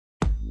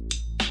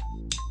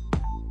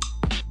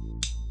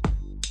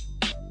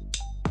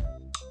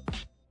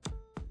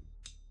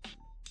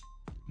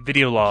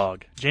Video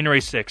log,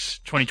 January 6,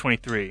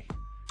 2023.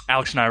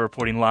 Alex and I are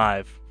reporting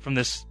live from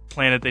this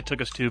planet they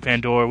took us to,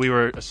 Pandora. We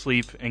were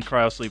asleep in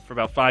cryosleep for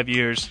about 5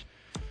 years,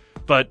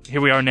 but here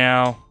we are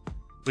now.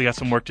 We got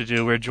some work to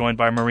do. We're joined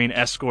by Marine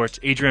escort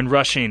Adrian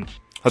Rushing.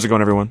 How's it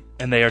going, everyone?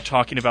 And they are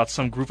talking about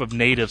some group of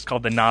natives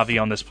called the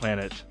Na'vi on this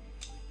planet.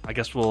 I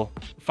guess we'll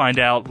find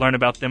out, learn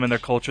about them and their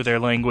culture, their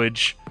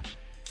language,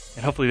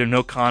 and hopefully there are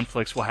no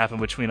conflicts will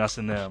happen between us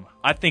and them.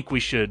 I think we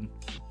should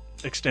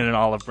extend an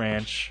olive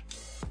branch,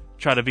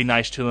 try to be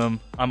nice to them.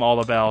 I'm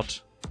all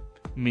about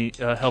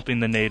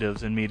helping the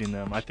natives and meeting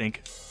them. I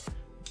think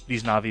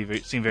these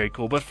Na'vi seem very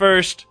cool. But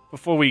first,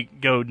 before we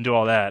go and do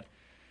all that,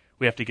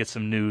 we have to get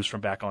some news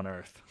from back on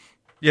Earth.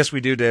 Yes, we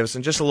do, Davis.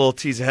 And just a little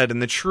tease ahead. In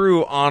the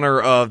true honor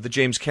of the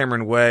James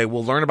Cameron way,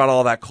 we'll learn about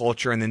all that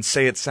culture and then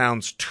say it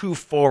sounds too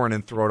foreign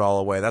and throw it all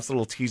away. That's a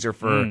little teaser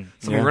for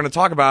something we're going to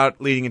talk about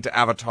leading into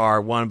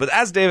Avatar 1. But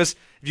as Davis,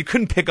 if you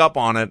couldn't pick up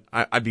on it,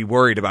 I'd be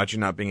worried about you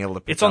not being able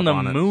to pick up on it. It's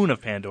on the moon of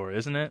Pandora,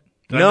 isn't it?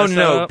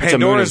 No.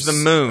 Pandora's the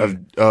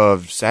moon.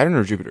 Of Saturn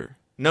or Jupiter?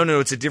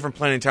 No, it's a different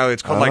planet entirely.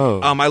 It's called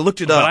I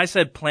looked it up. But I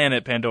said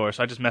planet Pandora,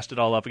 so I just messed it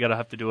all up. We gotta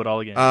have to do it all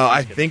again.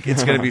 I think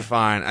it's gonna be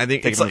fine. I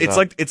think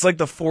it's like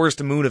the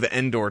forest moon of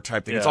Endor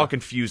type thing. Yeah. It's all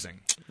confusing.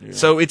 Yeah.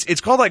 So it's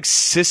called like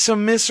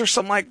Sisamis or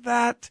something like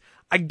that.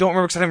 I don't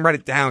remember because I didn't write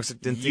it down because I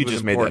didn't think it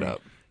was important. Made that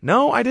up.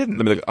 No, I didn't.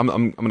 Let me look.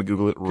 I'm gonna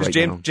Google it right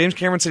now. James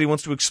Cameron said he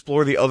wants to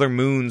explore the other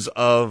moons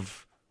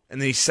of,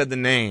 and then he said the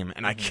name,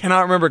 and I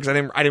cannot remember because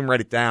I didn't write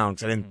it down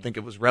because I didn't think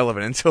it was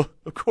relevant until,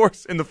 of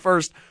course, in the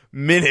first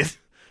minute.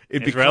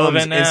 It becomes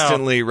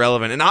instantly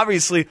relevant. And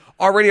obviously,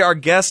 already our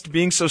guest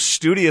being so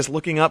studious,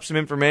 looking up some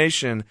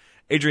information.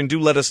 Adrian, do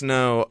let us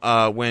know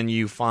when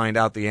you find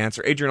out the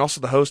answer. Adrian,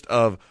 also the host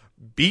of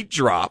Beat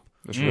Drop,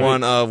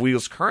 one of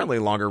Wheel's currently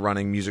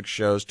longer-running music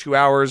shows. 2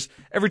 hours,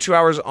 every 2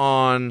 hours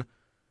on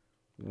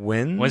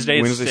Wednesday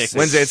at 6.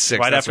 Wednesday at 6.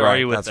 Right that's after right. Are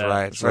You With That's That.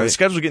 right. So the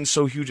schedule's getting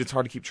so huge, it's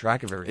hard to keep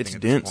track of everything. It's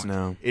at dense this point.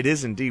 now. It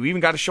is indeed. We even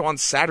got a show on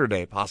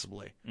Saturday,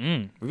 possibly.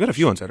 We've got a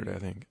few on Saturday, I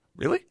think.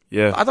 Really?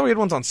 Yeah. I thought we had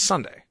ones on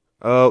Sunday.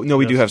 Oh, no,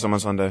 we do have some on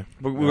Sunday.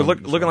 But we were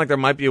looking like there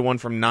might be a one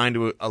from 9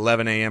 to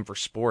 11 a.m. for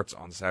sports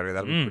on Saturday.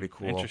 That would be pretty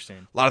cool.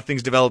 Interesting. A lot of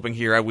things developing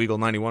here at Weagle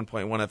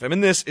 91.1 FM.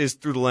 And this is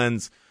Through the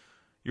Lens,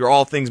 your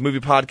all things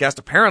movie podcast,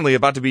 apparently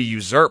about to be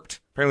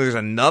usurped. Apparently there's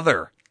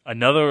another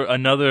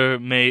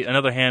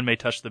hand may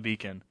touch the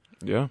beacon.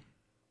 Yeah.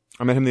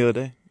 I met him the other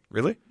day.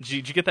 Really?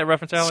 Did you get that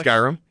reference, Alex?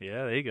 Skyrim?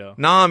 Yeah, there you go.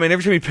 Nah, man,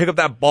 every time you pick up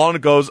that ball and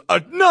it goes,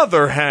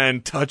 another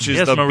hand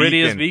touches the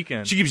Meridia's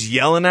beacon. She keeps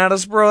yelling at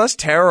us, bro. That's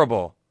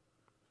terrible.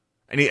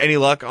 Any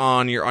luck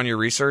on your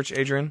research,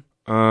 Adrian?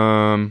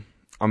 I'm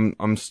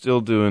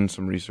still doing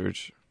some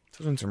research.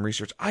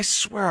 I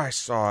swear I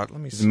saw it.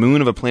 Let me see. The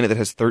moon of a planet that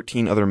has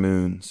 13 other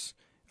moons.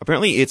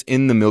 Apparently it's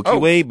in the Milky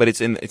Way, but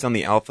it's on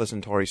the Alpha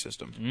Centauri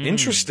system.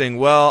 Interesting.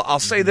 Well, I'll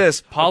say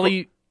this.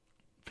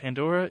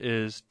 Pandora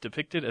is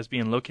depicted as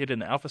being located in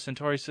the Alpha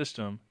Centauri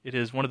system. It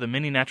is one of the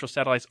many natural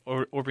satellites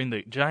orbiting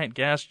the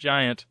gas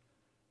giant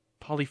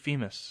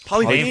Polyphemus.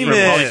 Named for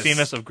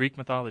Polyphemus of Greek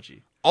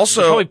mythology.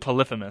 Also, probably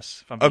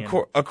Polyphemus.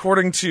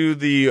 According to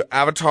the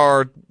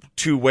Avatar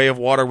 2 Way of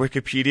Water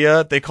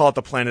Wikipedia, they call it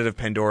the planet of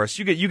Pandora.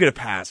 So you get a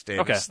pass,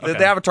 Davis. Okay.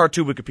 The Avatar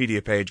 2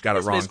 Wikipedia page got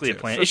it wrong. Basically too. a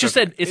planet. So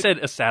it said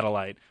a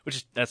satellite,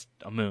 that's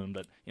a moon,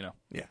 but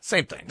yeah,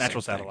 same thing.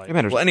 Natural satellite. It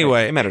matters. Well,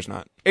 anyway, it matters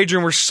not.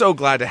 Adrian, we're so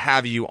glad to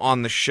have you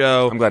on the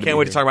show. I'm glad to be Can't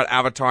wait here. to talk about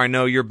Avatar. I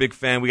know you're a big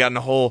fan. We got in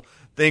a whole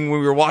thing when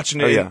we were watching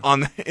it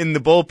in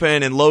the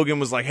bullpen, and Logan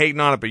was like hating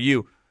on it, but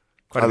you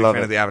quite a big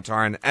fan of the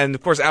Avatar, and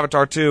of course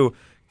Avatar 2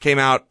 came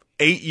out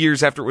 8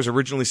 years after it was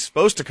originally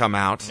supposed to come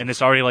out. And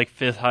it's already like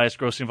 5th highest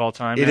grossing of all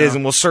time. It is,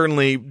 and we'll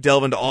certainly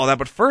delve into all that.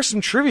 But first,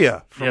 some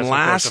trivia from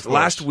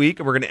last week,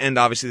 and we're going to end,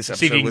 obviously, this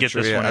episode with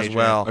trivia as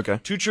well. Okay.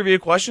 2 trivia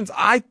questions.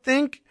 I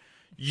think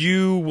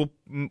you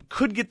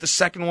could get the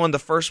second one. The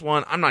first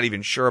one, I'm not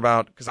even sure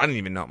about, because I didn't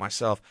even know it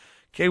myself.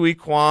 Ke-Huy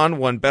Quan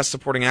won Best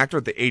Supporting Actor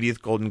at the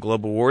 80th Golden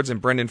Globe Awards,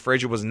 and Brendan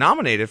Fraser was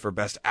nominated for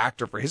Best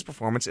Actor for his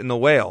performance in The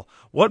Whale.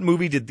 What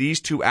movie did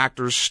these 2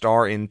 actors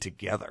star in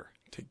together?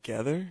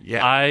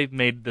 Yeah. I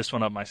made this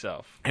one up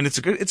myself. And it's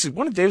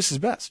one of Davis's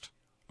best.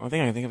 Only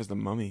thing I can think of is the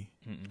Mummy.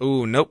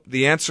 Ooh, nope.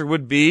 The answer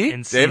would be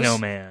Encino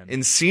Man.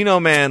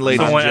 Encino Man,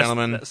 ladies and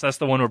gentlemen. That's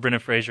the one where Brendan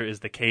Fraser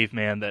is the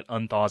caveman that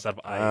unthaws out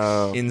of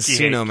ice.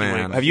 Encino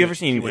Man. Have you ever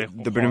seen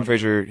the Brendan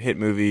Fraser hit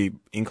movie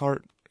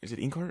Inkheart? Is it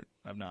Inkheart?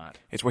 I've not.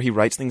 It's where he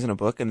writes things in a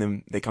book and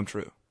then they come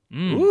true.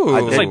 Ooh.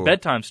 It's like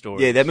bedtime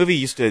stories. Yeah, that movie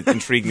used to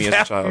intrigue me as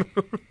a child.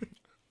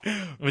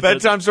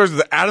 Bedtime stories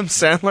with Adam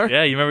Sandler.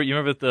 Yeah, you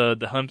remember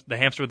the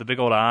hamster with the big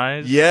old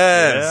eyes?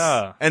 Yes.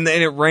 Yeah. And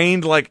it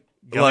rained like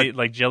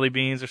jelly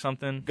beans or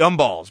something.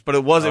 Gumballs, but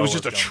it was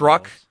just a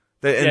truck.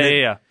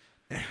 Yeah.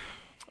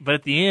 But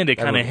at the end, it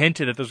kind of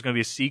hinted that there was going to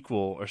be a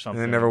sequel or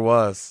something. And there never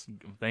was.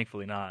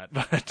 Thankfully not.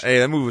 But hey,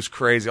 that movie was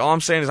crazy. All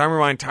I'm saying is I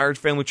remember my entire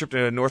family trip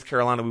to North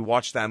Carolina. We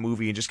watched that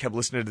movie and just kept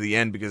listening to the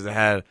end because it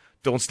had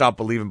Don't Stop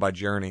Believing by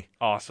Journey.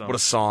 Awesome. What a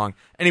song.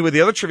 Anyway,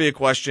 the other trivia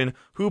question,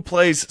 who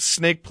plays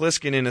Snake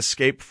Plissken in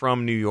Escape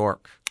from New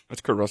York?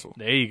 That's Kurt Russell.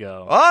 There you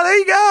go. Oh, there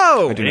you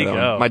go. I do There know you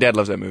that go. one. My dad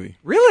loves that movie.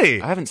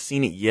 Really? I haven't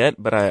seen it yet,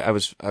 but I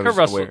was Kurt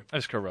Russell. aware. That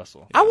was Kurt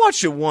Russell. I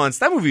watched it once.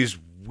 That movie is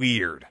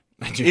weird.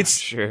 It's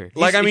sure.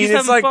 Like, I mean, he's it's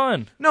having like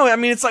fun. no, I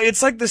mean, it's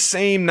like the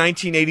same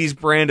 1980s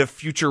brand of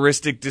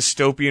futuristic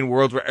dystopian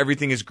world where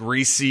everything is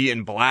greasy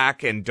and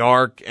black and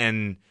dark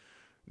and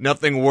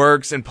nothing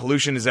works and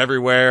pollution is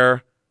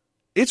everywhere.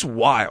 It's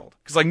wild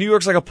because like New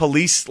York's like a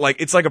police,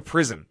 like it's like a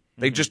prison.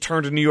 They just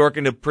turned New York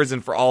into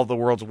prison for all of the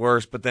world's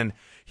worst. But then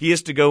he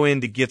has to go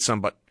in to get some.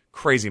 But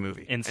crazy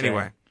movie. Insane.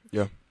 Anyway.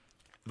 Yeah.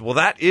 Well,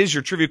 that is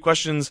your trivia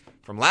questions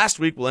from last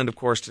week. We'll end, of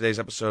course, today's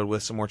episode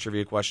with some more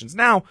trivia questions.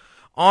 Now,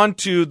 on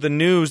to the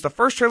news. The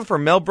first trailer for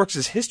Mel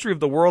Brooks' History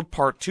of the World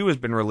Part 2 has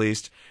been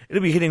released.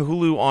 It'll be hitting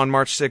Hulu on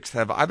March 6th.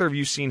 Have either of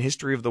you seen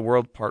History of the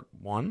World Part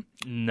 1?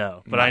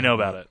 No, but I know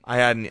about it. I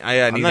hadn't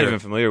I'm not either. even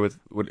familiar with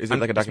what is it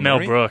like a It's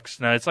documentary? Mel Brooks.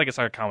 No, it's like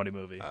a comedy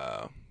movie.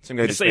 Same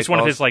guy who did It's one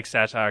of Spaceballs? his like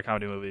satire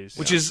comedy movies.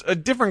 Which is a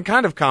different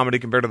kind of comedy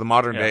compared to the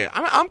modern day.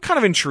 I'm kind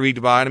of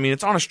intrigued by it. I mean,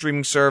 it's on a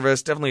streaming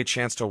service. Definitely a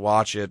chance to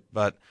watch it,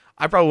 but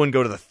I probably wouldn't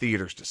go to the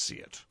theaters to see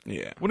it.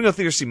 Yeah. Wouldn't go to the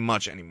theaters to see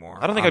much anymore.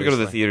 I don't think I'd go to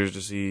the obviously. theaters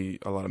to see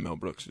a lot of Mel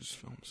Brooks'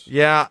 films.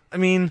 Yeah, I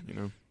mean, You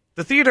know?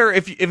 the theater,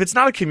 if it's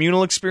not a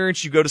communal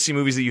experience, you go to see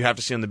movies that you have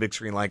to see on the big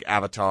screen, like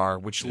Avatar,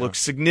 which looks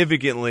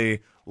significantly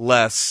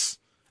less,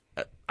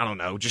 I don't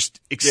know, just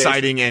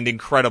exciting and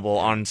incredible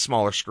on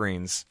smaller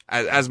screens,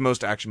 as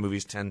most action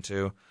movies tend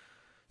to.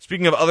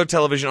 Speaking of other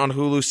television on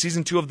Hulu,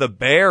 season 2 of The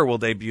Bear will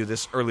debut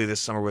early this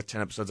summer with 10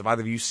 episodes. Have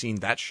either of you seen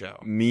that show?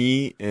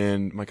 Me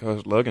and my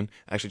co-host Logan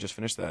actually just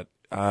finished that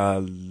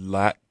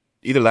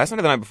either last night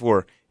or the night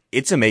before.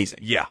 It's amazing.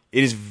 Yeah.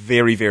 It is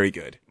very, very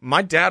good.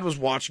 My dad was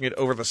watching it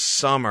over the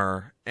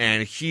summer,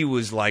 and he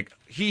was like,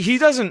 he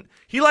likes a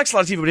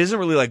lot of TV, but he doesn't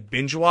really like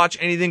binge watch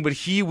anything, but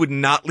he would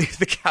not leave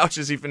the couch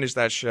as he finished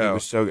that It show.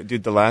 was so good.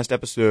 Dude, the last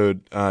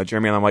episode,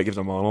 Jeremy Allen White gives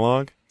a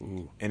monologue,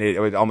 and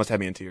it almost had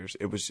me in tears.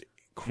 It was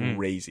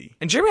crazy.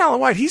 And Jeremy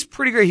Allen White, he's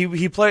pretty great.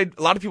 He played,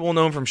 a lot of people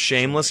know him from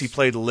Shameless. He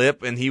played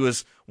Lip, and he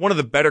was one of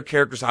the better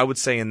characters, I would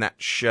say, in that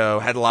show.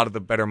 Had a lot of the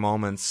better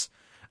moments.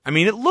 I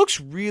mean, it looks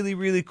really,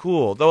 really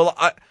cool. Though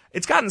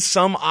it's gotten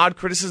some odd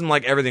criticism,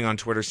 like everything on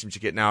Twitter seems to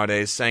get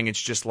nowadays, saying it's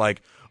just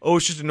like, oh,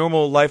 it's just a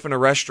normal life in a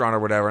restaurant or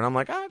whatever. And I'm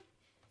like,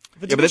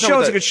 if it's a good show,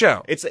 it's a good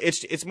show.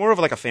 It's more of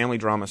like a family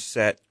drama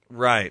set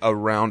Right.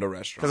 around a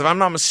restaurant. Because if I'm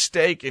not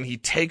mistaken, he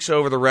takes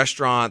over the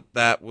restaurant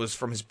that was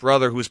from his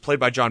brother, who was played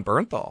by John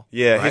Bernthal.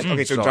 Yeah. Right?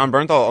 Okay, so John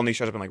Bernthal only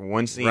shows up in like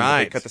one scene. But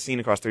Right. They cut the scene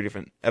across 3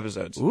 different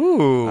episodes.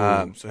 Ooh.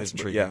 So his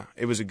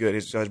it was a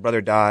good. So his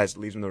brother dies,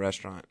 leaves him the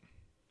restaurant.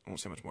 I won't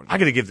say much more. I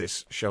got to give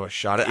this show a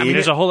shot. I mean,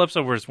 there's a whole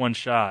episode where it's one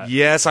shot.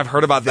 Yes, I've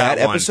heard about that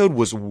that one. episode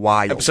was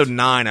wild. Episode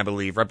 9, I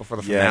believe, right before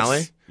the finale.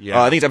 Yes.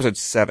 Yeah. I think it's episode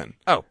 7.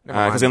 Oh, never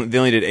mind. Because they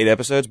only did 8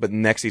 episodes, but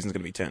next season's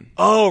gonna be 10.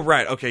 Oh,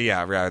 right. Okay,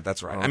 yeah,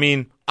 that's right. I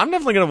mean, I'm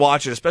definitely going to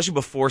watch it, especially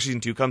before season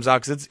 2 comes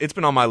out, because it's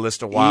been on my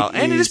list a while,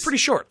 and it is pretty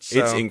short.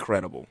 So. It's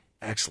incredible.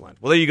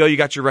 Excellent. Well, there you go. You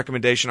got your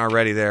recommendation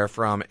already there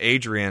from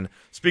Adrian.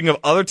 Speaking of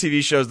other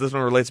TV shows, this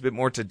one relates a bit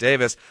more to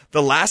Davis.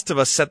 The Last of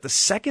Us set the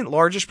second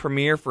largest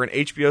premiere for an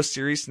HBO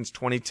series since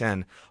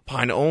 2010,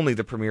 behind only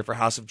the premiere for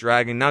House of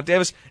Dragon. Now,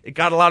 Davis, it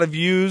got a lot of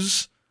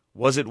views.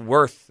 Was it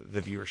worth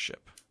the viewership?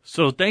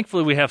 So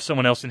thankfully we have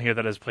someone else in here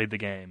that has played the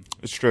game.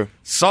 It's true.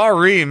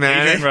 Sorry,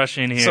 man. Adrian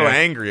Rushing here. So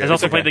angry. Has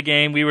also Okay. played the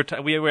game. We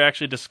were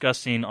actually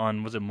discussing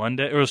on, was it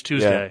Monday or it was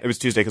Tuesday? Yeah, it was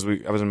Tuesday because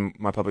I was in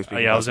my public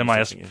speaking. I was in my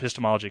discussing it.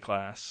 epistemology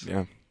class.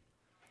 Yeah.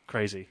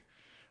 Crazy.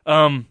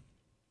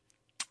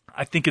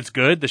 I think it's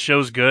good. The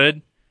show's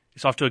good.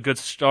 It's off to a good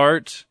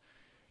start,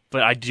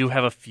 but I do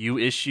have a few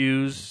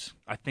issues.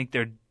 I think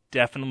they're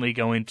definitely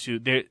going to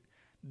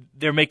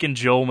they're making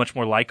Joel much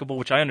more likable,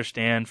 which I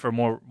understand for a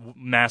more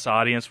mass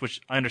audience,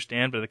 which I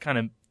understand, but I kind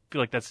of feel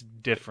like that's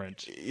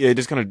different. Yeah, it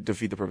just kind of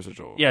defeat the purpose of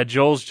Joel. Yeah,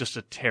 Joel's just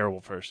a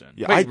terrible person.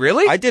 Yeah, Wait,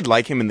 really? I did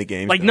like him in the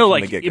game. Like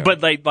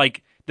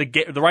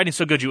the writing's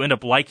so good you end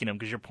up liking him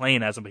because you're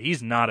playing as him, but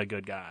he's not a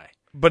good guy.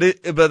 But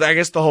I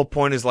guess the whole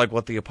point is like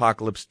what the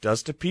apocalypse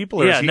does to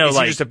people. Or Yeah, is he, no, is he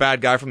like- just a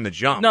bad guy from the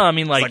jump? No, I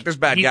mean It's there's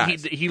bad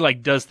guys. He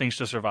like does things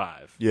to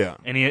survive. Yeah.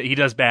 And he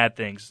does bad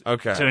things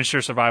Okay. to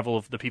ensure survival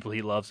of the people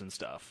he loves and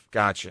stuff.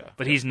 Gotcha.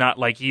 But he's not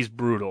like he's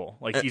brutal.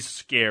 Like he's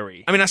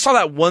scary. I mean, I saw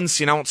that one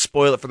scene. I won't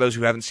spoil it for those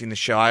who haven't seen the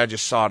show. I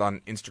just saw it on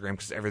Instagram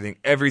because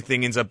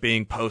everything ends up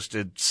being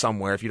posted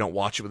somewhere if you don't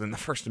watch it within the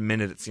first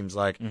minute. It seems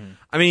like. Mm-hmm.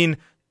 I mean,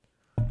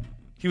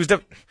 he was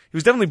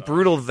definitely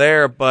brutal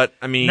there, but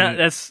I mean, No,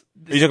 that's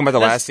Are you talking about the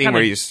that's last scene kinda-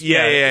 where he's?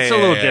 Yeah, it's a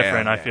little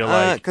different. I feel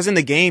like Because in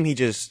the game he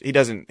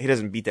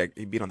doesn't beat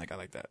on that guy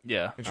like that.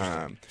 yeah.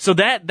 Um, So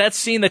that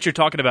scene that you're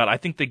talking about, I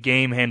think the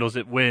game handles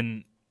it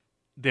when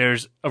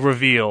there's a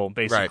reveal, right?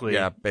 basically.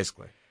 Yeah,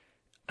 basically.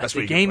 That's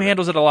what The you can game put it.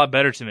 handles it a lot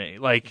better to me.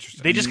 Like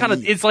they just kind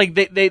of, it's like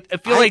I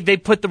feel like they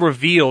put the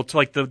reveal to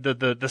like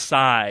the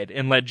side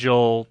and let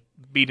Joel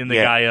beating the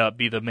Yeah. guy up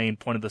be the main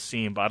point of the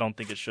scene, but I don't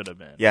think it should have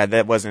been. yeah,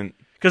 that wasn't.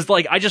 Because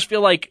like I just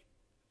feel like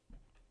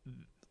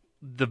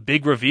the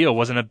big reveal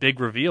wasn't a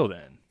big reveal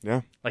then.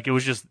 Yeah. Like it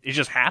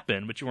just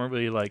happened, but you weren't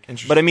really like.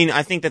 But I mean,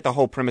 I think that the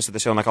whole premise of the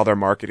show and like all their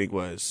marketing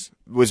was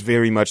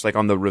very much like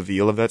on the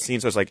reveal of that scene.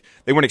 So it's like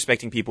they weren't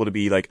expecting people to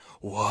be like,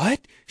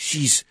 "What?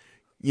 She's,"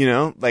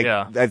 like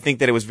I think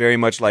that it was very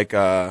much like,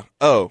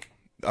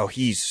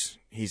 he's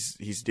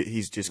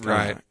just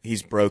kinda,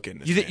 he's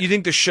broken. You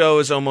think the show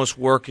is almost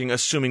working,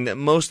 assuming that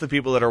most of the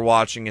people that are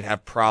watching it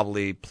have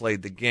probably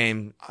played the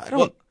game?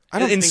 I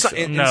don't think so.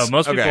 No,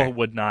 most people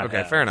would not. Okay,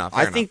 have. fair enough.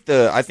 I think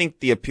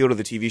the appeal to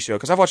the TV show,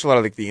 because I've watched a lot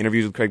of like the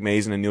interviews with Craig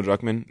Mazin and Neil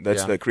Druckmann.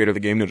 That's the creator of the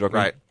game, Neil Druckmann.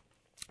 Right.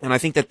 And I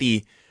think that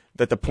the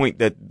point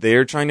that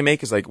they're trying to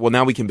make is like, well,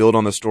 now we can build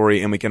on the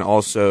story and we can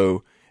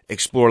also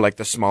explore like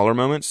the smaller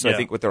moments. So I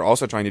think what they're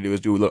also trying to do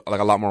is do like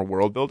a lot more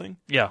world building.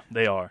 Yeah,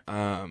 they are.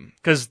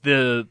 Because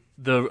the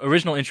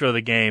original intro of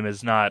the game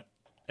is not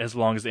as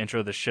long as the intro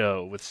of the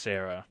show with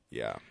Sarah.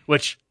 Yeah.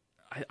 Which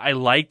I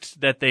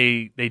liked that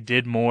they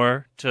did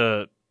more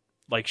to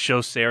like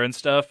show Sarah and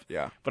stuff.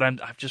 Yeah. But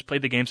I've just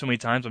played the game so many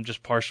times. I'm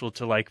just partial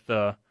to like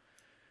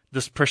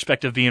this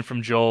perspective being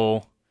from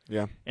Joel.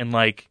 Yeah. And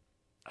like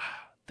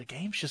the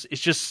game's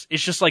it's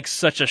just like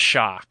such a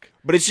shock.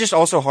 But it's just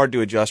also hard to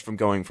adjust from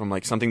going from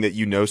like something that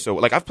so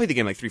like I've played the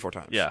game like 3-4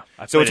 times. Yeah.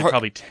 I've so played it's it hard,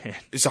 probably 10.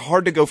 It's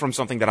hard to go from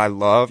something that I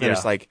love and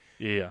it's like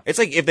it's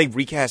like if they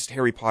recast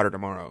Harry Potter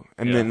tomorrow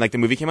and then like the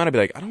movie came out, I'd be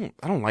like, I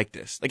don't like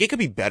this. Like it could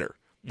be better.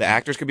 The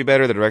actors could be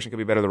better, the direction could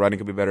be better, the writing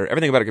could be better,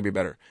 everything about it could be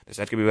better. The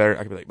sets could be better.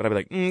 I'd be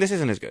like, this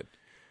isn't as good.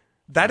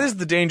 That is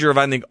the danger of,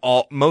 I think,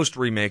 most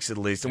remakes, at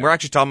least. And we're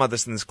actually talking about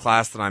this in this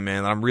class that I'm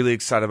in, that I'm really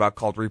excited about,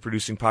 called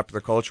Reproducing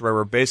Popular Culture, where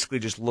we're basically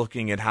just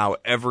looking at how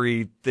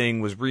everything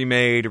was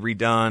remade,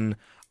 redone.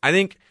 I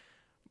think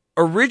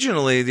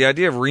originally the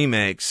idea of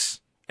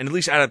remakes, and at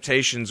least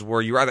adaptations,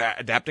 where you're either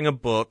adapting a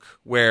book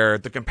where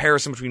the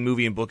comparison between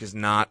movie and book is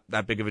not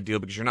that big of a deal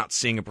because you're not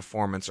seeing a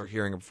performance or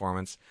hearing a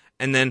performance,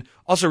 and then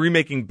also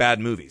remaking bad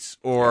movies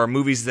or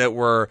movies that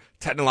were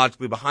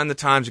technologically behind the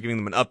times or giving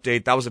them an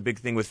update. That was a big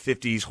thing with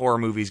 50s horror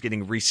movies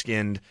getting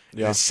reskinned in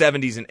the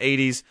 70s and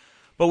 80s.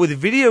 But with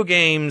video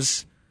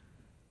games,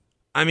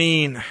 I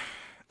mean,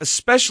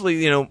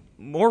 especially,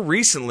 more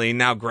recently,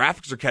 now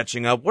graphics are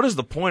catching up. What is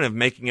the point of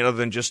making it other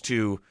than just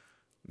to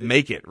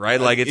make it, right?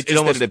 Like it's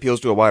just that it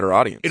appeals to a wider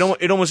audience.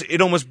 It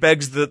almost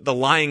begs the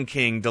Lion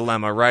King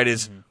dilemma, right?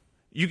 Is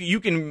you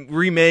can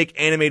remake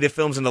animated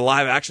films into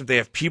live action if they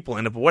have people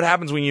in it, but what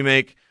happens when you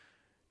make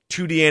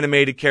 2D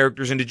animated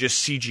characters into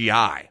just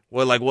CGI?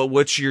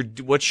 What's your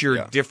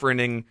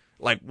differentiating?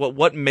 Like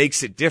what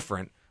makes it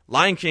different?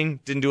 Lion King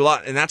didn't do a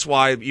lot, and that's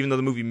why even though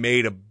the movie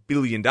made $1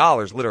 billion,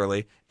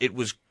 literally, it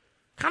was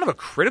kind of a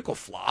critical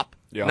flop.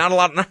 Yeah. Not a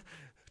lot.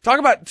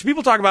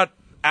 People talk about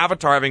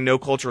Avatar having no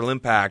cultural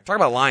impact. Talk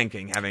about Lion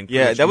King having.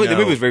 The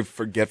movie was very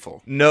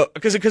forgetful. No,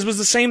 because it was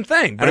the same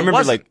thing. I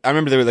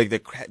remember they were like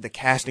the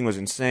casting was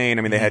insane.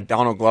 I mean, they had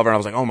Donald Glover, and I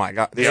was like, oh my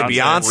god, they had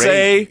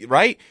Beyonce,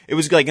 right? It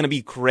was like going to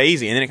be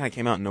crazy, and then it kind of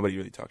came out, and nobody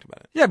really talked about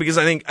it. Yeah, because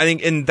I think,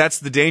 and that's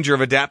the danger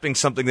of adapting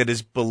something that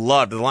is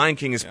beloved. The Lion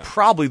King is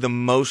probably the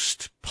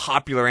most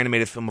popular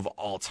animated film of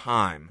all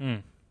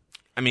time.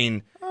 I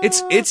mean,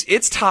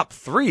 it's top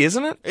 3,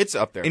 isn't it? It's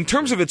up there in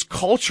terms of its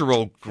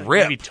cultural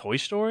grip. Maybe Toy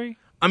Story.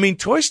 I mean,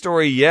 Toy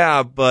Story,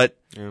 yeah, but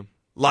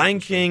Lion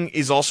King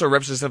is also a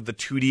representative of the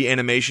 2D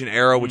animation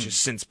era, which has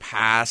since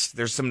passed.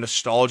 There's some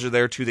nostalgia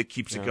there, too, that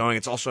keeps it going.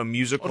 It's also a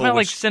musical. What about,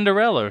 like,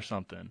 Cinderella or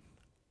something?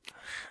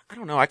 I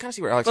don't know. I kind of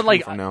see where Alex is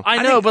coming from now.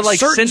 I know, but, like,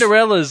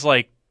 Cinderella's,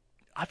 like,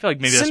 I feel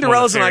like maybe that's more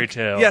of a fairy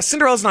tale. Yeah,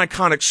 Cinderella's an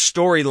iconic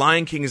story.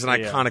 Lion King is an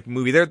iconic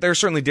movie. There are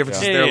certainly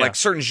differences there. Like,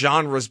 certain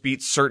genres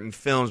beat certain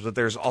films, but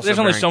there's also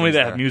only so many that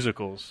there. have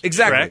musicals.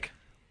 Exactly. Shrek?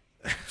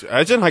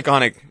 It's an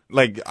iconic.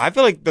 Like I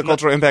feel like the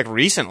cultural impact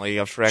recently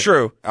of Shrek.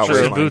 True. Outweighs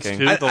Lion Boots King.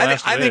 too.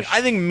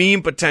 I think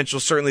meme potential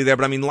certainly there,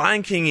 but I mean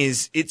Lion King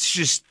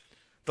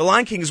the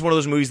Lion King is one of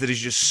those movies that is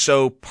just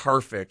so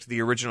perfect,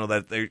 the original,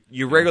 that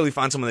you regularly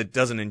find someone that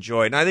doesn't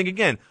enjoy it. And I think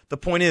again, the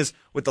point is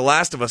with The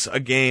Last of Us,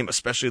 a game,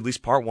 especially at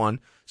least part 1,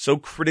 so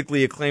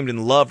critically acclaimed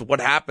and loved. What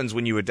happens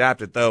when you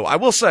adapt it, though? I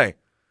will say,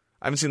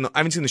 I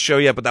haven't seen the show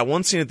yet, but that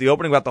one scene at the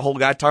opening about the whole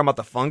guy talking about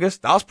the fungus,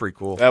 that was pretty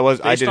cool.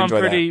 I did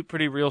enjoy that.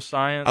 Pretty real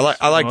science.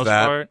 I like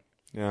that. Part.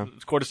 Yeah.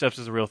 Cordyceps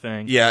is a real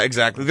thing. Yeah,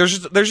 exactly. There's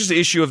just the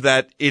issue of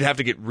that it'd have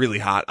to get really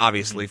hot,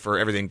 obviously, for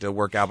everything to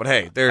work out. But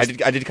hey,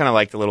 I did kind of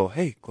like the little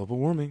global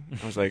warming.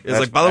 I was like, it's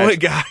like, by the way,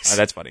 guys,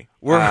 that's funny.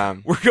 We're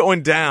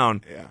going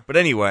down. Yeah. But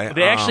anyway,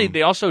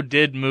 they also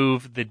did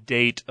move the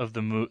date of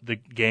the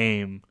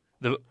game.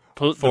 The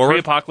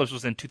pre-apocalypse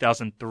was in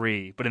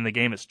 2003, but in the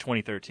game it's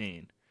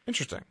 2013.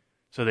 Interesting.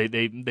 So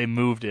they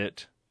moved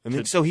it.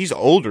 So he's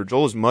older.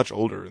 Joel is much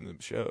older in the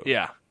show.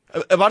 Yeah.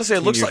 I'm about to say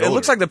it looks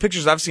like the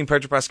pictures I've seen.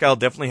 Pedro Pascal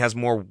definitely has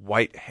more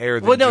white hair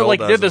than Joel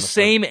does they're the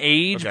same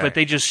age, but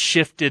they just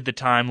shifted the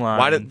timeline.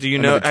 Why do you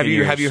know? Have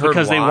you heard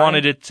because why? they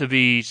wanted it to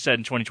be set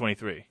in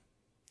 2023.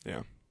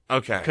 Yeah.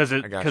 Okay.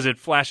 Because it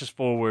flashes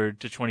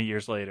forward to 20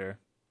 years later,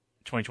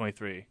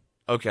 2023.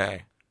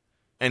 Okay.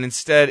 And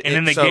instead,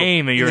 in the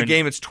game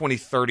it's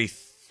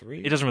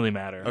 2033. It doesn't really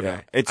matter.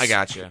 Okay, yeah, I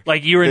got you.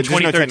 Like you were in There's no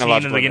 2013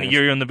 technological in the beginning. advance.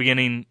 You're in the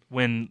beginning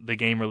when the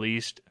game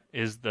released,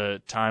 is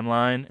the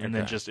timeline, and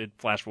then just it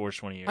flash forwards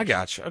 20 years. I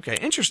gotcha. Okay,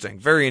 interesting.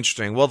 Very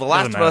interesting. Well, The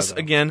Last of Us,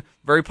 again,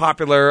 very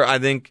popular. I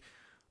think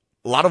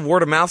a lot of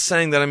word of mouth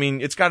saying that, I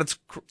mean, it's got its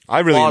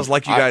flaws,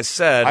 like you guys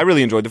said. I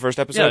really enjoyed the first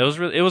episode.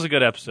 Yeah, it was a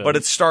good episode. But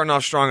it's starting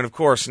off strong, and of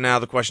course, now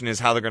the question is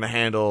how they're going to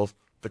handle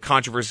the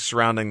controversy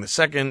surrounding the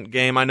second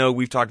game. I know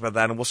we've talked about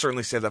that, and we'll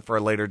certainly save that for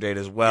a later date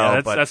as well.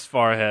 Yeah, that's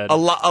far ahead. A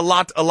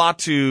lot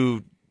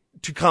to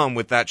come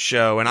with that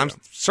show, and I'm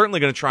certainly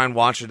going to try and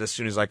watch it as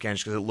soon as I can,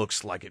 just because it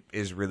looks like it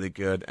is really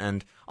good.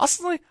 And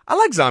also, I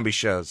like zombie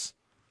shows.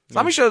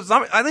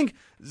 I think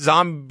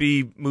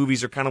zombie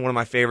movies are kind of one of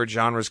my favorite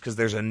genres because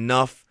there's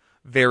enough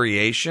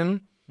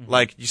variation.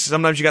 Like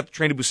sometimes you got the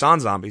Train to Busan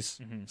zombies,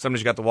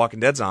 sometimes you got the Walking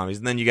Dead zombies,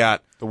 and then you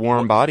got the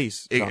Warm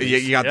Bodies.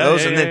 You got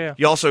those, and then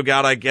you also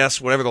got, I guess,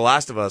 whatever The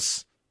Last of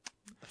Us.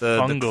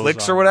 The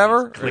clicks or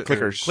whatever?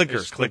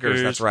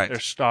 Clickers, that's right.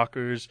 There's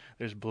stalkers,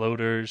 there's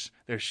bloaters,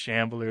 there's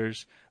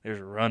shamblers,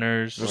 there's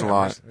runners. There's a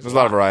lot. There's a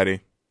lot of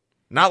variety.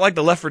 Not like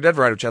the Left 4 Dead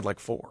variety, which had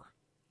like 4.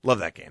 Love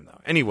that game,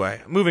 though.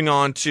 Anyway, moving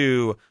on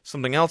to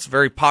something else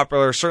very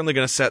popular, certainly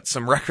going to set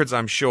some records,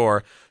 I'm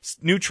sure.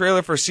 New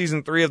trailer for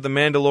Season 3 of The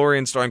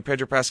Mandalorian starring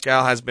Pedro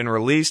Pascal has been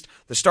released.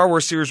 The Star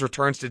Wars series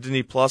returns to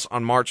Disney Plus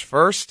on March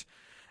 1st.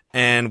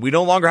 And we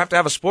no longer have to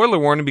have a spoiler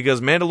warning because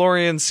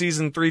Mandalorian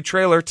Season 3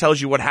 trailer tells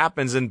you what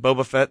happens in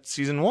Boba Fett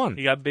Season 1.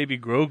 You got Baby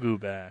Grogu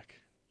back.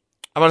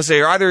 I'm about to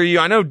say, are either of you,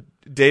 I know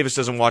Davis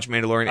doesn't watch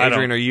Mandalorian.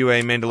 Adrian, are you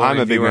a Mandalorian I'm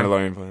a big viewer?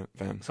 Mandalorian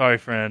fan. Sorry,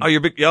 friend. Oh, you're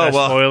big. Did I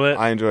spoil it?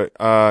 I enjoy it.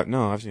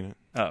 No, I've seen it.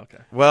 Oh, okay.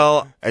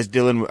 Well, as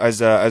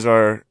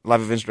our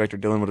live events director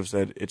Dylan would have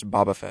said, it's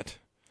Boba Fett.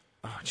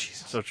 Oh,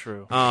 Jesus. So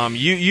true.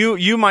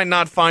 You might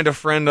not find a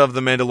friend of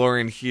The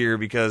Mandalorian here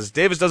because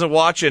Davis doesn't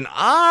watch it, and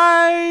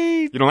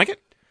You don't like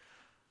it?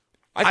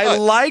 I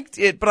liked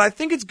it, but I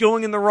think it's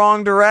going in the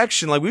wrong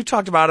direction. Like, we've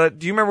talked about it.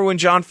 Do you remember when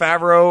Jon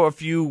Favreau a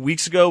few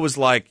weeks ago was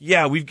like,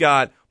 yeah, we've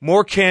got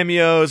more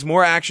cameos,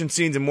 more action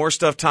scenes, and more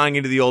stuff tying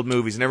into the old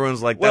movies, and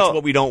everyone's like, that's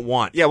what we don't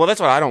want. Yeah, well, that's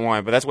what I don't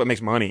want, but that's what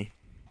makes money.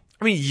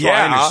 I mean, So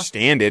I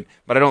understand it,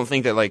 but I don't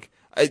think that,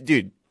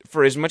 dude,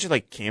 for as much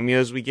as,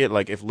 cameos we get,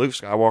 if Luke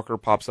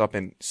Skywalker pops up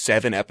in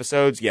 7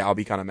 episodes, yeah, I'll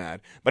be kind of mad.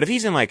 But if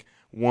he's in,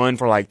 one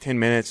for, 10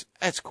 minutes,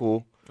 that's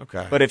cool.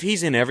 Okay. But if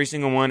he's in every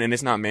single one and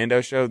it's not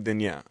Mando show,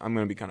 then yeah, I'm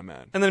going to be kind of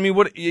mad. And then, I mean,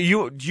 what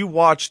you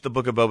watched the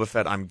Book of Boba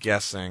Fett, I'm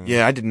guessing.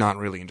 Yeah, I did not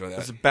really enjoy that.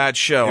 It's a bad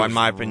show, in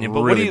my opinion.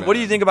 But really what do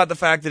you think about the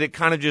fact that it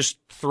kind of just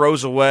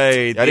throws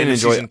away the end of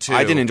Season 2?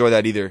 I didn't enjoy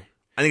that either.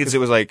 I think it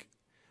was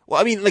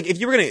if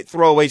you were going to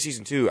throw away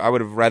Season 2, I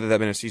would have rather that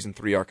been a Season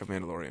 3 arc of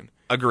Mandalorian.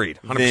 Agreed,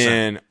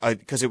 100%.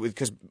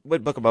 Because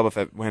what Book of Boba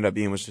Fett wound up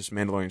being was just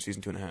Mandalorian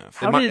Season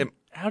 2.5.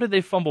 How did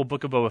they fumble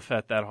Book of Boba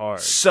Fett that hard?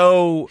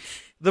 So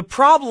the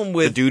problem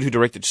with the dude who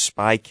directed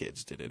Spy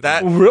Kids did it.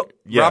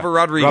 Robert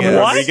Rodriguez.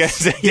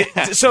 What?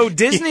 Yeah. So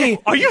Disney,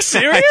 are you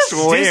serious? I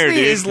swear,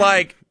 Disney dude. is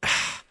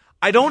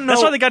I don't know.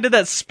 That's why the guy did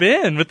that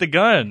spin with the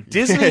gun.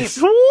 Disney,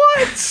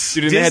 what?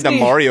 Dude, they had the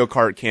Mario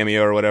Kart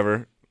cameo or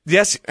whatever.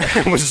 Yes,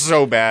 it was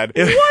so bad.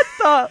 What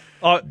the?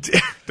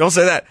 Don't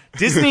say that.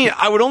 Disney,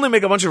 I would only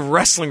make a bunch of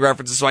wrestling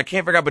references, so I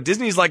can't figure out, but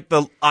Disney's like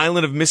the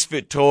island of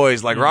misfit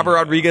toys. Robert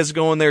Rodriguez is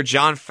going there,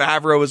 Jon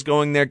Favreau is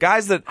going there.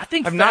 Guys that I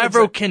think have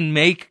Favreau can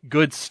make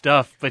good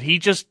stuff, but he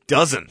just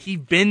doesn't. He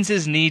bends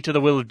his knee to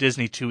the will of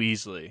Disney too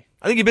easily.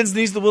 I think he bends the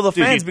knees to the will of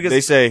the fans because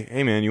they say,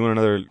 hey man, you want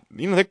another,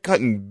 they're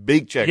cutting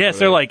big checks. Yes,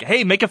 they're like,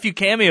 hey, make a few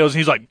cameos. And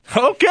he's like,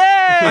 okay.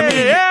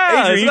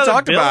 Yeah, Adrian, you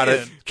talked about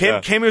it.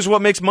 Yeah. Cameos are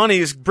what makes money.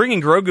 Is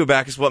bringing Grogu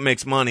back is what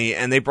makes money,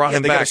 and they brought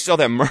him they back. Gotta sell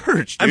that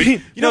merch, dude. I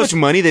mean, you know how much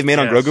money they've made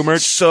on Grogu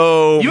merch?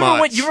 So you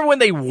much. remember when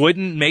they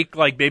wouldn't make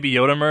Baby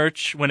Yoda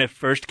merch when it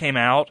first came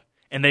out?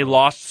 And they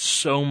lost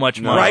so much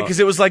money. Right,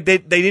 because it was like they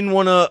didn't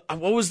want to.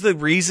 What was the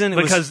reason?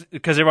 Because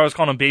everybody was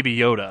calling him Baby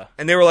Yoda,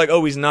 and they were like,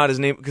 "Oh, he's not his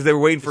name," because they were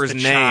waiting for his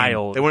name.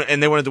 Child. They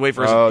wanted to wait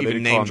for his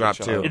even name drop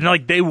too.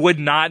 And they would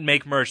not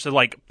make merch,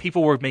 so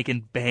people were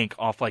making bank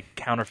off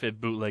counterfeit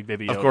bootleg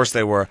Baby Yoda. Of course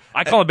they were.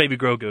 I call it Baby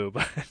Grogu,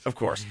 but of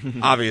course,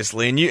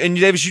 obviously. And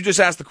Davis, you just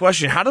asked the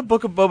question: how did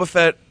Book of Boba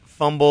Fett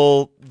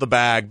fumble the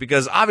bag?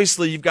 Because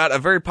obviously you've got a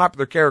very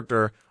popular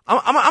character.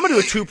 I'm going to do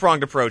a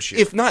two-pronged approach here.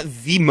 If not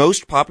the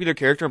most popular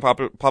character in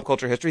pop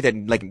culture history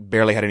that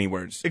barely had any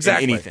words.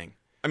 Exactly. In anything.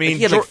 I mean,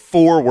 he had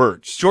 4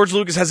 words. George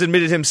Lucas has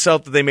admitted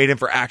himself that they made him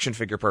for action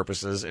figure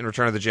purposes in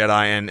Return of the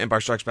Jedi and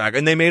Empire Strikes Back,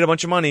 and they made a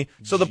bunch of money.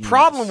 So the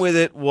problem with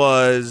it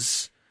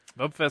was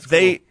Boba Fett's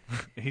cool.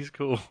 He's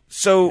cool.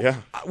 So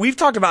we've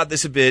talked about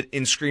this a bit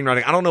in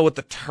screenwriting. I don't know what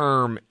the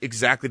term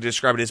exactly to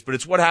describe it is, but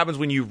it's what happens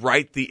when you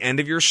write the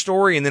end of your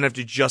story and then have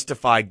to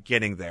justify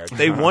getting there.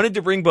 They wanted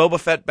to bring Boba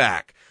Fett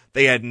back.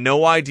 They had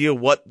no idea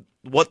what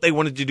they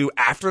wanted to do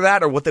after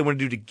that or what they wanted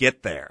to do to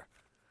get there.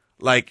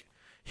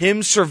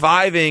 Him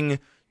surviving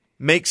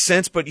makes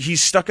sense, but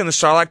he's stuck in the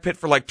Sarlacc pit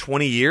for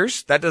 20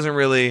 years. That doesn't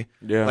really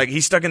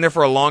he's stuck in there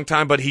for a long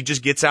time, but he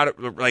just gets out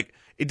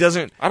it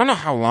doesn't. I don't know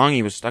how long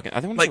he was stuck in.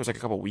 I think it was a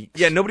couple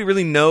weeks. Yeah, nobody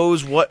really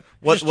knows what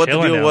the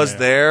deal was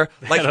there.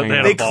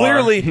 They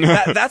clearly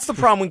that's the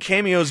problem when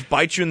cameos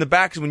bite you in the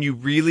back is when you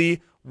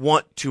really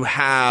want to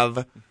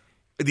have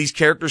these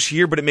characters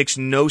here, but it makes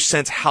no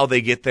sense how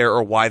they get there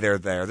or why they're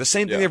there. The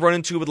same thing they've run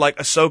into with like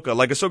Ahsoka.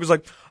 Like Ahsoka's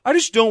like, I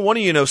just don't want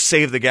to,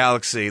 save the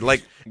galaxy.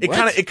 Like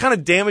it kind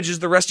of damages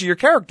the rest of your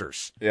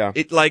characters. Yeah.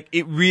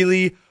 It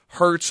really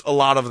hurts a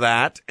lot of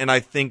that, and I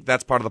think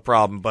that's part of the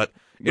problem. But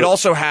it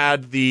also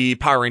had the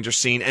Power Ranger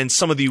scene and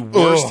some of the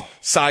worst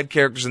side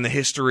characters in the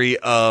history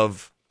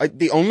of.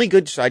 The only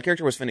good side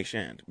character was Fennec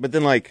Shand, but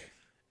then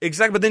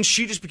Exactly, but then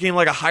she just became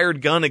like a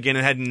hired gun again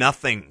and had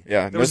nothing.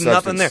 Yeah, there was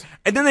nothing there.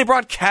 And then they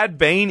brought Cad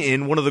Bane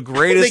in, one of the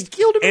greatest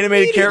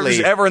animated characters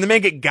ever, and the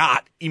man get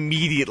got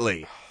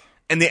immediately.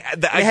 And they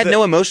had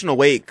no emotional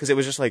weight because it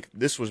was just like,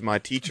 this was my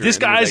teacher. This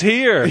guy's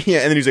here. Yeah,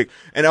 and then he's like,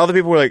 and all the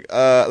people were like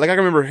I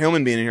remember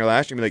Hillman being in here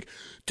last year and be like,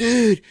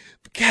 dude,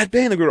 Cad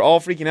Bane, like we were all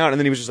freaking out, and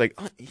then he was just like,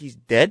 he's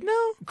dead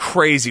now?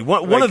 Crazy.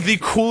 One of the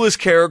coolest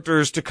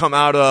characters to come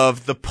out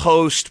of the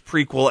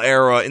post-prequel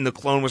era in the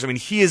Clone Wars. I mean,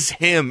 he is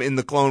him in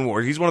the Clone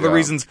Wars. He's one of the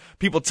reasons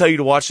people tell you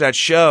to watch that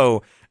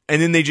show,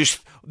 and then they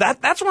just,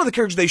 that's one of the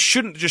characters they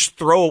shouldn't just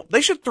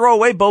they should throw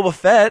away Boba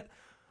Fett.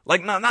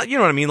 Like, not, you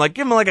know what I mean? Like,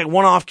 give him like a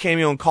one-off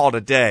cameo and call it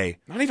a day.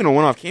 Not even a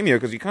one-off cameo,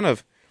 because you kind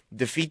of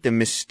defeat the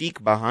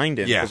mystique behind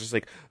him. Yeah. It's just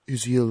like,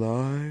 is he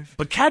alive?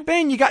 But Cad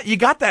Bane, you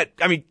got that,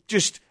 I mean,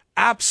 just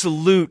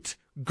absolute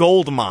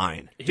gold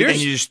mine, and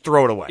you just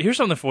throw it away. Here's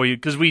something for you,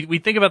 because we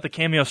think about the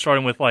cameo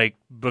starting with, like,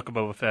 Book of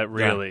Boba Fett,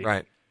 really. Yeah,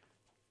 right.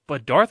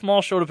 But Darth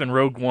Maul showed up in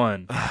Rogue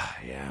One.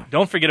 Yeah.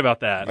 Don't forget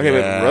about that. Okay,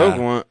 but Rogue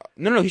One...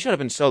 No, he showed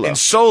up in Solo. In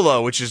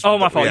Solo, which is... Oh,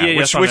 my fault.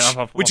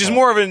 Which is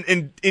more of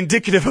an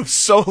indicative of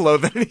Solo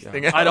than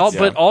anything else.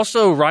 But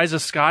also, Rise of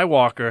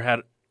Skywalker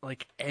had...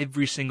 like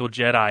every single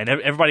Jedi, and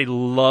everybody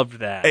loved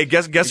that. Hey,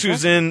 guess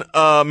who's in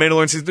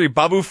Mandalorian Season 3?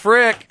 Babu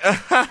Frick.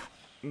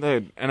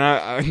 Dude, and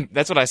I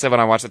that's what I said when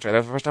I watched the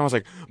trailer. The first time I was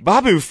like,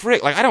 Babu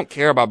Frick. Like, I don't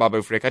care about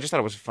Babu Frick. I just thought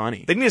it was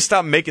funny. They need to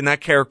stop making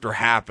that character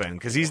happen,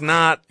 because he's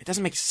not... It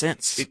doesn't make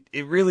sense.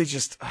 It really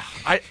just...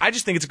 I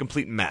just think it's a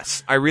complete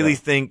mess. I really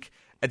think,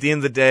 at the end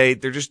of the day,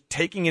 they're just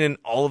taking it in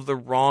all of the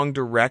wrong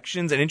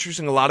directions and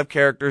introducing a lot of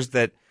characters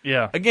that...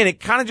 Yeah. Again, it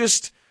kind of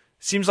just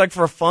seems like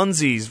for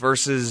funsies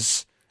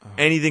versus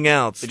anything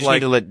else. They just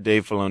need to let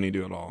Dave Filoni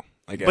do it all.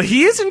 But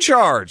he is in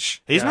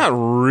charge. He's not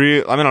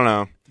real... I mean, I don't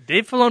know.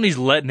 Dave Filoni's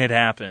letting it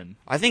happen.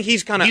 I think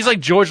he's kind of... He's like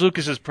George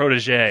Lucas's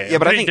protege. Yeah,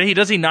 but I think...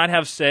 Does he not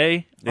have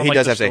say? Yeah, he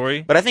does have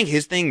say. But I think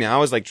his thing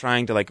now is like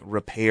trying to like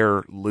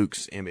repair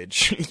Luke's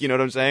image. You know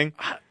what I'm saying?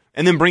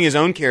 And then bring his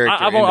own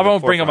character. I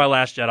won't bring up my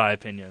Last Jedi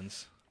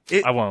opinions.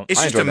 I won't.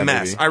 It's just a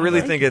mess. Movie. I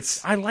really think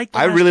it's... I like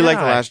I really like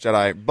The Last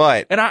Jedi,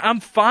 but... And I'm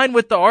fine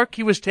with the arc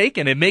he was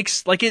taking. It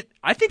makes, like, it...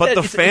 I think but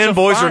that the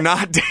fanboys are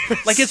not...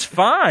 like, it's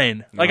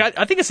fine. No. Like,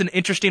 I think it's an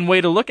interesting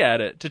way to look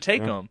at it, to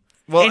take him.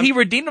 Well, and he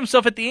redeemed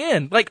himself at the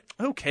end. Like,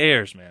 who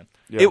cares, man?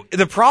 Yeah.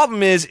 The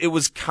problem is, it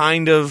was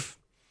kind of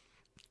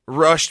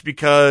rushed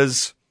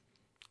because...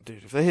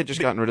 Dude, if they had just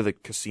gotten rid of the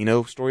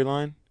casino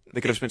storyline, they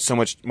could have spent so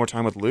much more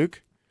time with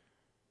Luke.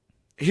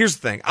 Here's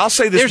the thing. I'll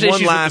say this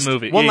one last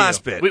bit.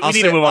 I'll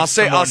say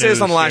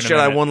this on The Last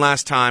Jedi one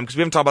last time, because we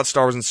haven't talked about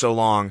Star Wars in so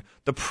long.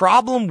 The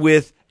problem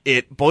with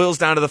it boils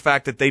down to the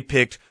fact that they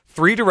picked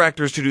 3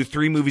 directors to do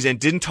 3 movies and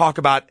didn't talk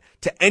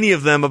to any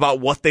of them about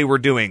what they were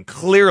doing,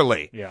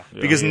 clearly. Yeah.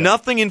 Because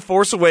nothing in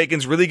Force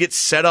Awakens really gets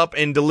set up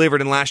and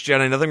delivered in Last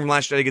Jedi. Nothing from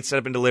Last Jedi gets set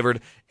up and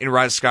delivered in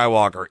Rise of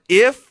Skywalker.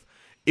 If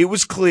it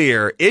was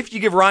clear, if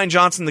you give Rian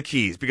Johnson the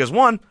keys, because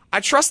one, I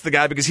trust the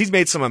guy because he's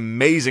made some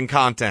amazing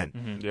content.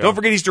 Mm-hmm, yeah. Don't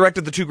forget he's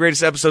directed the 2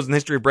 greatest episodes in the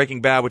history of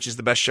Breaking Bad, which is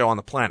the best show on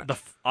the planet. The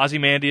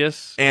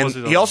Ozymandias. And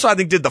he also, I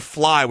think, did The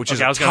Fly, which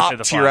is a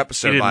top-tier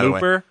episode, by the way.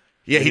 Looper.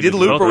 Yeah, he did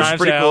Looper, which is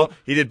pretty cool.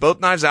 He did both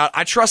Knives Out.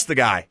 I trust the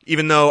guy,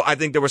 even though I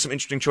think there were some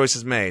interesting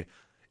choices made.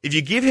 If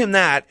you give him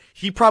that,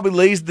 he probably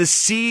lays the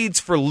seeds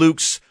for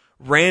Luke's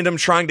random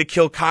trying to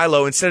kill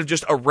Kylo instead of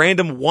just a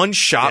random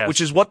one-shot, which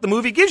is what the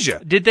movie gives you.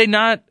 Did they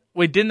not...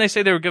 Wait, didn't they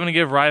say they were going to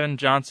give Rian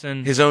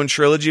Johnson... his own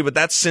trilogy, but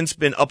that's since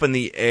been up in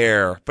the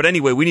air. But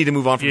anyway, we need to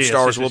move on from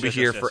Star Wars. We'll be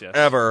here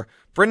forever.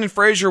 Brendan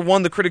Fraser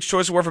won the Critics'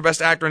 Choice Award for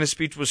Best Actor, and his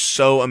speech was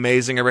so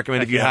amazing. I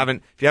recommend if you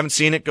haven't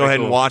seen it, go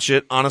ahead and watch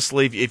it.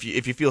 Honestly, if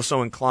you feel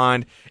so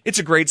inclined, it's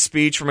a great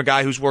speech from a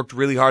guy who's worked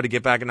really hard to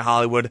get back into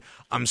Hollywood.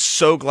 I'm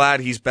so glad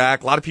he's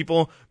back. A lot of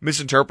people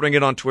misinterpreting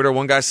it on Twitter.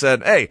 One guy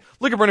said, "Hey,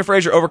 look at Brendan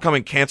Fraser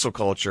overcoming cancel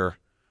culture."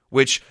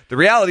 Which the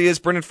reality is,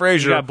 Brendan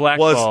Fraser got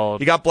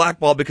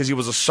blackballed because he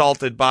was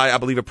assaulted by, I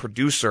believe, a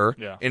producer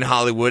in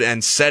Hollywood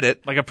and said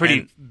it. Like a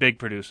pretty big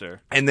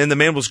producer. And then the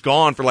man was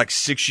gone for like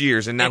 6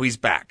 years, and now he's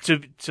back.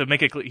 To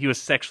make it clear, he was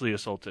sexually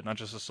assaulted, not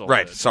just assaulted.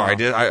 Right. Sorry,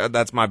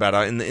 that's my bad.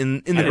 In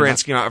the grand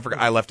scheme, I forgot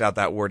I left out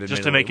that word.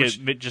 Just to make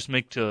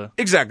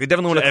exactly.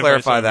 Definitely want to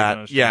clarify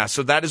that. Yeah.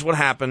 So that is what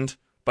happened.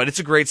 But it's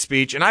a great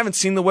speech, and I haven't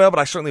seen The Whale, but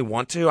I certainly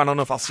want to. I don't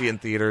know if I'll see it in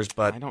theaters,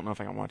 but... I don't know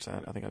if I can watch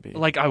that. I think I'd be...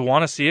 Like, I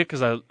want to see it,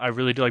 because I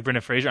really do like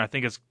Brendan Fraser. I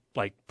think it's,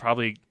 like,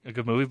 probably a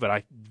good movie, but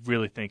I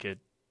really think it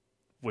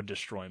would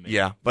destroy me.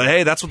 Yeah, but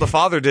hey, that's what The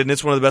Father did, and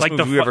it's one of the best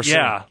movies we've ever seen.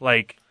 Yeah,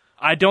 like,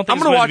 I don't think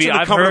I'm going to watch it in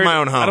the comfort of my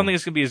own home. I don't think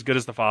it's going to be as good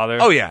as The Father.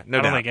 Oh, yeah, no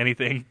doubt. I don't think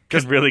anything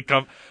can really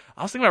come...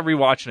 I was thinking about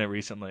rewatching it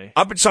recently.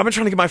 So I've been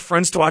trying to get my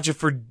friends to watch it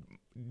for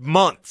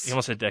months. You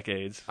almost said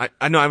decades.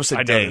 I know. I almost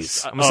said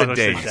days. I almost said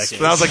days. Decades.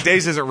 But I was like,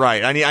 days isn't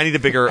right. I need a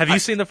bigger. Have you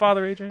seen The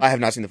Father, Adrian? I have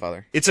not seen The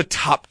Father. It's a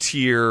top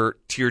tear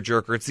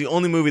jerker. It's the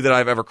only movie that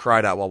I've ever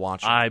cried at while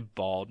watching. I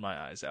bawled my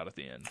eyes out at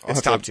the end.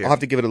 It's top tier. I'll have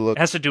to give it a look.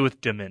 It has to do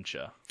with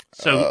dementia.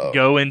 So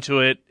go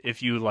into it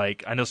if you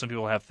like. I know some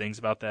people have things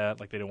about that,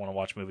 like they don't want to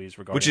watch movies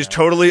regarding which is that.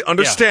 totally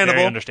understandable.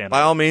 Very understandable.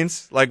 By all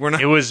means. Like we're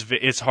not.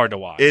 It's hard to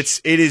watch.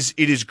 It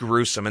is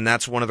gruesome, and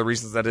that's one of the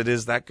reasons that it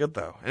is that good,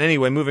 though. And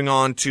anyway, moving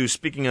on to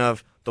speaking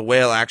of The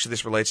Whale, actually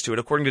this relates to it.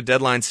 According to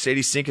Deadline,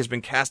 Sadie Sink has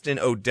been cast in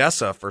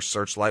Odessa for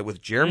Searchlight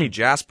with Jeremy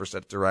Jasper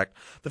set to direct.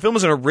 The film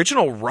is an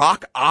original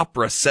rock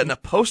opera set in a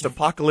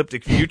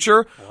post-apocalyptic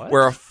future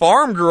where a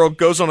farm girl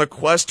goes on a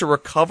quest to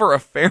recover a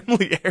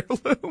family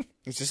heirloom.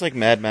 It's just like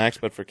Mad Max,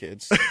 but for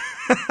kids.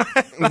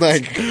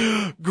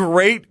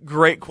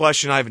 Great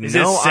question. I have is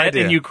no it set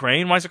idea. in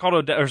Ukraine? Why is it called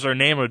Odessa? Or is there a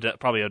name?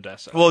 Probably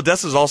Odessa. Well,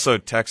 Odessa's also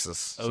Texas.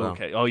 So.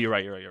 Okay. Oh, you're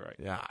right.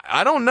 Yeah,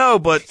 I don't know,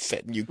 but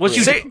Set in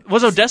Ukraine.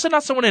 Was Odessa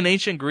not someone in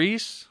ancient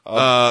Greece?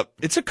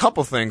 it's a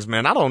couple things,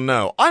 man. I don't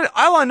know.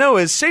 All I know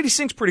is Sadie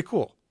Sink's pretty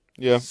cool.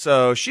 Yeah.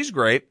 So she's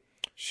great.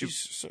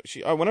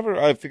 Whenever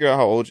I figure out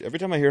how old, every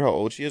time I hear how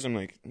old she is, I'm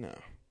like, no.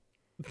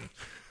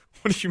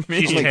 What do you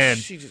mean? She's I'm like,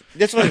 10.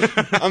 That's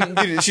what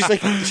dude, she's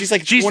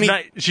like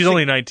 20. She's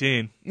only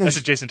 19. That's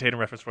a Jason Tatum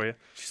reference for you.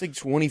 She's like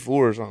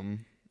 24 or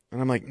something.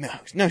 And I'm like,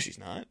 no, she's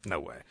not. No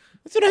way.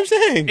 That's what I'm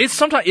saying.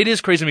 It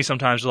is crazy to me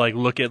sometimes to like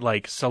look at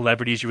like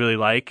celebrities you really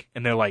like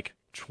and they're like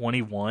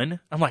 21.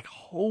 I'm like,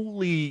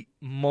 holy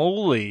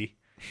moly.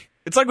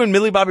 It's like when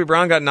Millie Bobby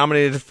Brown got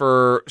nominated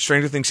for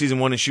Stranger Things season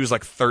 1 and she was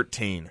like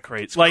 13.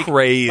 Crazy.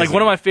 Crazy. Like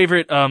one of my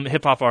favorite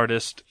hip hop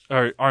artists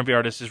or R&B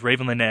artists is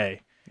Raven Lenae.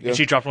 Yeah. And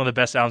she dropped one of the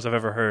best albums I've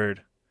ever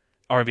heard.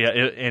 R&B,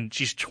 and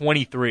she's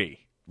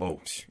 23.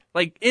 Whoa.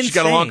 Like insane. She's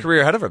got a long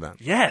career ahead of her then.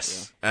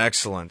 Yes.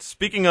 Excellent.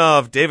 Speaking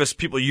of Davis,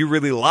 people you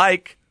really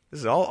like,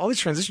 this is all these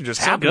transitions just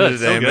happened good,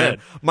 today, so man. good.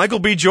 Michael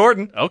B.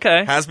 Jordan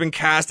Okay. has been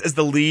cast as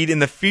the lead in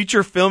the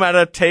feature film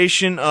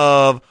adaptation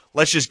of,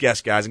 let's just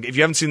guess, guys. If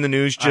you haven't seen the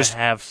news, just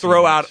have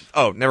throw seen out. it.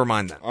 Oh, never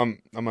mind then.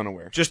 I'm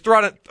unaware. Just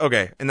throw out.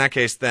 Okay, in that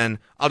case, then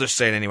I'll just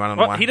say it anyway. I don't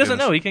know Well, why he I'm doing doesn't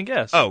this. know. He can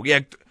guess. Oh yeah,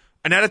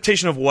 an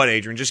adaptation of what,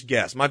 Adrian? Just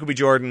guess. Michael B.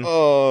 Jordan.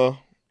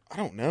 I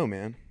don't know,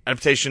 man.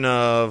 Adaptation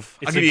of.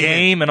 It's I'll a give you hint.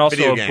 game and also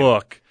Video a game.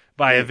 book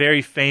by a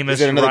very famous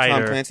Is it another writer.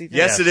 Tom Clancy thing?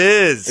 Yes, it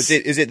is.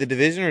 Is it The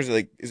Division or is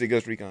it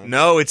Ghost Recon?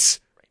 No, it's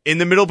in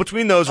the middle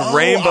between those.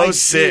 Rainbow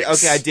Six.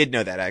 Okay, I did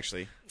know that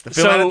actually. The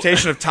film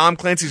adaptation of Tom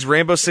Clancy's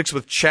Rainbow Six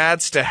with Chad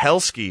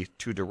Stahelski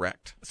to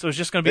direct. So it's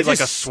just going to be like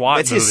a SWAT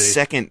That's movie. his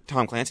second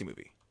Tom Clancy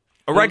movie.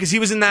 Oh, right, because he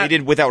was in that. He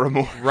did Without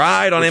Remorse.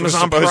 Right, on Which was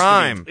Amazon supposed to be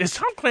Prime. Is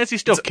Tom Clancy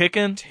still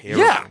kicking?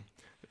 Terrible. Yeah.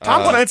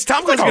 Tom Clancy's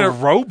Like a gonna.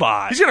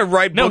 robot. He's gonna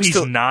write No, books.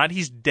 he's not.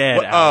 He's dead.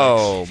 What?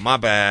 Alex. Oh, my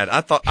bad.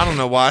 I don't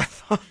know why. I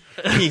thought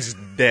he's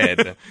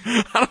dead.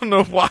 I don't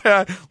know why.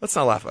 Let's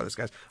not laugh about this,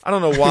 guys. I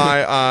don't know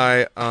why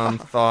I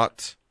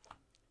thought.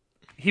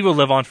 He will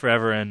live on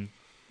forever and.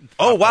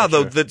 Oh wow!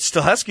 The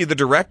Stahelski, the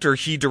director,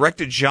 he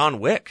directed John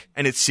Wick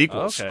and its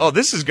sequels. Okay. Oh,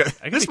 this is good.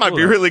 could This be might cool,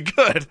 be though. really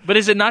good. But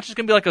is it not just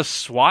going to be like a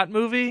SWAT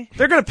movie?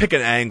 They're gonna pick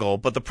an angle,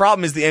 but the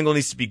problem is the angle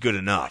needs to be good I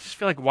enough. just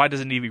feel like why does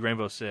it need to be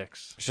Rainbow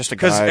Six? It's just a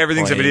Because guy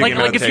everything's a playing- video game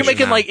Like if you're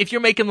adaptation making now. if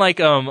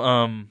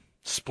you're making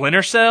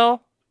Splinter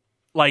Cell,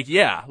 like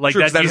yeah, like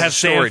True, 'cause that that you is a have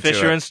Sam story to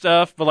Fisher it. and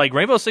stuff. But like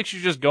Rainbow Six,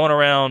 you're just going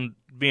around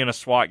being a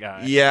SWAT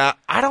guy. Yeah,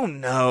 I don't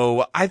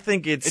know. I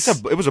think it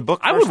was a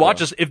book. I first, would watch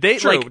though. this if they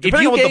true. like if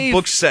Depending you on what gave the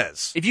book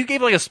says. if you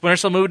gave like a Splinter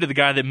Cell movie to the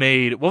guy that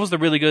made what was the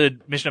really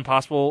good Mission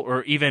Impossible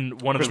or even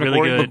one of the really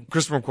good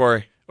Christopher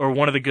McQuarrie. or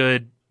one of the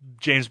good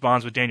James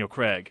Bonds with Daniel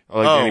Craig.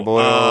 Like Danny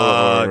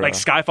Boyle, or, Like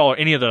Skyfall or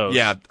any of those.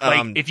 Yeah,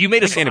 Like if you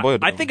made I think Danny Boyle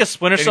did I one. think a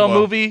Splinter Danny Cell Boyle.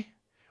 movie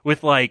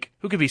with like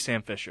who could be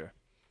Sam Fisher?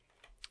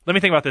 Let me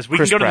think about this. We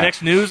Chris can go to the Pratt.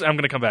 next news. I'm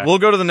going to come back. We'll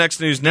go to the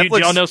next news. do Netflix.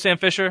 y'all know Sam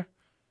Fisher?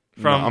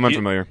 From I'm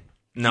unfamiliar.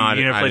 No, I you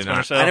didn't. never I played did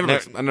not. Splinter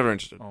Cell? I'm never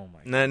interested. Oh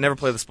my! Never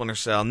played the Splinter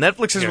Cell.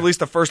 Netflix has Yeah. released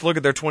the first look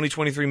at their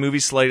 2023 movie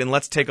slate, and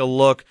let's take a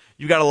look.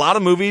 You got a lot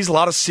of movies, a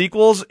lot of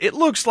sequels. It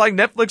looks like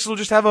Netflix will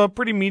just have a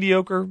pretty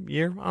mediocre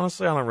year.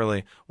 Honestly, I don't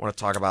really want to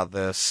talk about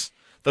this.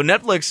 Though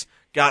Netflix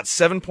got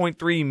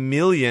 7.3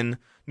 million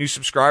new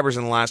subscribers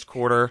in the last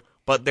quarter,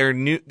 but their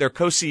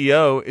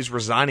co-CEO is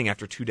resigning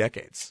after 2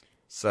 decades.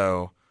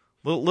 So,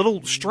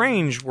 little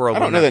strange world. I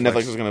don't on know that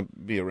Netflix is going to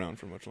be around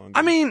for much longer.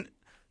 I mean,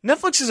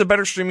 Netflix is a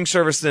better streaming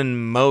service than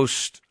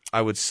most,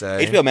 I would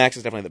say. HBO Max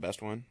is definitely the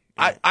best one.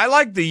 I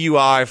like the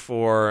UI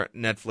for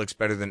Netflix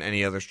better than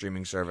any other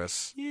streaming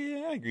service.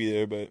 Yeah, I agree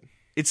there, but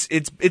It's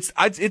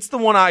the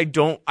one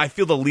I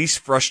feel the least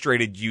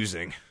frustrated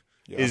using.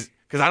 Is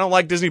because I don't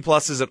like Disney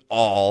Pluses at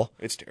all.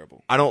 it's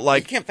terrible. I don't You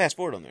like can't fast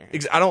forward on there.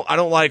 I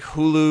don't like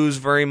Hulu's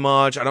very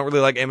much. I don't really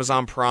like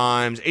Amazon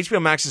Prime's.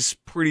 HBO Max is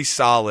pretty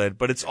solid,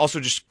 but it's also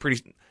just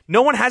pretty.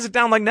 No one has it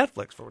down like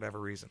Netflix for whatever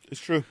reason. It's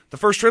true. The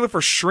first trailer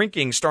for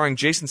Shrinking, starring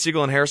Jason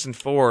Segel and Harrison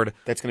Ford,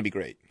 That's going to be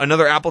great.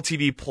 another Apple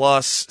TV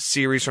Plus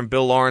series from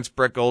Bill Lawrence,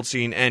 Brett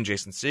Goldstein, and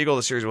Jason Segel.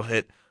 The series will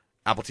hit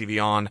Apple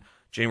TV on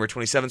January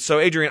 27th. So,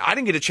 Adrian, I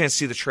didn't get a chance to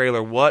see the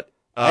trailer. What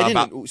I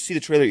didn't see the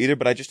trailer either,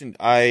 but I just didn't.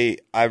 I'm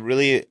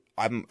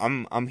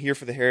here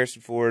for the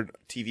Harrison Ford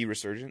TV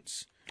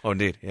resurgence. Oh,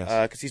 indeed,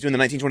 yes. Because he's doing the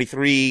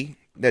 1923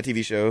 that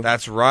TV show.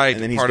 That's right.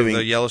 And then part of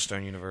the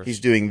Yellowstone universe. He's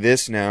doing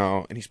this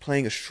now, and he's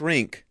playing a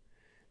shrink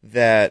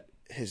that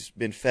has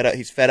been fed up.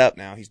 He's fed up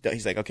now.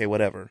 He's like, okay,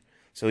 whatever.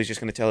 So he's just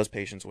going to tell his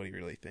patients what he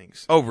really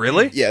thinks. Oh,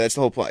 really? Yeah, that's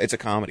the whole plot. It's a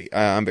comedy.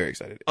 I'm very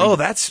excited. Oh,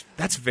 that's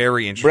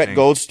very interesting. Brett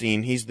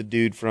Goldstein, he's the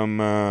dude from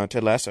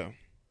Ted Lasso.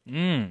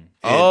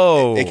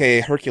 Oh.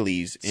 A.k.a.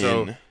 Hercules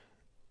in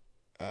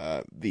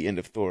the end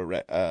of Thor,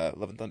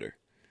 Love and Thunder.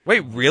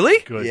 Wait, really?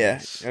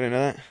 Goodness. Yeah, I didn't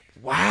know that.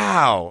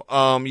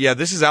 Wow. Yeah,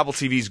 this is Apple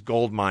TV's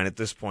gold mine at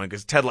this point,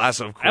 because Ted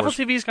Lasso, of course. Apple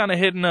TV's kind of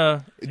hitting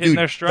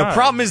their stride. The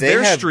problem is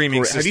their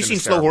streaming system. Have you seen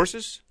is Slow terrible.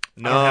 Horses?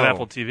 No. I don't have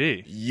Apple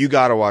TV. You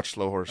gotta watch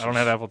Slow Horses. I don't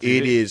have Apple TV.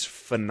 It is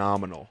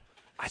phenomenal.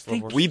 I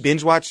think We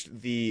binge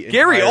watched the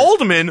Gary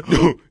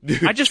Oldman.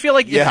 Dude. I just feel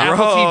like if Yeah. Apple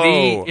Bro.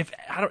 TV, if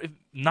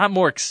not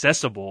more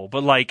accessible,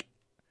 but like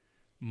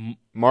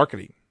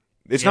marketing.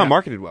 It's not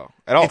marketed well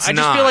at all. I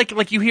just feel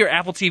like you hear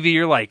Apple TV,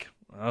 you're like,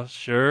 oh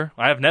sure,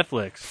 I have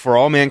Netflix. For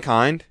All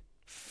Mankind,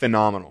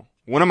 phenomenal.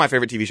 One of my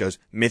favorite TV shows,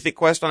 Mythic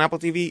Quest on Apple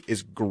TV,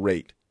 is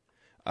great.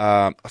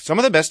 Some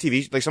of the best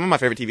some of my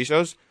favorite TV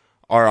shows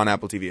are on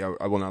Apple TV.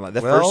 I will not lie.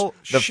 The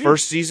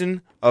first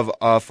season of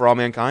For All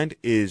Mankind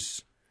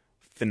is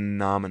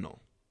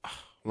phenomenal.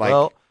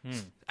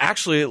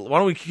 Actually, why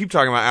don't we keep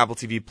talking about Apple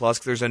TV Plus?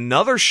 Because there's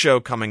another show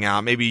coming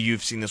out. Maybe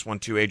you've seen this one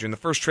too, Adrian. The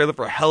first trailer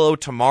for Hello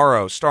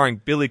Tomorrow,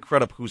 starring Billy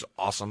Crudup, who's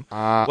awesome, was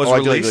I do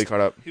like released. Billy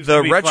Crudup.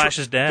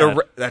 Flash's dad.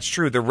 That's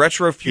true. The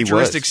retro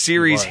futuristic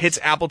series was. hits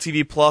Apple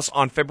TV Plus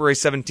on February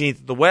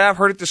 17th. The way I've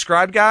heard it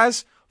described,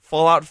 guys,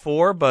 Fallout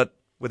 4, but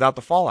without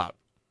the Fallout.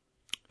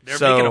 They're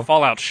making a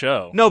Fallout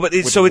show. No, but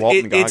it's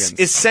Walton Goggins.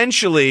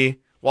 essentially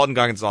Walton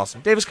Goggins is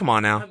awesome. Davis, come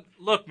on now.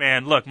 Look,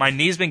 man, my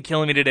knee's been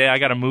killing me today. I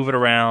got to move it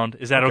around.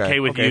 Is that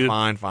okay with you?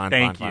 Fine.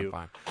 Thank you.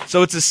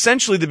 So it's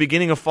essentially the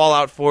beginning of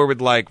Fallout 4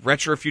 with like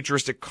retro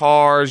futuristic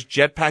cars,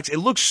 jetpacks. It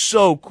looks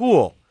so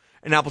cool.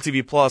 And Apple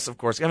TV Plus, of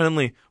course.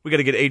 Evidently, we got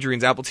to get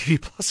Adrian's Apple TV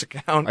Plus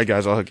account. Hey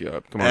guys, I'll hook you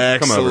up. Come on,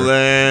 Excellent. come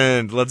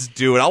over. Let's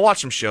do it. I'll watch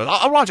some shows.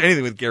 I'll watch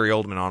anything with Gary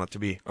Oldman on it. To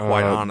be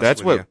quite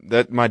honest,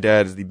 My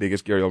dad is the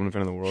biggest Gary Oldman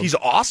fan in the world. He's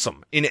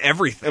awesome in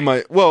everything.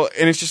 And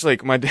it's just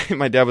like my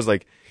dad was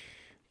like,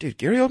 dude,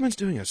 Gary Oldman's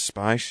doing a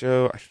spy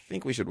show. I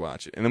think we should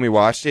watch it. And then we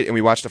watched it, and we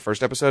watched the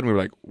first episode, and we were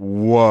like,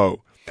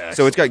 whoa. Excellent.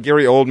 So it's got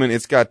Gary Oldman.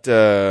 It's got,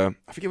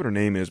 I forget what her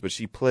name is, but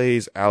she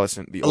plays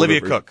Allison.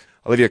 Olivia Cook.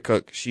 Olivia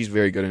Cook. She's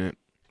very good in it.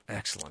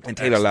 Excellent. And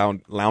Taylor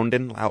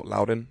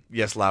Loudon.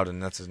 Yes, Loudon.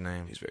 That's his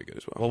name. He's very good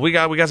as well. Well, we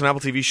got some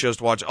Apple TV shows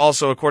to watch.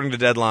 Also, according to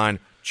Deadline,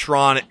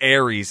 Tron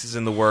Ares is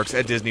in the works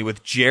at Disney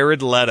with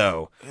Jared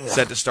Leto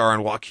set to star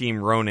and Joaquin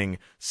Roning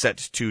set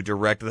to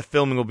direct. The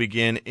filming will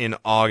begin in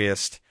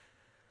August.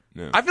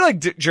 Yeah. I feel like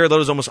Jared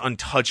Leto is almost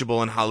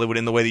untouchable in Hollywood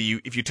in the way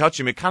that if you touch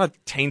him, it kind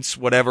of taints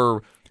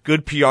whatever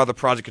good PR the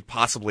project could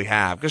possibly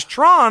have. Because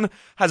Tron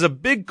has a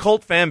big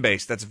cult fan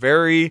base that's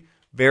very,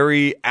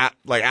 very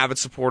avid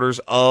supporters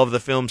of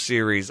the film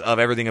series, of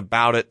everything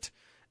about it.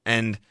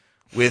 And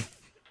with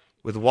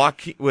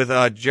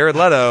Jared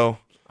Leto,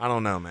 I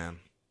don't know, man.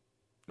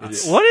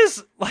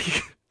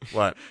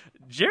 What?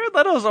 Jared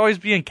Leto's always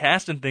being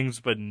cast in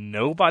things, but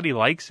nobody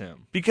likes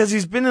him. Because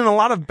he's been in a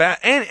lot of bad...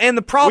 And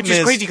the problem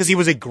is crazy because he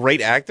was a great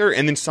actor,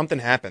 and then something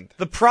happened.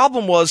 The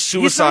problem was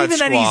Suicide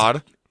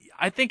Squad.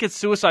 I think it's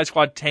Suicide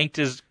Squad tanked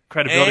his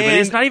credibility, but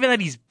it's not even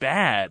that he's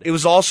bad. It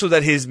was also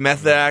that his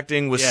method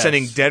acting was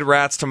sending dead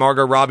rats to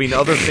Margot Robbie and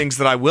other things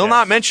that I will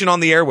not mention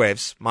on the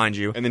airwaves, mind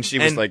you. And then she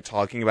was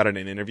talking about it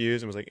in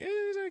interviews and was like,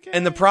 okay.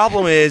 And the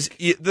problem is,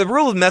 the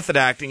rule of method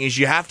acting is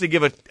you have to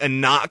give a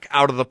knock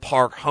out of the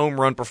park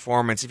home run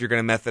performance if you're going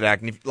to method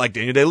act. And like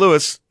Daniel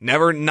Day-Lewis,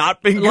 never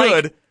not been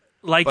good.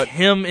 Like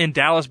him in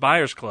Dallas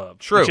Buyers Club.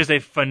 True. Which is a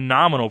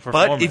phenomenal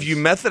performance. But if you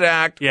method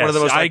act one of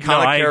the most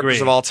iconic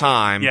characters of all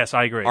time, yes,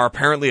 I agree, are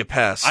apparently a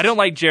pest. I don't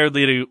like Jared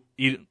Leto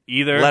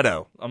either.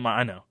 Leto.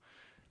 I know.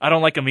 I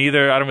don't like him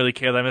either. I don't really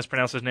care that I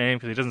mispronounced his name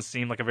because he doesn't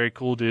seem like a very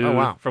cool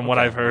dude from what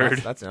I've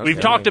heard. We've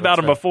talked about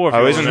him before.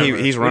 Oh, isn't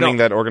he? He's running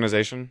that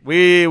organization.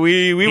 We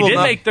will did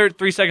not make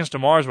 3 Seconds to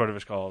Mars. Whatever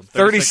it's called.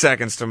 30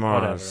 Seconds to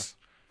Mars.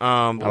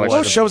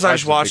 What shows I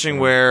was watching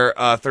where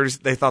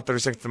they thought 30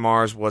 Seconds to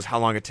Mars was how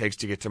long it takes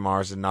to get to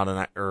Mars and not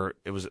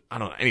it was I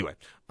don't know. Anyway,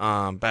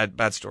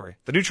 bad story.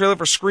 The new trailer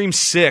for Scream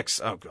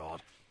 6. Oh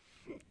God.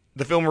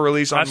 The film will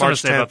release on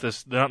March 10th. About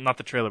this, not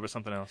the trailer, but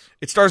something else.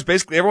 It stars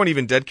basically everyone,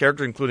 even dead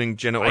character, including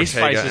Jenna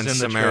Ortega and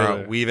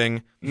Samara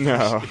Weaving.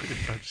 No.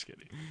 I'm just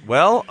kidding.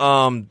 Well,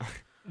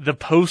 the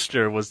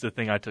poster was the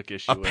thing I took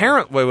issue with.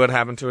 Apparently, what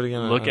happened to it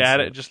again? Look at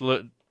it. Just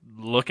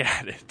look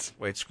at it.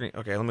 Wait, screen.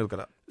 Okay, let me look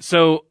it up.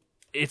 So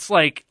it's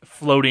like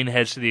floating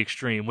heads to the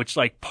extreme, which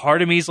like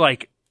part of me is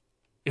like,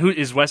 who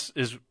is Wes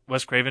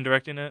Craven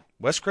directing it?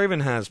 Wes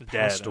Craven has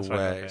passed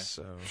away,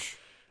 so.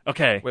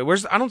 Okay.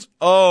 Wait,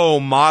 oh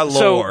my lord.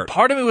 So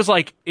part of me was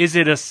like, is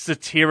it a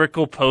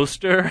satirical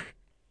poster?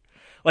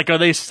 Like, are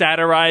they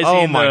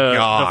satirizing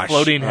the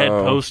floating head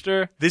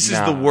poster? This is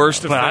the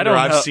worst offender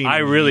I've seen in I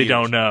really years.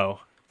 don't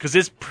know. because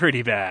it's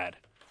pretty bad.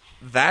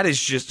 That is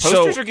just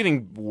posters are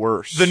getting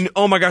worse.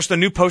 Oh my gosh, the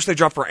new post they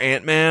dropped for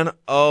Ant-Man.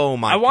 Oh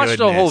my! I watched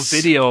goodness. a whole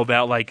video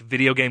about like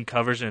video game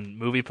covers and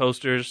movie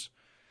posters.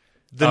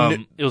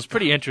 It was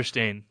pretty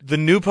interesting. Did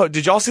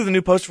y'all see the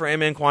new post for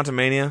Ant-Man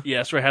Quantumania?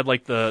 Yes, where it had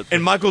like the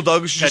and Michael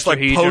Douglas just like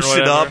tetrahedron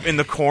posted up in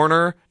the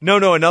corner. No,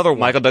 another one.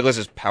 Michael Douglas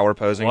is power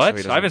posing. What?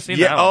 So I haven't seen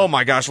yeah. that. Oh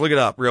my gosh, look it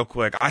up real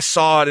quick. I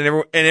saw it, and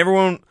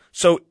everyone.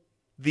 So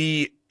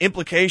the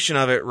implication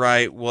of it,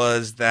 right,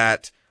 was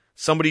that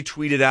somebody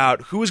tweeted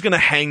out who was going to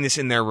hang this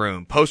in their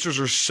room. Posters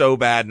are so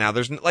bad now.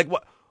 There's like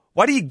what?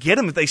 Why do you get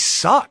them if they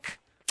suck?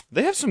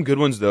 They have some good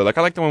ones though. Like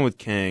I like the one with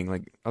Kang.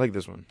 Like I like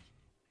this one.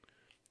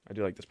 I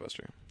do like this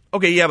poster.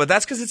 Okay, yeah, but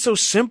that's because it's so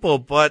simple.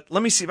 But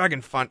let me see if I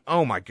can find.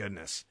 Oh my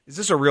goodness, is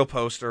this a real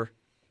poster?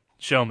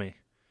 Show me.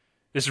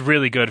 This is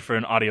really good for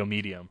an audio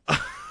medium.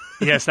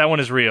 Yes, that one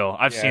is real.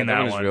 I've seen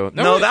that one. Real.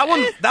 No, that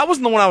one. That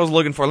wasn't the one I was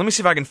looking for. Let me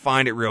see if I can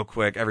find it real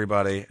quick,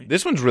 everybody.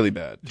 This one's really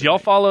bad. Do y'all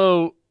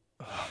follow?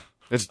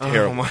 It's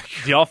terrible. Oh my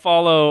Do y'all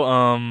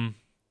follow?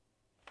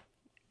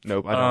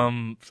 Nope, I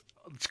don't.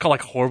 It's called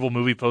like horrible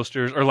movie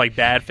posters or like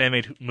bad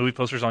fan-made movie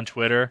posters on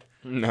Twitter.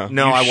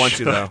 No, I want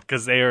to though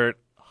because they are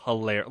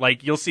hilarious.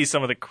 Like you'll see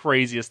some of the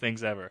craziest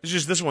things ever. It's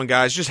just this one,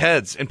 guys. Just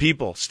heads and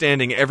people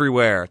standing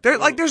everywhere.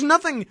 There's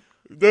nothing.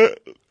 That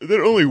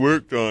only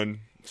worked on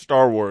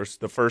Star Wars,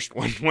 the first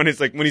one. When it's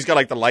like when he's got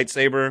like the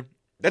lightsaber.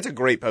 That's a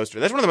great poster.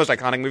 That's one of the most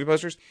iconic movie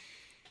posters.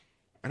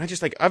 And I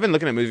just like I've been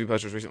looking at movie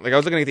posters recently. Like I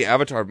was looking at the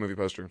Avatar movie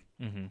poster,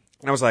 and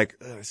I was like,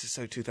 "This is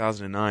so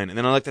 2009." And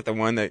then I looked at the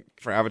one that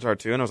for Avatar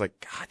 2, and I was like,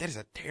 "God, that is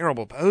a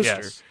terrible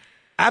poster." Yes.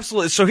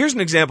 Absolutely. So here's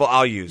an example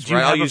I'll use. Do you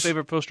right? have I'll a use.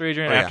 favorite poster,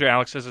 Adrian? Oh, yeah. After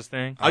Alex says his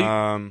thing,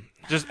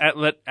 just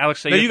let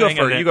Alex say. No, your you go thing,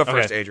 first. and then- You go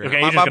first, okay. Adrian.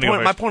 Okay, my Adrian's gonna go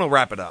point. My first. point will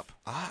wrap it up.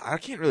 I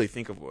can't really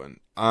think of one.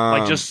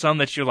 Like just some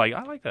that you're like,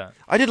 I like that.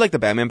 I did like the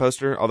Batman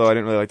poster, although I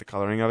didn't really like the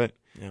coloring of it.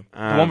 Yeah.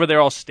 The one where they're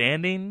all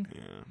standing.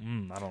 Yeah.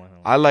 I don't like that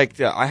one. I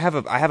liked. I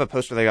have a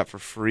poster that I got for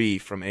free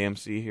from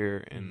AMC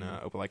here in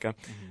Opelika.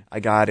 I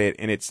got it,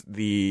 and it's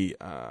the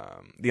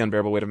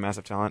Unbearable Weight of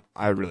Massive Talent.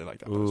 I really like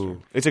that poster.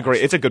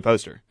 It's a good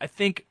poster. I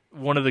think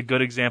one of the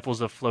good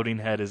examples of floating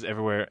head is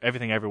everywhere.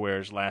 Everything everywhere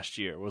is last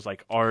year. It was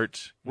like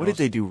art. What did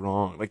they do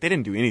wrong? Like they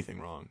didn't do anything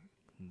wrong.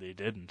 They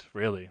didn't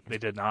really. They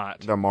did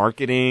not. The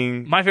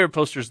marketing. My favorite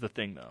poster is The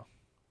Thing, though.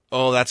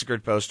 Oh, that's a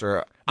good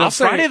poster. The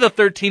Friday the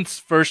 13th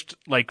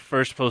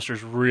first poster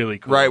is really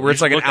cool. Right, where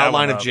it's like an Look that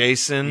outline one of up.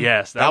 Jason.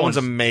 Yes, that one's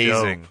one's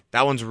amazing. dope.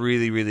 That one's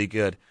really, really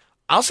good.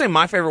 I'll say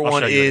my favorite I'll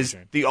one show you is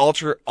Adrian. the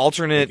Thank you.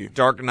 alternate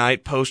Dark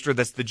Knight poster.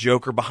 That's the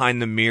Joker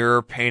behind the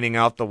mirror painting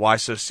out the "Why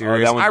So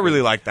Serious." that one's I really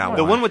good. like that one.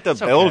 The one with the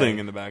It's okay. building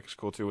in the back is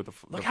cool too. With the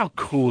Look how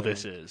cool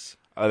this is.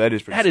 Oh, that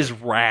is pretty. That sick. is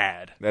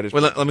rad. That is.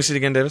 Wait, pretty let me see it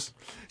again, Davis.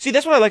 See,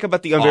 that's what I like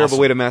about the Unbearable Awesome.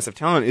 Weight of Massive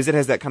Talent is it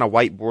has that kind of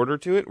white border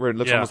to it where it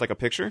looks Yeah. almost like a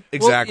picture.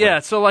 Exactly. Well, yeah,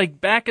 so like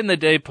back in the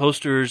day,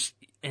 posters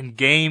and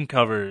game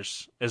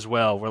covers as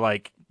well were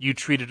like you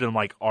treated them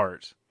like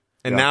art.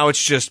 And Yeah. now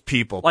it's just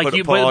people. Like Put-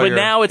 you, put all but your-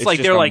 now it's like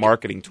just they're a like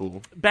marketing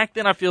tool. back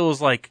then. I feel it was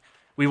like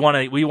we want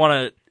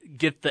to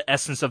get the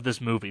essence of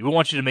this movie. We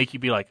want you to make you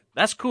be like,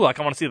 that's cool. Like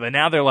I want to see it. But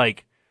now they're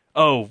like,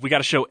 oh, we got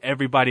to show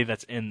everybody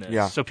that's in this.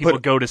 Yeah. So people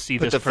Put- go to see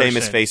Put this the person.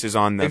 famous faces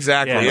on the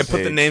Exactly, Yeah. and put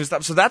the page. names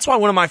up. So that's why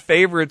one of my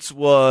favorites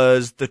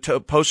was the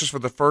posters for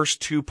the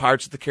first two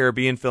Pirates of the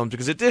Caribbean films,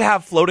 because it did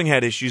have floating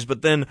head issues,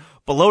 but then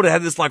below it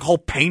had this like whole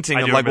painting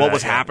I of do like remember what that,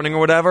 was yeah. happening or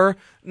whatever.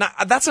 Now,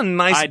 that's a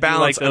nice I do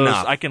balance like those.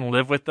 enough. I can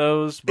live with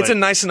those. But It's a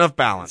nice enough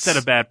balance. set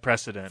a bad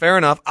precedent. Fair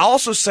enough. I'll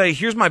also say,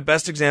 here's my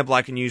best example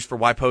I can use for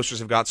why posters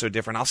have got so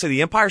different. I'll say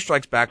the Empire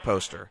Strikes Back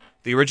poster,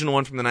 the original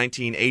one from the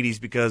 1980s,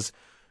 because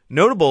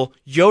notable,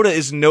 Yoda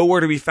is nowhere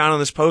to be found on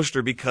this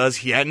poster because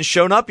he hadn't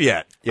shown up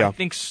yet. Yeah. I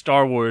think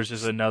Star Wars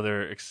is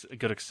another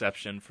good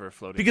exception for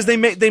floating. Because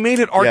heads. they made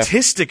it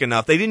artistic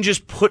enough. They didn't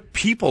just put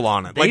people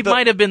on it. They Like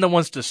might have been the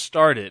ones to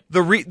start it.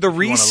 The wanna look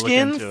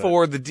reskin into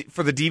for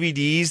the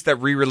DVDs that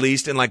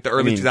re-released in like the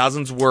early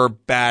 2000s were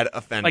bad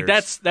offenders.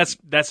 Like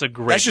that's a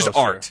great. That's just poster.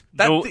 art.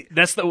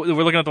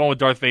 We're looking at the one with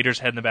Darth Vader's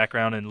head in the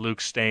background and Luke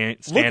standing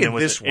Look at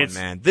with this it. one, It's-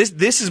 man.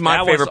 This is my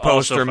that was favorite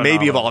also poster, maybe of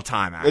phenomenal. all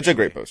time. Actually. It's a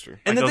great poster.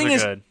 And Like, the those thing are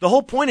is, good. the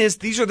whole point is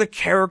these are the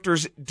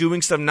characters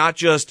doing stuff, not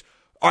just,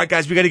 all right,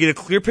 guys, we got to get a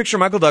clear picture of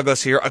Michael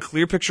Douglas here, a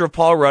clear picture of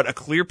Paul Rudd, a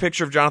clear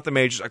picture of Jonathan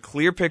Majors, a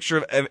clear picture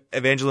of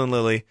Evangeline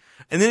Lilly,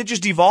 and then it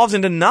just devolves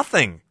into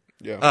nothing.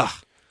 Yeah. Ugh,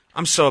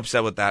 I'm so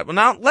upset with that. Well,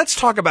 now let's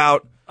talk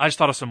about. I just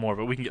thought of some more,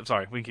 but we can get.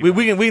 Sorry, we can keep.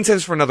 We can say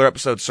this for another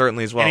episode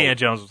certainly as well. Indiana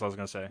Jones was what I was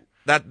going to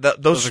say.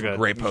 Those are are good.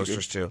 great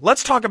posters too.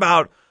 Let's talk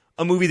about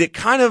a movie that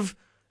kind of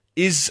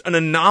is an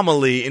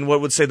anomaly in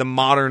what would say the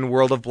modern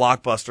world of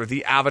blockbuster,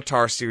 the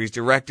Avatar series,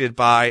 directed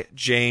by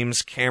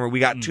James Cameron. We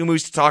got two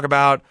movies to talk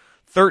about,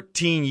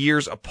 13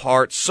 years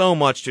apart, so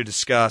much to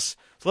discuss.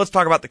 So let's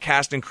talk about the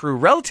cast and crew.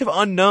 Relative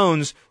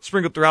unknowns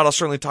sprinkled throughout. I'll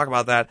certainly talk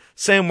about that.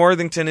 Sam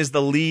Worthington is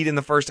the lead in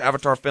the first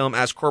Avatar film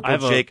as Corporal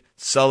Jake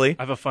Sully.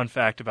 I have a fun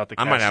fact about the.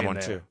 I might have casting one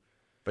there. too.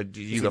 But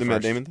you the go Matt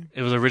first. Damon thing?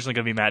 It was originally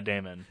going to be Matt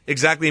Damon.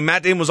 Exactly.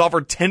 Matt Damon was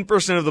offered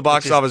 10% of the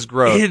box office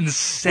growth.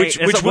 Insane. Which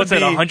what's would that,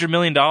 be $100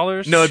 million?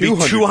 No, it'd be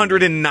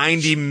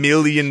 $290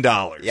 million.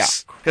 Yeah.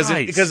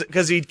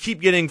 Because he'd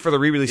keep getting, for the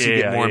re-release, he'd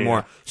get more and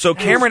more. So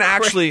Cameron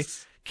actually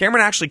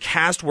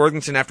cast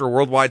Worthington after a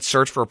worldwide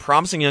search for a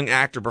promising young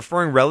actor,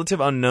 preferring relative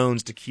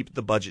unknowns to keep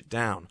the budget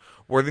down.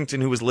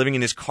 Worthington, who was living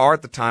in his car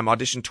at the time,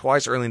 auditioned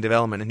twice early in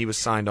development, and he was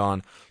signed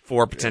on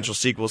for potential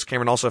sequels.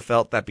 Cameron also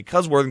felt that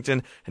because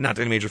Worthington had not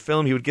done a major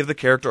film, he would give the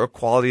character a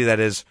quality that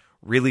is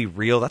really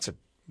real.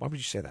 Why would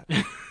you say that?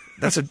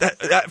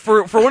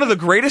 For one of the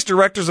greatest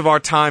directors of our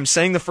time,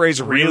 saying the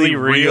phrase "really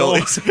real"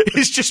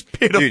 is just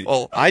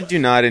pitiful. Dude, I do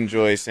not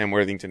enjoy Sam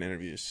Worthington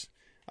interviews.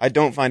 I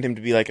don't find him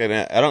to be like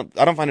I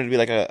don't find him to be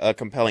like a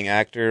compelling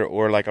actor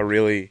or like a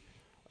really,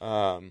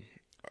 even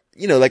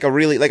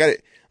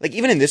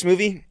in this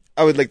movie.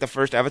 I would like the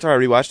first Avatar. I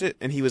rewatched it,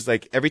 and he was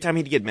like every time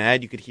he'd get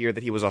mad, you could hear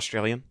that he was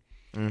Australian.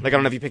 Like I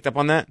don't know if you picked up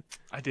on that.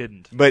 I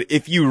didn't. But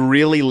if you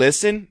really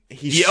listen,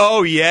 he's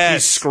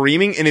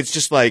screaming, and it's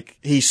just like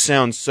he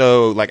sounds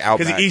so like out.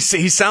 Because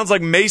he sounds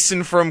like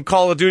Mason from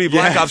Call of Duty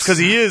Black Ops. Because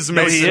he is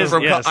Mason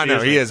from.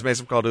 He is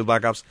Mason from Call of Duty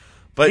Black Ops.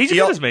 But he's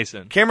good as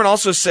Mason. Cameron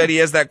also said he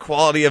has that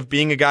quality of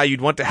being a guy you'd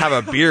want to have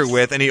a beer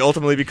with, and he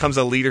ultimately becomes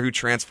a leader who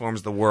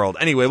transforms the world.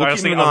 Anyway, we'll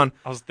keep moving on.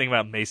 I was thinking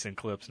about Mason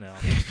clips now.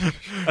 I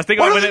was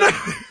thinking about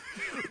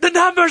the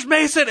numbers,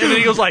 Mason, and then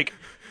he goes like,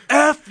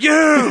 "F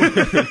you,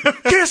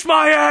 kiss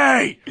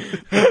my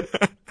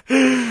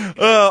A."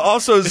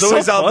 Also, Zoe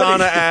so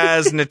Saldana funny.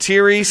 as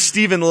Natiri,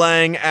 Stephen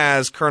Lang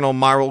as Colonel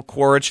Myril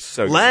Quaritch.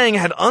 So good. Lang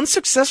had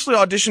unsuccessfully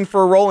auditioned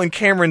for a role in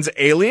Cameron's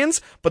Aliens,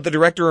 but the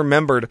director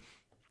remembered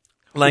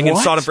Lang had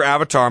sought him for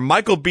Avatar.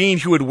 Michael Biehn,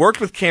 who had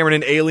worked with Cameron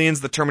in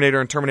Aliens, The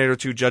Terminator, and Terminator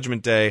 2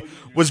 Judgment Day,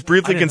 was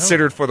briefly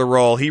considered for the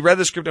role. He read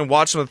the script and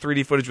watched some of the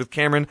 3D footage with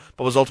Cameron,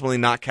 but was ultimately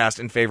not cast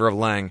in favor of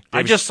Lang.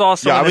 I just saw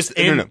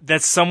someone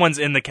that someone's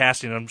in the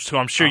casting, so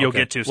I'm sure you'll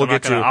get to. So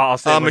I'll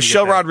say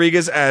Michelle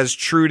Rodriguez as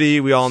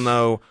Trudy. We all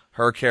know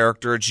her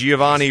character.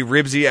 Giovanni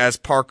Ribisi as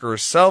Parker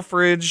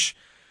Selfridge.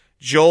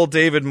 Joel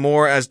David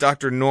Moore as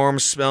Dr. Norm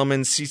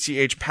Spellman,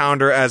 CCH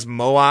Pounder as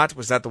Moat.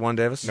 Was that the one,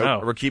 Davis?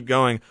 No. We'll keep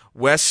going.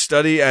 Wes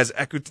Studdy as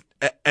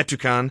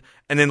Etukan,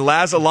 and then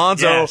Laz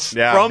Alonso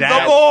from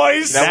The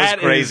Boys. That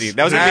was crazy.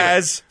 That was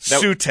as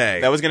Sute.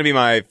 That was going to be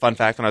my fun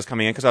fact when I was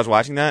coming in because I was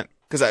watching that.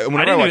 Because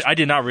I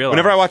did not realize.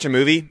 Whenever I watch a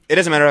movie, it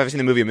doesn't matter if I've seen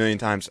the movie a million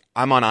times.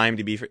 I'm on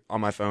IMDb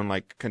on my phone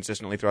like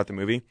consistently throughout the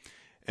movie.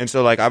 And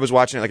so, like, I was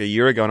watching it like a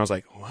year ago, and I was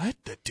like, "What?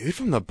 The dude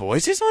from The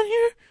Boys is on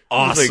here?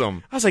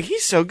 Awesome!" I was like,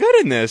 "He's so good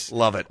in this.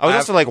 Love it." I was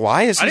also like,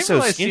 "Why is he so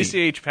I skinny?" didn't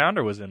realize CCH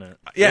Pounder was in it.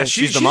 Yeah,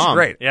 she's the mom.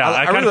 Great. Yeah,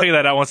 I kind of figured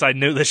that out once I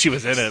knew that she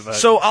was in it. But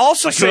so I'll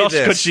also say who else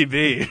this: could she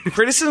be?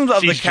 Criticisms of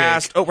the Jake.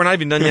 cast. Oh, we're not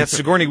even done yet.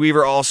 Sigourney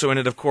Weaver also in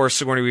it, of course.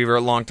 Sigourney Weaver,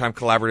 a longtime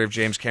collaborator of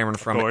James Cameron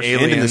from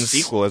Aliens. And in the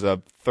sequel as a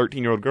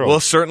 13-year-old girl. We'll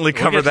certainly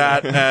cover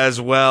that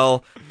as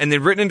well. And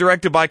then written and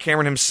directed by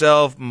Cameron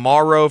himself.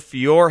 Mauro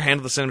Fiore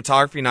handled the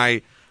cinematography, and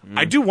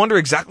I do wonder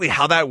exactly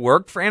how that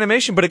worked for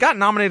animation, but it got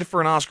nominated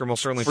for an Oscar, and we'll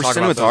certainly talk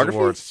about those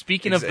awards.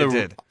 Speaking of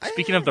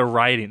the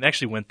writing, they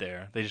actually went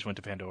there. They just went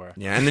to Pandora.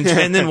 Yeah,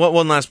 and then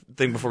one last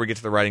thing before we get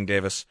to the writing,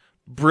 Davis.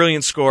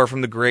 Brilliant score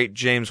from the great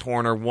James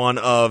Horner, one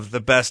of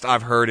the best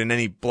I've heard in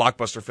any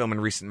blockbuster film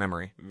in recent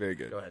memory. Very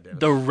good. Go ahead, Davis.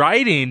 The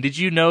writing, did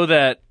you know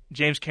that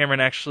James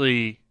Cameron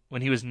actually,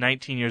 when he was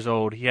 19 years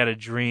old, he had a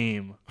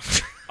dream.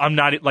 I'm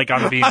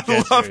being I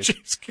dead love serious.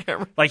 James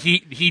Cameron. Like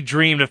he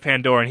dreamed of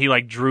Pandora, and he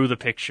like drew the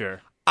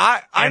picture.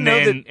 I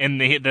know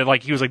that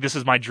he was like, "This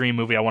is my dream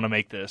movie. I want to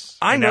make this."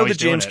 I know that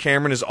James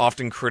Cameron is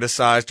often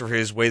criticized for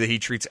his way that he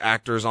treats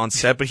actors on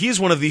set, but he's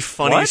one of the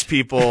funniest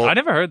people. I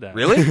never heard that.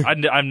 Really?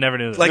 I've never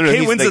knew that. Like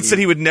Kate Winslet said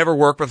he would never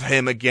work with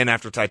him again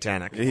after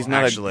Titanic. He's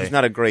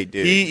not a great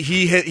dude.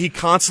 He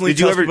constantly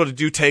tells people to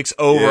do takes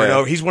over and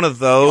over. He's one of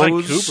those. Like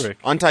Kubrick.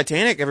 On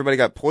Titanic, everybody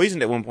got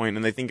poisoned at one point,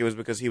 and they think it was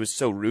because he was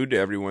so rude to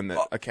everyone that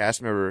a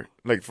cast member,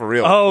 like for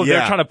real. Oh,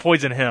 they're trying to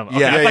poison him.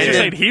 Okay, I thought you were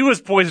saying he was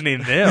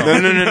poisoning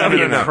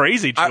them. No.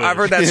 Crazy. I've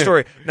heard that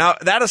story. Now,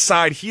 that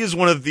aside, he is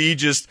one of the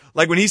just,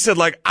 like when he said,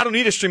 like, I don't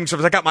need a streaming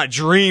service, I got my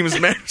dreams,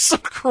 man. Some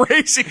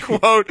crazy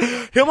quote.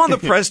 Him on the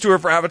press tour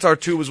for Avatar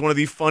 2 was one of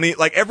the funny,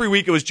 like every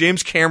week it was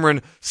James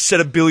Cameron set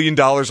 $1 billion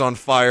on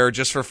fire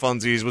just for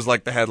funsies was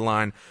like the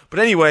headline. But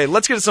anyway,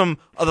 let's get to some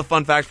other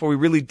fun facts before we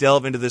really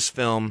delve into this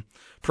film.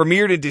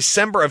 Premiered in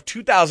December of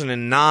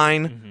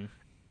 2009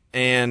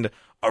 and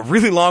a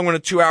really long one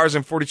at 2 hours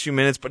and 42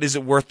 minutes, but is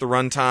it worth the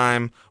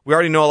runtime? We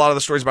already know a lot of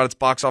the stories about its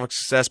box office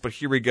success, but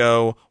here we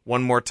go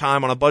one more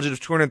time. On a budget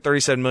of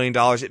 $237 million,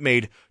 it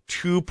made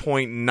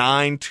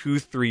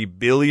 $2.923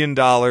 billion.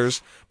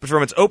 But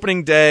from its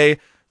opening day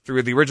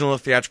through the original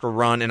theatrical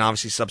run and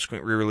obviously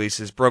subsequent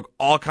re-releases, broke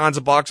all kinds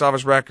of box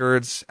office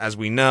records, as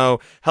we know,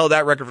 held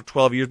that record for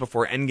 12 years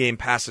before Endgame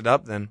passed it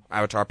up, then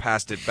Avatar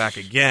passed it back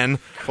again.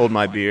 Hold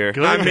my beer.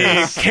 I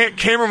mean,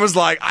 Cameron was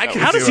like, I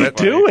can How does he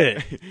do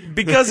it?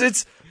 Because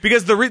it's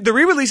Because the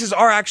re-releases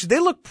are actually, they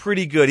look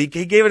pretty good. He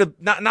gave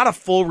it not a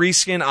full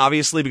reskin,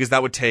 obviously, because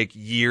that would take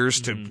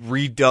years to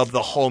redub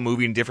the whole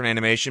movie in different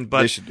animation,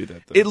 but they should do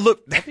that, though.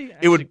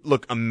 It would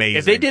look amazing.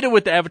 If they did it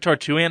with the Avatar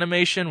 2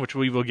 animation, which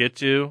we will get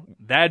to,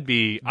 I'd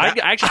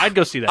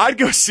go see that. I'd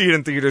go see it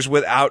in theaters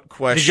without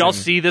question. Did y'all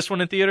see this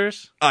one in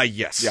theaters?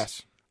 Yes.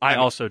 Yes. I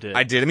also did.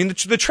 I did. I mean,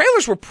 the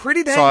trailers were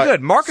pretty dang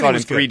good. Marketing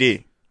was in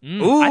 3D.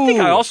 Ooh. I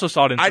think I also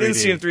saw it in 3D. I didn't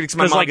see it in 3D because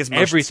my mom gets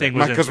everything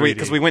was in 3D.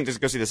 Because we went to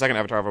go see the second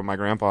Avatar with my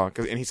grandpa,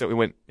 and he said we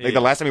went. Like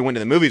the last time we went to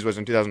the movies was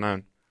in 2009,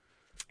 and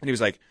he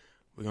was like,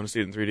 "We're going to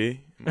see it in 3D."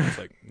 And I was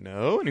like,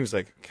 "No," and he was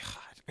like, "God."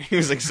 He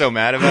was like so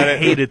mad about it. I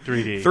hated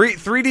 3D.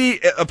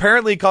 3D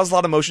apparently caused a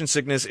lot of motion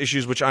sickness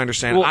issues, which I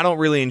understand. Well, I don't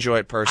really enjoy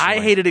it personally.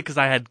 I hated it because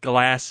I had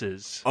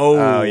glasses.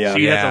 Oh yeah. So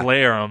you had to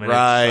layer them. And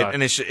right,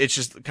 and it's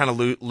just kind of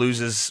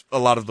loses a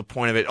lot of the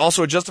point of it.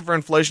 Also, adjusted for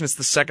inflation, it's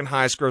the second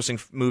highest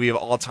grossing movie of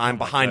all time,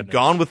 behind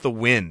Gone with the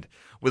Wind,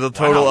 with a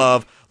total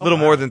of a little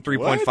more than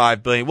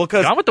 $3.5 billion. Well,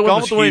 because Gone with the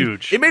Wind was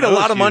huge. It made a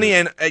lot of money,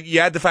 and you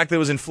add the fact that it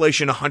was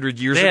inflation 100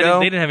 years ago.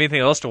 They didn't have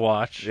anything else to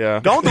watch. Yeah.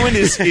 Gone with the Wind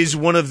is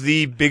one of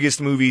the biggest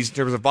movies in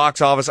terms of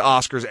box office,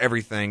 Oscars,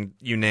 everything,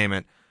 you name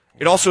it.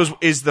 It also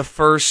is the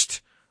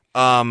first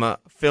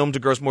film to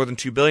gross more than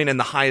 $2 billion and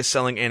the highest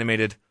selling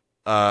animated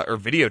or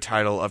video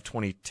title of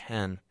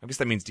 2010. I guess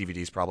that means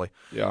DVDs probably.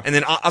 Yeah. And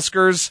then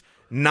Oscars,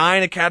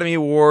 9 Academy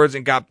Awards,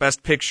 and got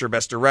Best Picture,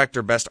 Best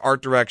Director, Best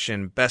Art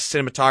Direction, Best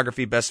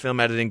Cinematography, Best Film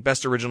Editing,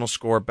 Best Original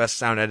Score, Best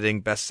Sound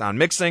Editing, Best Sound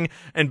Mixing,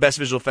 and Best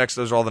Visual Effects.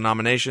 Those are all the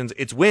nominations.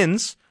 Its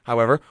wins,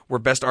 however, were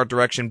Best Art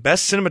Direction,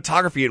 Best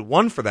Cinematography. It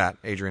won for that,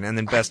 Adrian, and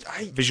then Best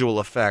Visual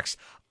Effects.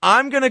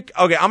 I'm gonna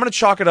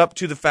chalk it up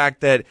to the fact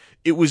that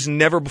it was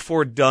never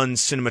before done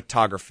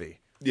cinematography.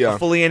 Yeah. A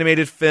fully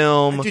animated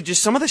film. Dude,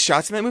 just some of the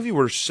shots in that movie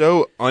were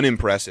so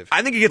unimpressive.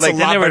 I think it gets like, a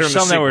lot better in the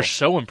some that sequel. were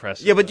so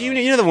impressive. Yeah, but you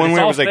know the one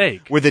where it was like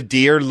fake. where the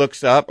deer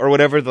looks up or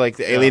whatever, like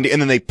the alien,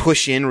 and then they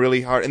push in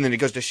really hard, and then it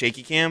goes to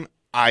shaky cam.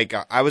 I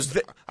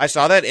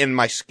saw that and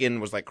my skin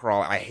was like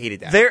crawling. I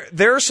hated that.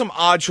 There are some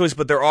odd choices,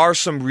 but there are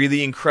some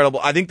really incredible.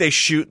 I think they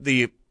shoot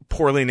the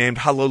poorly named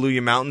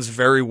Hallelujah Mountains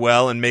very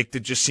well and make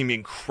it just seem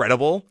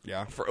incredible.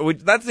 Yeah.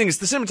 That thing is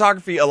the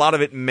cinematography. A lot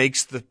of it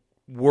makes the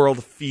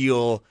world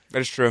feel that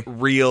is true,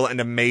 real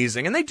and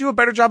amazing, and they do a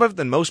better job of it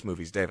than most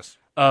movies. Davis,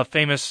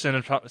 famous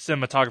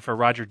cinematographer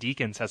Roger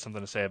Deakins has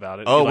something to say about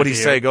it. Oh, what did he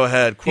say? Go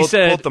ahead. Quote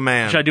the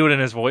man. Should I do it in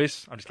his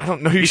voice? I'm just kidding. I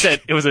don't know. He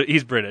said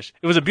he's British.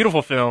 It was a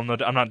beautiful film. No,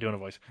 I'm not doing a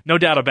voice. No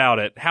doubt about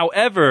it.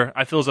 However,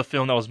 I feel it's a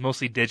film that was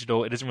mostly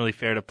digital. It isn't really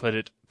fair to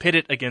pit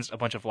it against a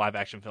bunch of live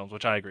action films,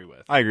 which I agree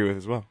with. I agree with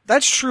as well.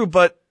 That's true,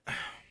 but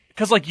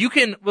because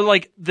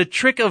the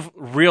trick of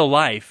real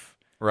life.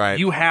 Right.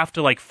 You have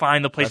to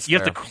find the place. That's you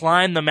fair. have to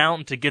climb the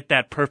mountain to get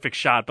that perfect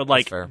shot. But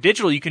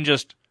digital, you can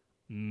just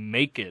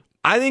make it.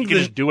 I think you can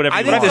just do whatever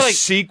you I think want. the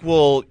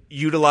sequel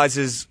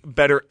utilizes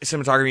better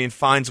cinematography and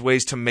finds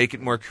ways to make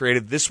it more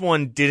creative. This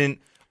one didn't.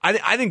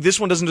 I think this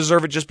one doesn't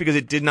deserve it just because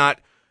it did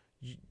not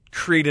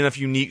create enough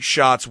unique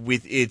shots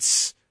with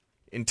its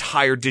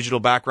entire digital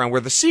background. Where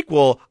the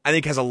sequel, I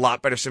think, has a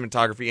lot better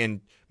cinematography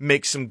and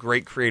makes some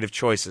great creative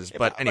choices.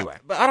 But anyway,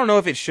 but I don't know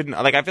if it shouldn't.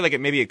 Like, I feel like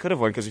maybe it could have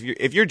won because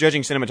if you're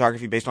judging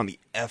cinematography based on the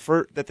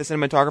effort that the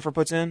cinematographer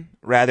puts in,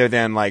 rather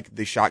than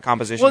the shot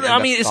composition. Well, and I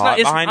mean, the thought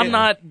behind I'm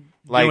not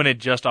like, doing it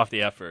just off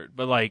the effort,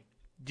 but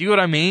do you know what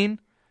I mean?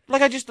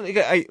 I just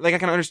I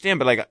can understand,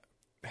 but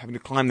having to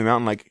climb the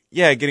mountain,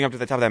 getting up to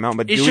the top of that mountain,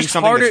 but it's doing just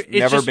something harder,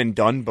 that's never been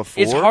done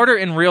before. It's harder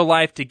in real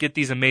life to get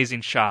these amazing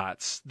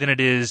shots than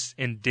it is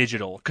in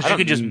digital because you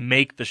can just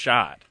make the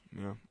shot.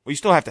 Yeah. Well, you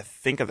still have to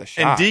think of the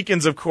shot. And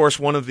Deakins, of course,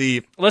 one of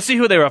the. Let's see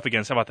who they were up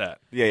against. How about that?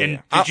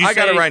 Yeah. I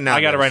got it right now.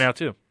 I got it right now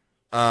too.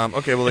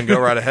 Okay, well then go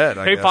right ahead.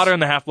 Harry Potter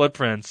and the Half-Blood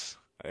Prince.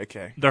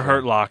 Okay. The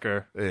Hurt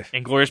Locker, Ugh.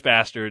 Inglourious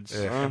Bastards,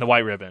 and The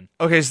White Ribbon.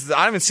 Okay, so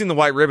I haven't seen The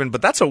White Ribbon,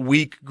 but that's a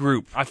weak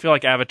group. I feel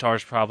like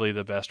Avatar's probably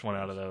the best one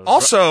out of those.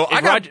 Also,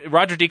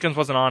 Roger Deakins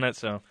wasn't on it,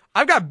 so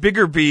I've got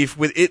bigger beef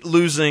with it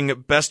losing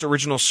Best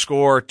Original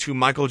Score to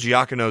Michael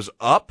Giacchino's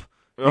Up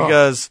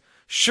because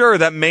sure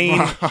the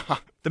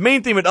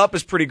main theme at Up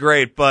is pretty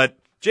great, but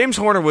James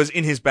Horner was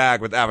in his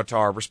bag with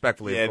Avatar,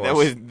 respectfully. Yeah, of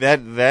course.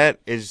 that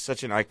is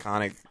such an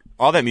iconic.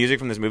 All that music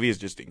from this movie is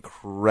just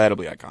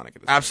incredibly iconic.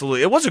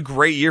 Absolutely. It was a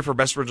great year for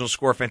Best Original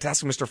Score.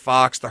 Fantastic Mr.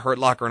 Fox, The Hurt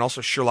Locker, and also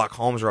Sherlock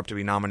Holmes are up to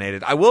be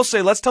nominated. I will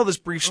say, let's tell this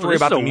brief story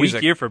about the music. This is a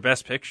weak year for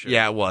Best Picture.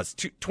 Yeah, it was.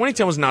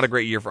 2010 was not a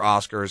great year for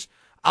Oscars.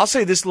 I'll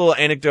say this little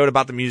anecdote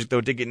about the music, though.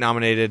 It did get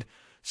nominated.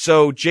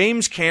 So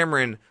James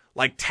Cameron,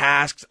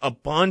 tasked a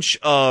bunch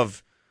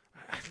of...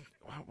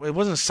 It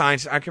wasn't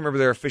science. I can't remember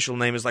their official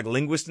name. It's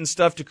linguists and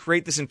stuff to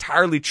create this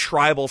entirely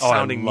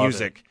tribal-sounding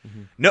music.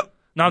 Mm-hmm.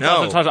 No, I thought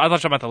you were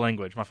talking about the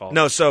language. My fault.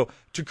 No, so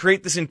to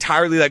create this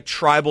entirely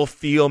tribal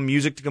feel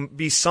music to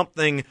be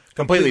something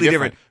completely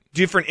different.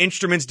 Different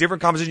instruments,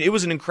 different composition. It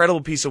was an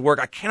incredible piece of work.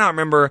 I cannot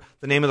remember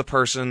the name of the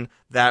person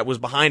that was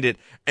behind it.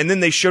 And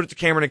then they showed it to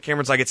Cameron, and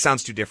Cameron's like, it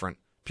sounds too different.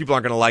 People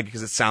aren't going to like it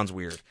because it sounds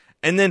weird.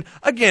 And then,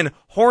 again,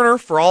 Horner,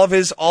 for all of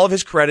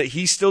his credit,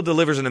 he still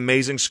delivers an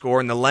amazing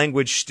score, and the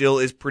language still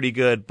is pretty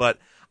good. But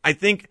I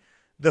think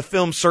the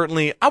film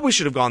certainly, I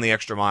wish it had gone the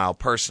extra mile,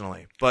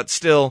 personally. But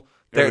still,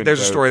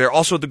 there's a story there.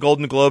 Also at the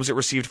Golden Globes, it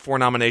received 4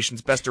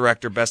 nominations: Best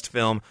Director, Best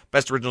Film,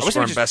 Best Original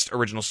Score, and Best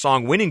Original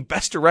Song, winning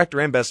Best Director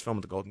and Best Film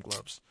at the Golden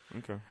Globes.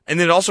 Okay. And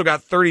then it also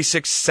got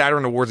 36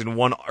 Saturn Awards and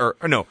won,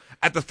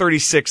 at the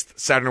 36th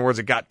Saturn Awards,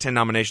 it got 10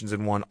 nominations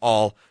and won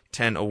all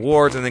 10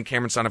 awards. And then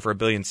Cameron signed up for 1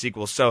 billion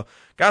sequels. So,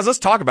 guys, let's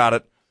talk about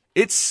it.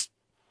 It's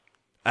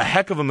a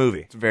heck of a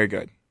movie. It's very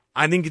good.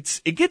 I think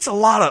it gets a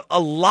lot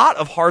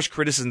of harsh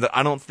criticism that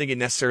I don't think it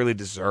necessarily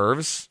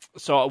deserves.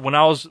 So when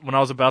I was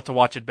about to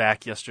watch it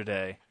back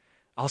yesterday,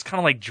 I was kind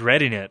of like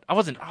dreading it. I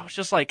was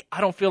just like,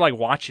 I don't feel like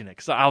watching it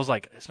because I was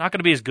like, it's not going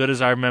to be as good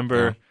as I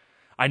remember. Yeah.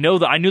 I knew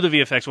the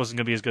VFX wasn't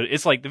going to be as good.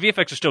 It's like the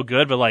VFX are still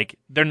good, but like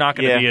they're not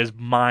going to be as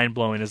mind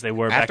blowing as they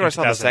were back in 2009. After I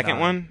saw the second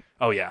one,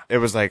 oh yeah, it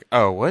was like,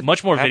 oh, what?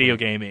 Much more video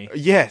gamey.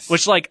 Yes,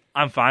 which like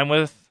I'm fine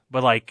with,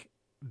 but like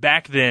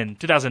back then,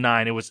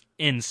 2009, it was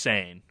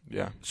insane.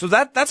 Yeah. So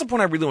that's a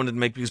point I really wanted to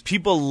make because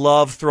people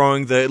love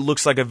throwing the it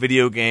looks like a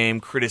video game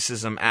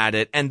criticism at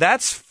it, and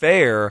that's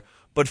fair.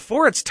 But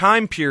for its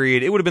time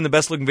period, it would have been the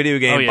best looking video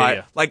game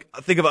like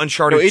think of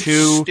Uncharted 2.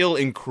 It's still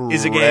incredibly.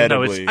 Is a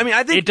game.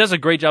 I think it does a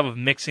great job of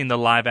mixing the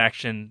live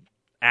action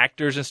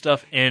actors and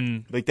stuff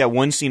in. Like that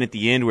one scene at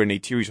the end where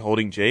Neytiri's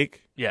holding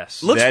Jake.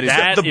 Yes. That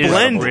is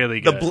blend really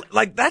good.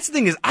 That's the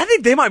thing is, I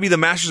think they might be the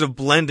masters of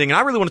blending, and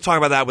I really want to talk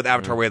about that with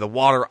Avatar: Way of the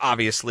Water,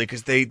 obviously,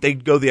 because they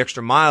go the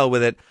extra mile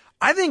with it.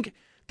 I think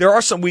there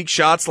are some weak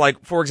shots,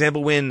 like, for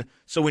example, when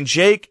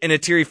Jake and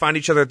Neytiri find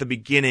each other at the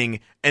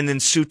beginning, and then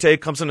Sute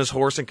comes on his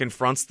horse and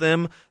confronts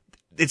them,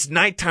 it's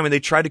nighttime, and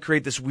they try to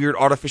create this weird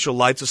artificial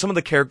light, so some of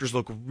the characters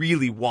look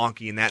really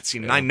wonky in that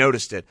scene, and I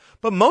noticed it.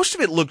 But most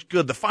of it looked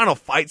good. The final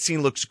fight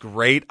scene looks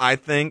great, I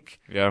think.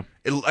 Yeah.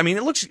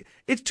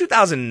 It's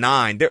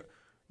 2009.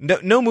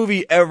 No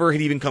movie ever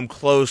had even come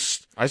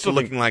close to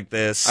looking like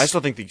this. I still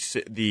think the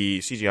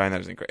CGI in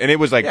that is incredible, and it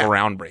was like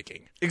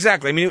groundbreaking.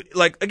 Exactly. I mean,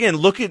 like again,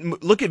 look at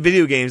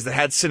video games that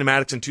had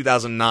cinematics in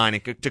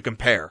 2009 to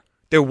compare.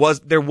 There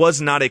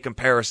was not a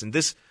comparison.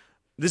 This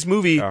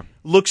movie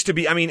looks to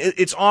be. I mean,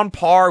 it's on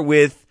par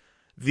with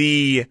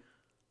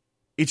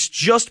It's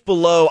just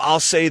below, I'll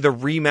say, the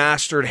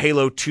remastered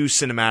Halo 2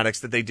 cinematics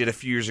that they did a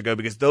few years ago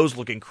because those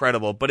look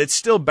incredible. But it's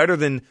still better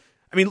than.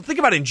 I mean, think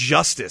about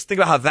Injustice. Think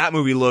about how that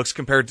movie looks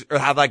or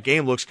how that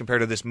game looks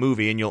compared to this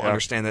movie, and you'll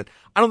understand that.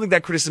 I don't think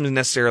that criticism is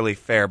necessarily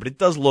fair, but it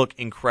does look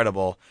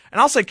incredible. And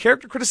I'll say,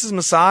 character criticism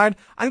aside,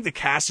 I think the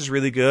cast is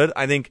really good.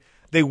 I think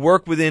they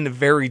work within a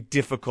very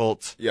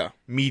difficult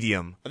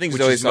medium. I think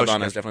Zoe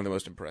Saldana is definitely the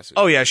most impressive.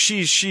 Oh yeah,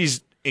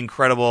 she's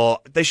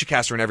incredible. They should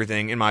cast her in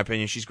everything, in my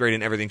opinion. She's great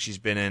in everything she's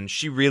been in.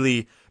 She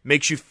really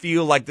makes you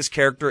feel like this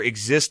character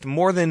exists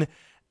more than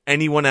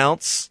anyone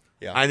else.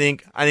 Yeah. I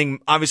think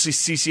obviously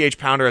CCH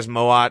Pounder as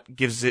Moat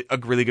gives it a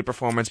really good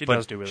performance, she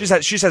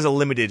just has a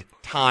limited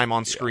time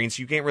on screen,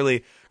 so you can't really.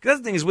 Because that's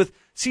the thing is with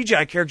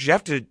CGI characters, you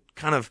have to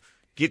kind of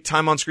get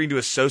time on screen to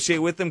associate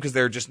with them because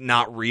they're just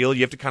not real.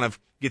 You have to kind of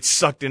get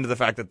sucked into the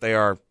fact that they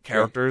are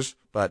characters.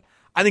 But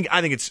I think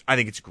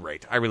it's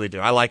great. I really do.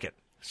 I like it.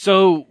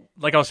 So,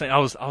 like I was saying, I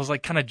was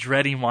like kind of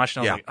dreading watching.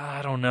 I was like,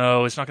 I don't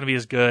know, it's not going to be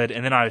as good.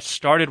 And then I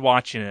started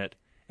watching it.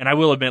 And I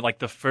will admit, like,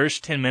 the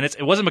first 10 minutes,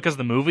 it wasn't because of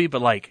the movie,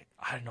 but, like,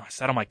 I don't know, I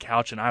sat on my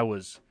couch and I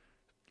was,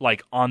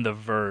 like, on the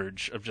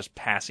verge of just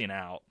passing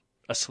out,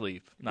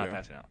 asleep, not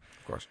passing out.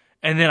 Of course.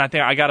 And then I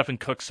think I got up and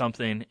cooked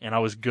something, and I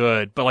was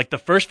good. But, like, the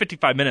first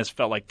 55 minutes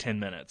felt like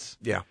 10 minutes.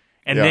 Yeah.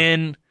 And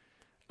then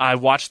I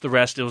watched the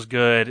rest. It was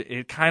good.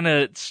 It kind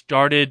of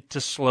started to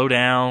slow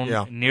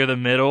down near the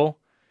middle.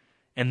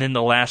 And then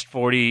the last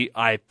 40,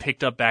 I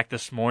picked up back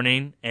this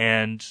morning,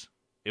 and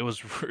it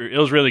was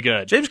really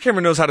good. James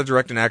Cameron knows how to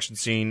direct an action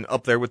scene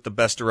up there with the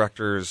best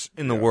directors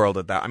in the world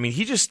at that. I mean,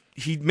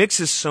 he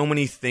mixes so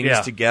many things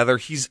together.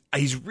 He's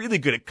really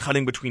good at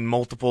cutting between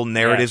multiple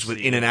narratives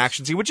within an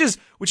action scene, which is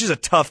a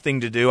tough thing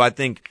to do. I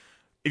think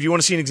if you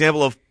want to see an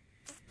example of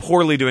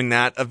poorly doing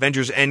that,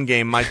 Avengers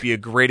Endgame might be a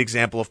great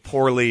example of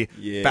poorly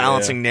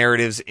balancing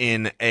narratives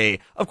in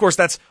of course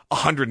that's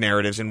 100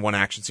 narratives in one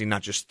action scene,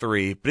 not just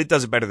 3, but it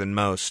does it better than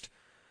most.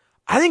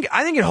 I think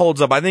it holds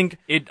up. I think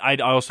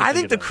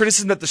the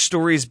criticism that the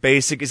story is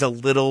basic is a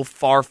little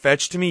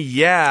far-fetched to me.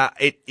 Yeah,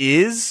 it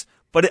is,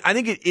 but I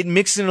think it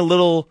mixes in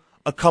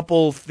a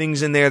couple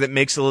things in there that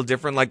makes it a little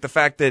different, like the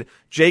fact that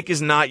Jake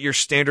is not your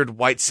standard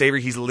white savior.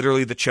 He's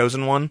literally the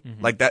chosen one.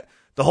 Mm-hmm. Like that,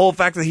 the whole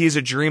fact that he has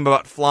a dream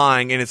about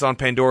flying and it's on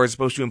Pandora is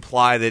supposed to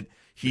imply that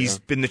he's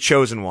been the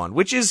chosen one,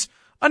 which is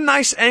a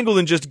nice angle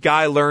than just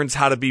guy learns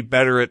how to be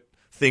better at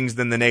things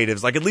than the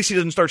natives. Like, at least he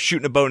doesn't start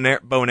shooting a bow and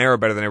arrow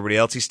better than everybody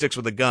else. He sticks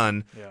with a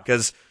gun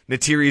because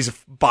Neytiri is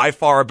by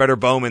far a better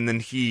bowman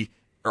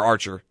or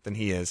archer than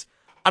he is.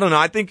 I don't know.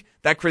 I think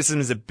that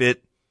criticism is a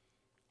bit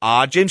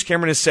odd. James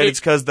Cameron has said it's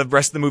because the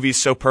rest of the movie is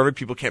so perfect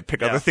people can't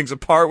pick other things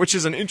apart, which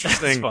is an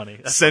interesting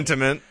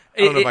sentiment.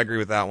 I don't know if I agree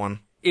with that one.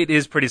 It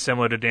is pretty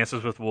similar to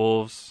Dances with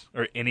Wolves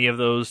or any of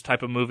those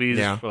type of movies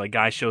where like a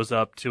guy shows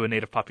up to a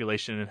native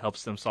population and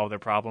helps them solve their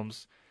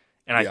problems.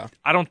 And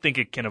I don't think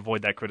it can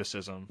avoid that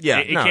criticism. Yeah,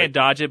 it can't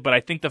dodge it, but I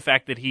think the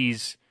fact that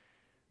he's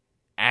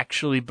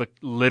actually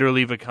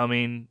literally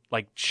becoming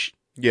like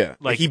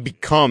he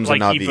becomes a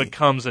Na'vi. He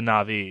becomes a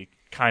Na'vi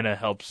kind of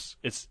helps.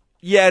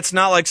 It's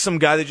not like some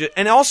guy that just,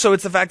 and also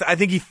it's the fact that I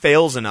think he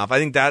fails enough. I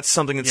think that's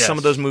something that some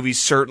of those movies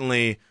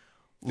certainly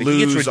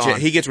lose on.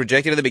 He gets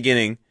rejected at the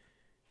beginning.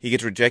 He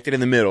gets rejected in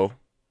the middle.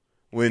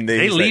 When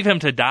they leave him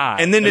to die.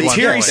 And then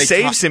Neytiri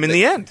saves him in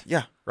the end.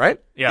 Yeah. Right?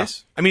 Yeah.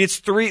 Yes. I mean, it's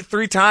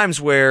three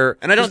times where...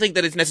 And I don't think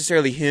that it's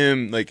necessarily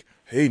him, like,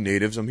 hey,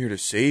 natives, I'm here to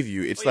save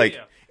you. It's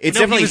it's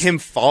definitely him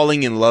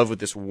falling in love with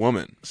this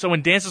woman. So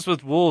when Dances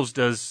with Wolves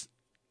is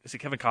it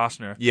Kevin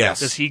Costner? Yes.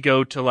 Does he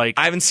go to like...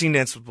 I haven't seen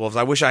Dances with Wolves.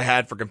 I wish I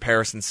had for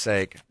comparison's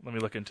sake. Let me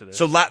look into this.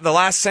 So The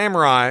Last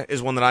Samurai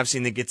is one that I've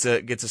seen that gets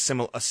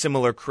a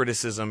similar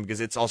criticism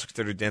because it's also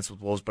considered Dances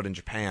with Wolves, but in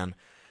Japan.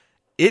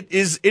 It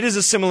is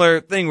a similar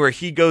thing where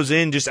he goes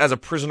in just as a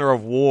prisoner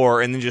of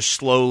war and then just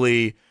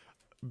slowly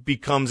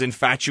becomes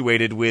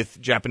infatuated with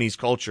Japanese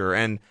culture.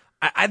 And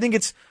I think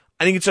it's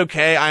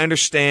okay. I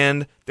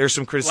understand there's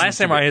some criticism. Last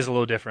Samurai is a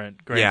little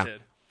different,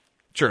 granted.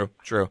 Yeah.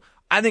 True.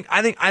 I think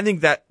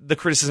that the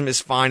criticism is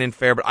fine and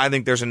fair, but I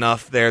think there's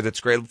enough there that's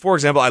great. For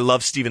example, I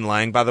love Stephen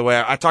Lang, by the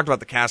way. I talked about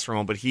the cast for a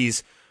moment, but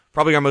he's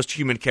probably our most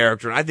human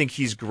character, and I think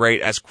he's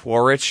great as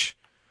Quaritch.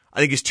 I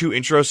think his two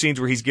intro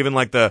scenes where he's given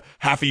like the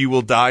half of you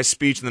will die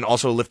speech and then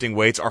also lifting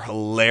weights are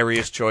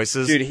hilarious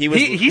choices. Dude,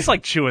 he's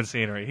like chewing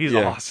scenery. He's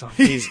awesome.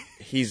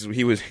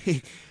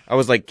 I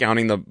was like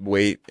counting the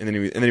weight and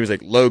then he was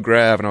like low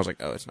grav and I was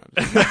like, oh, it's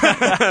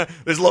not.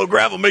 This low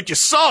grav will make you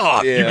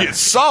soft. Yeah. You get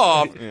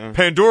soft. Yeah.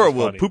 Pandora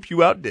will poop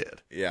you out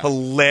dead. Yeah.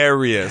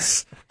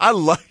 Hilarious.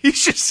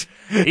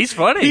 He's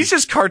funny. He's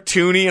just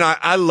cartoony and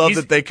I love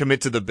that they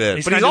commit to the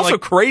bit. But he's also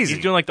like, crazy.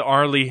 He's doing like the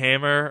Arlie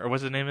Hammer or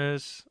what's his name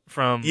is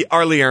from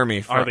Arlie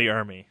Ermy. Arlie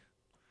Ermy.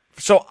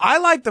 So I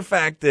like the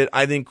fact that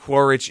I think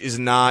Quaritch is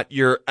not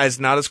as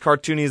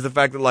cartoony as the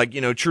fact that like,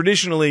 you know,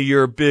 traditionally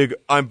you're a big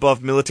I'm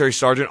buff military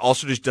sergeant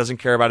also just doesn't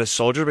care about his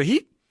soldiers, but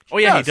he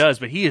does,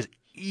 but he is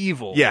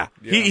evil. Yeah.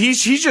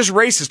 He's just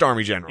racist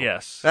army general.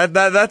 Yes.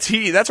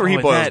 That's where he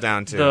boils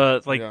down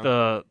to.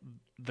 The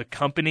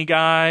company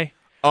guy.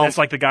 That's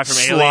like the guy from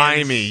Aliens.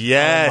 Slimy,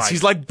 yes.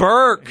 He's like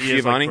Burke. He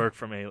is like Burke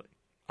from Alien.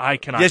 I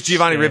cannot. Yes,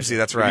 Giovanni Ribisi,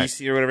 that's right.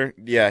 Ribisi or whatever.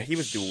 Yeah, he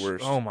was the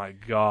worst. Oh my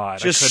god.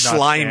 Just I could not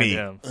slimy.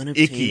 stand him.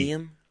 Icky. Do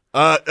we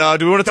want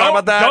to talk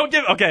about that?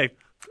 Okay.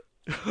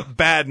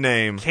 Bad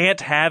name.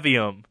 Can't have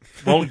him.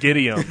 Won't get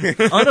him.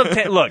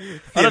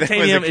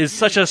 Unobtainium is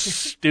such a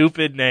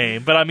stupid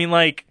name, but I mean,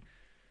 like,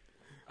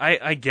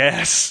 I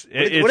guess.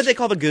 What did they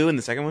call the goo in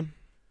the second one?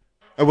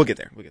 Oh, we'll get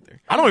there.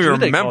 I don't even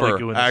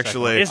remember,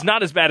 actually. It's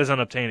not as bad as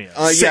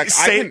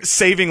Unobtainium.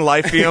 Saving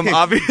Lithium,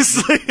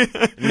 obviously.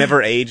 Never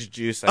aged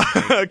juice, I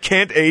think.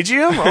 Can't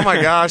agium? Oh my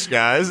gosh,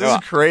 guys. This is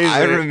crazy.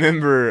 I can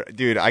remember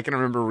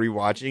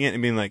rewatching it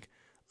and being like,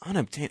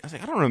 Unobtainium. I was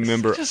like, I don't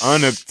remember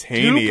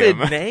Unobtainium.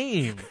 Stupid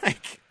name.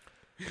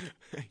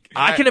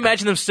 I can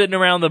imagine them sitting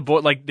around the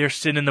board, like they're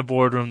sitting in the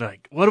boardroom. They're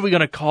like, what are we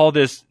going to call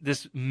this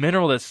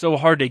mineral that's so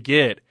hard to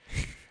get?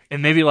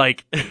 And maybe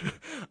like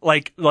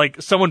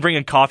someone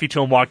bringing coffee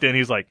to him walked in.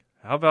 He's like,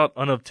 "How about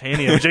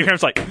Unobtainium?" Jake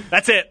Graham's like,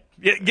 "That's it.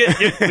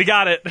 We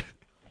got it."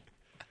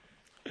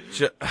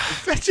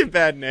 Such a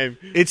bad name.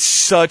 It's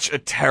such a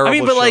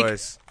terrible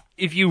choice. Like,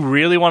 if you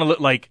really want to look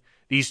like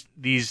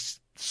these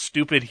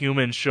stupid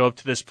humans show up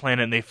to this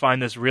planet and they find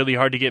this really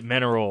hard to get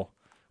mineral,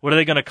 what are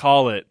they going to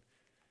call it?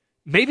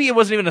 Maybe it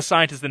wasn't even a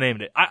scientist that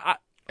named it. I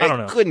don't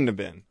know. It couldn't have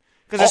been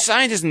because a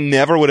scientist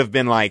never would have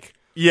been like.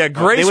 Yeah,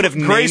 Grace. They would have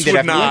named it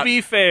after. To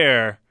be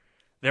fair,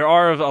 there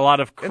are a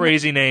lot of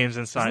crazy names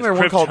in science.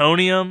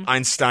 Kryptonium,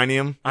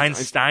 Einsteinium.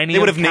 They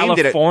would have named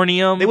it.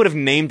 Californium. They would have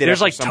named it.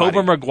 There's like somebody.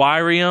 Tober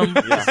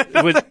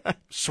Maguireum.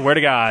 Swear to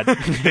God,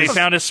 they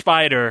found a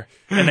spider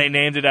and they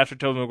named it after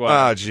Tober Maguire.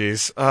 Oh,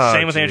 jeez.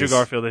 Same with Andrew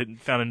Garfield. They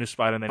found a new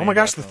spider. And they oh my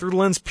gosh, the Through the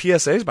Lens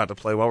PSA is about to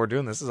play while we're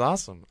doing this. This is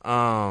awesome.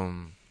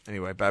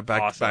 Anyway, back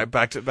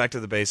to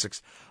the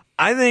basics.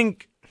 I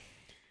think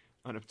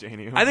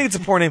it's a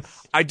poor name.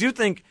 I do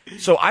think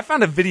so. I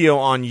found a video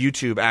on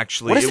YouTube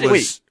actually.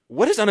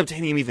 What does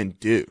Unobtainium even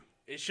do?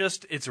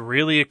 It's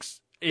really.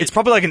 It's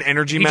probably like an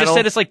energy metal. He just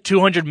said it's like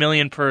 200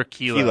 million per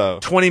kilo.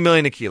 20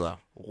 million a kilo.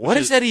 What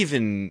is that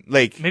even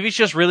like? Maybe it's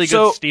just really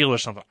good steel or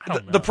something. I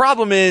don't know. The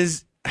problem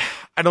is,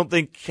 I don't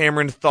think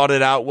Cameron thought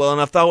it out well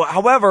enough. Though,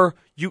 however,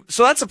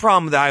 so that's the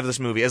problem that I have with this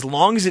movie. As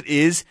long as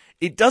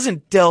it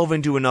doesn't delve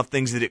into enough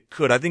things that it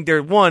could. I think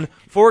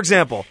for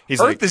example,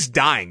 Earth is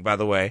dying, by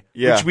the way,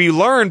 which we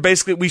learn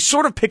basically, we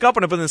sort of pick up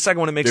on it, but in the second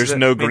one it makes there's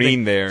no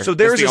green there. So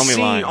there's a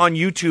scene on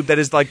YouTube that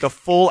is like the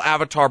full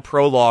Avatar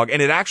prologue, and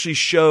it actually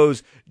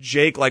shows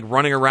Jake like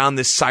running around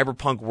this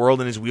cyberpunk world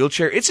in his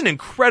wheelchair. It's an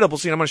incredible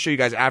scene. I'm going to show you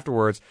guys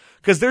afterwards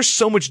because there's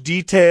so much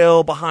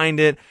detail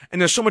behind it,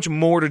 and there's so much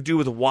more to do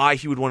with why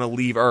he would want to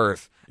leave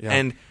Earth. Yeah.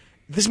 And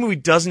this movie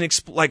doesn't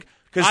explain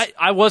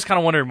I was kind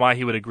of wondering why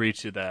he would agree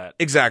to that.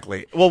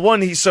 Exactly. Well,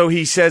 he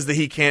says that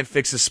he can't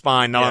fix his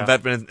spine, not on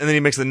Vetman, and then he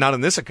makes the not in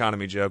this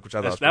economy joke, which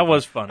I thought that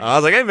was funny. I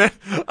was like, hey man.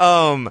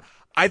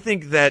 I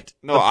think that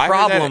No, the I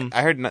problem.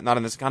 I heard not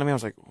in this economy. I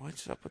was like,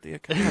 what's up with the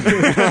economy?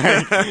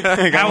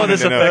 How will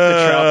this affect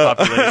the trout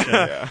population?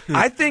 Yeah.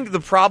 I think the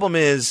problem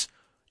is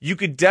you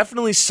could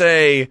definitely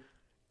say,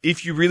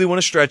 if you really want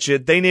to stretch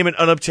it, they name it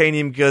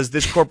unobtainium because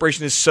this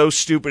corporation is so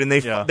stupid and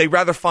they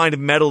rather find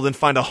metal than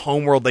find a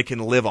homeworld they can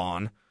live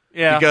on.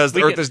 Yeah, because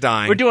the Earth is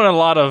dying. We're doing a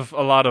lot of.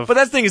 But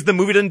that's the thing is the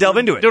movie doesn't delve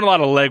into it. Doing a lot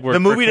of legwork. The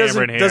movie for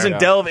Cameron doesn't here.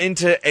 delve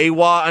into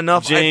AWA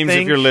enough. James, I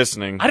think. if you're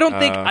listening, I don't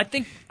think.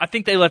 I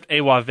think they left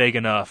AWA vague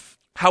enough.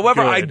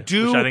 However, Good, I which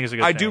I think is a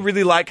good do thing.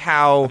 really like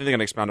how I think they're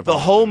gonna expound upon the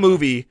whole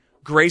movie.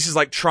 Grace is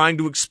like trying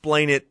to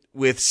explain it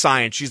with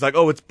science. She's like,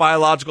 "Oh, it's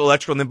biological,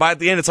 electrical," and then by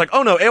the end, it's like,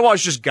 "Oh no, AWA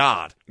is just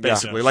God."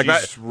 Basically, Yeah, like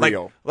she's that,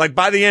 real. Like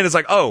by the end, it's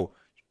like, "Oh,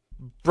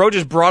 bro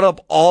just brought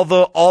up all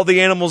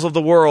the animals of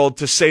the world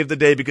to save the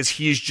day because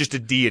he's just a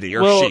deity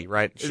or Well, she,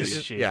 right?"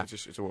 she. Yeah.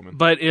 It's a woman.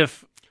 But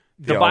if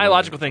the Yeah,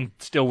 biological thing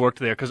still worked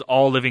there, because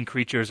all living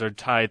creatures are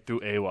tied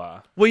through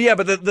AWA. Well, yeah,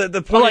 but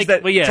the point is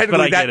that technically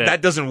but I get it.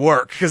 that doesn't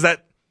work because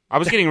that. I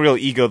was getting real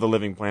Ego the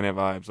Living Planet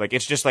vibes. Like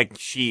it's just like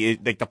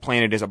like the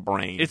planet is a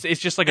brain. It's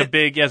just like a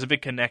big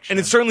connection. And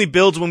it certainly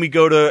builds when we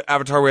go to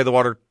Avatar: Way of the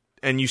Water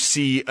and you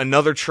see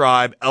another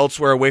tribe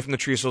elsewhere away from the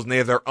Tree of Souls, and they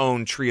have their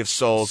own Tree of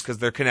Souls because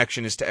their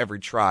connection is to every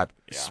tribe.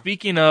 Yeah.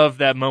 Speaking of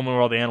that moment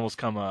where all the animals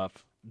come up,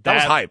 That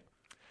was hype.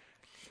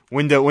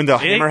 When the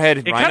hammerhead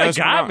it kind of rhinos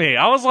come got out. me.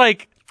 I was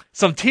like,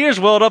 some tears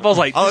welled up. I was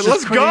like, Oh, this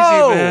let's is crazy,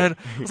 go. man.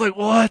 I was like,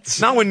 what?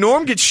 Now, when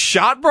Norm gets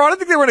shot, bro, I didn't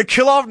think they were going to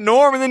kill off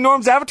Norm, and then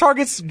Norm's avatar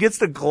gets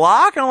the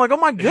Glock, and I'm like, oh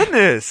my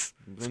goodness.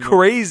 It's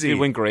crazy. Dude,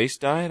 when Grace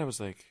died, I was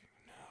like,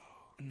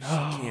 no,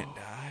 she can't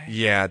die.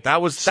 Yeah,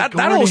 that was that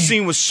Sigourney. whole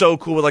scene was so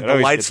cool with like That the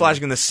always lights gets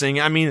flashing and the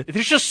singing. I mean,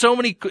 There's just so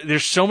many cool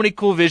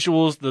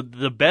visuals.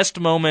 The best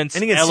moments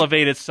And again,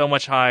 elevated so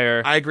much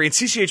higher. I agree. And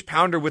CCH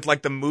Pounder with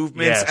like the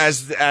movements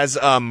Yes. as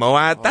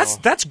Moat.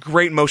 That's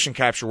great motion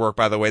capture work,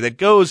 by the way. That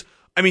goes.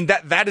 I mean,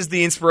 that is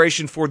the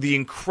inspiration for the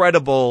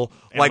incredible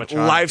like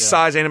Animatronic,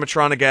 life-size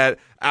animatronic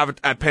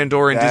at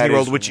Pandora and That Disney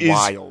World, is which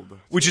wild.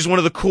 which is one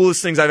of the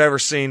coolest things I've ever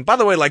seen. By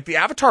the way, like the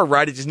Avatar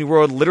ride at Disney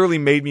World literally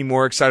made me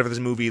more excited for this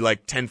movie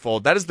like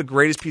tenfold. That is the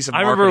greatest piece of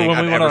I marketing remember when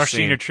I've we went ever on our seen.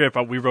 senior trip,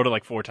 we rode it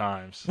like 4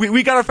 times.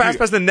 We got our fast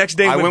pass the next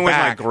day. I went with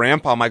back. my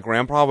grandpa. My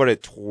grandpa rode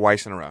it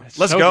twice in a row.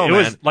 Let's So go, it man.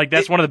 was like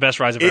that's one of the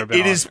best rides I've ever been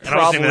It on. is And I wasn't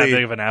probably even that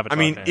big of an Avatar I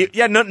mean,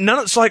 fan. none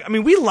of, so like I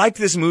mean, we liked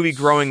this movie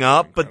growing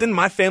up, but then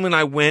my family and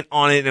I went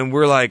on it, and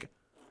we're like,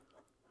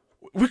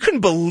 we couldn't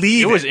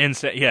believe it was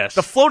insane. Yes,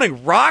 the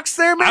floating rocks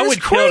there, man. I it's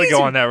would crazy. kill to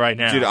go on that right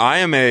now. Dude,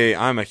 I'm a.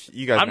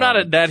 You guys. I'm know.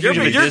 not that You're,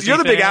 huge of a Disney you're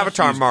the big fan.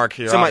 Avatar mark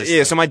here. So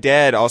obviously. so my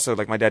dad also,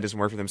 like, my dad doesn't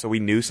work for them, so we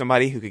knew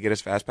somebody who could get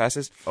us fast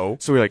passes. Oh.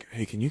 So we were like,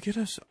 hey, can you get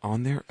us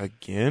on there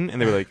again? And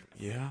they were like,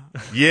 yeah.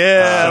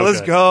 yeah, So let's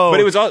good. go.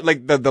 But it was all,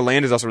 like, the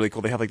land is also really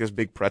cool. They have, like, this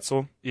big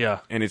pretzel, Yeah,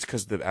 and it's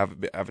because the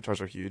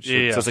avatars are huge.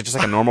 Yeah. So it's like, just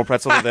like a normal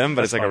pretzel to them,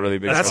 but it's like a really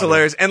big That's pretzel.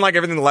 hilarious, and like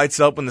everything lights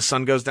up when the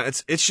sun goes down.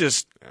 It's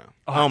just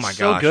oh my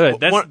so gosh, good.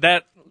 That's One-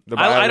 that. The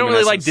I don't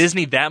really like bioluminescence.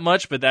 Disney that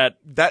much, but that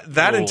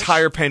that rules.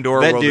 entire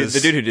Pandora That world dude, is the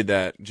dude who did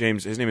that,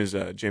 James, his name is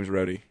James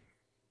Rhodey.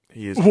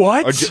 He is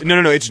What?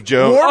 No, it's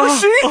Joe. War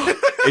Machine.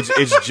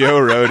 It's Joe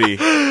Rhodey.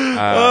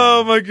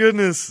 Oh my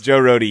goodness. Joe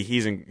Rhodey.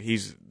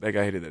 He's that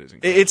guy who did that is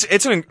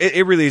incredible.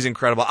 It really is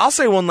incredible. I'll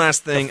say one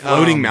last thing.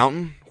 Floating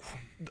mountain.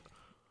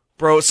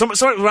 Bro,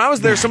 when I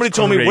was there, somebody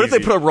told me, what if they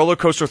crazy. put a roller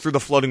coaster through the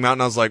floating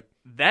mountain? I was like,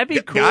 that'd be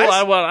cool. guys,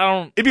 I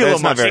don't. it'd be a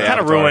That's little not much. very It kind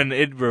of Avatar. ruined.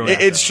 It ruined.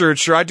 It's true,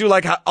 it's true. I do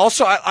like how,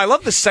 also, I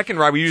love the second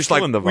ride where you just like,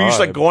 Killing the where you just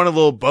like vibe. go on a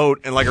little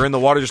boat and like are in the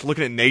water just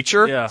looking at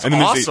nature. Yeah. It's And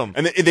then awesome.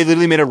 And they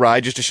literally made a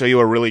ride just to show you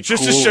a really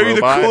Just cool to show you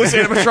the robot. coolest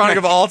animatronic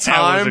of all That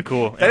was time. a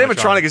cool That animatronic.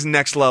 animatronic is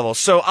next level.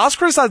 So I'll just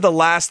criticize the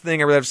last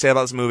thing I really have to say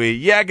about this movie.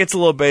 Yeah, it gets a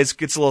little basic,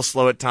 gets a little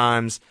slow at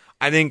times.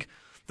 I think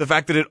the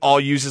fact that it all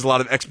uses a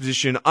lot of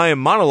exposition. I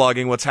am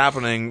monologuing what's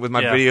happening with my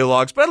Yeah. video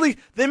logs, but at least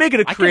they make it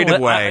a I can creative li-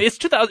 way. It's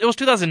 2000. It was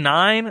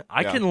 2009.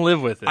 I Yeah. can live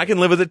with it. I can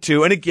live with it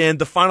too. And again,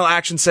 the final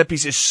action set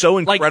piece is so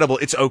incredible.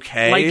 It's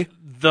okay. like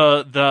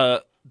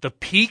the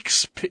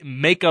peaks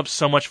make up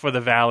so much for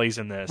the valleys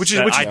in this. Which is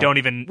that I don't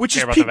even which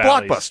care is about peak the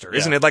valleys. blockbuster,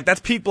 isn't Yeah. it? Like that's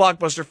peak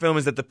blockbuster film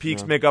is that the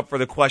peaks make up for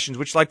the questions.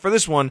 Which, like for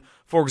this one,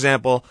 for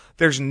example,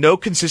 there's no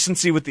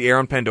consistency with the air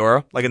on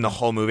Pandora, like in the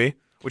whole movie.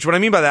 Which what I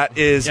mean by that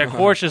is Yeah,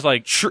 Quarch is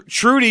like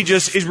Trudy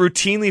just is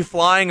routinely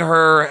flying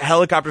her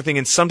helicopter thing,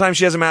 and sometimes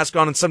she has a mask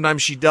on, and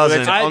sometimes she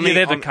doesn't. that's- they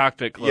have the on-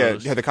 cockpit Yeah,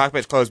 closed. yeah, the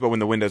cockpit's closed, but when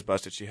the window's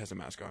busted, she has a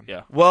mask on.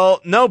 Yeah.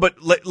 Well, no, but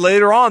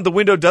later on, the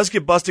window does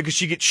get busted because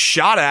she gets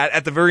shot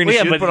at the very end. Well,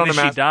 yeah, she does but put on a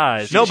then mask. she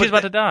dies. No, She's but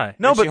about to die.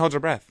 No, And but she holds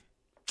her breath.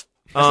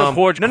 So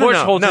Quarch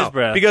holds his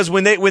breath. Because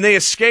when they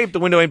escape, the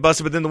window ain't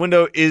busted, but then the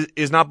window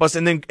is not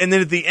busted, and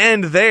then at the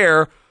end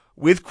there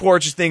with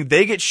Quarch's thing,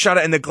 they get shot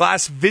at, and the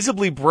glass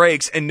visibly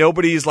breaks, and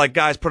nobody's like,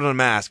 guys, put on a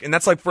mask, and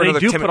that's like for They another.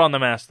 do 10 put on the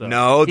mask though.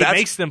 No, he that's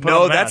makes them put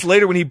on the mask. that's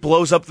later when he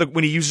blows up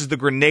when he uses the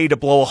grenade to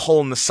blow a hole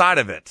in the side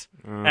of it.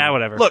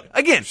 Whatever. Look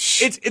again,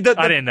 the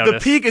I didn't the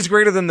notice. peak is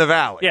greater than the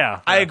valley. Yeah.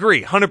 I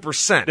agree,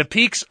 100%. the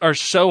peaks are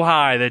so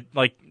high that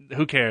like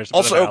who cares?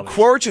 Also,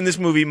 Quaritch in this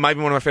movie might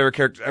be one of my favorite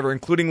characters ever,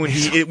 including when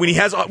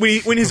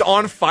he's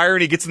on fire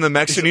and he gets in the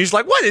mech suit and he's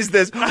like, "What is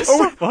this?"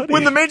 So funny.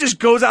 When the man just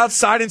goes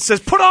outside and says,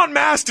 "Put on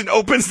mask," and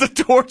opens the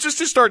door just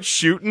to start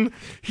shooting.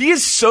 He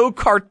is so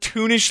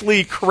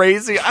cartoonishly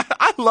crazy.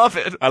 I love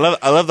it. I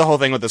love the whole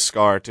thing with the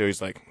scar too.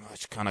 He's like, oh,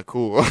 it's kind of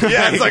cool.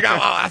 Yeah, it's like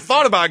I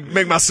thought about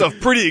making myself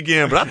pretty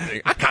again, but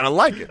I kind of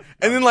like it.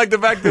 And then like the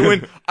fact that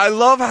when I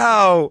love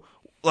how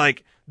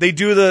like they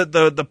do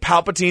the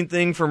Palpatine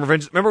thing from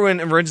Revenge. Remember when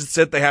in Revenge of the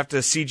Sith they have to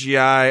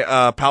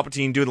CGI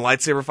Palpatine doing the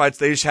lightsaber fights?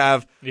 They just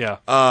have I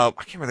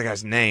can't remember the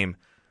guy's name.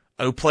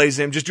 Who plays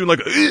him, just doing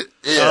like,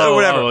 or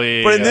whatever.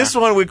 But in this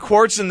one, with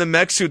Quartz in the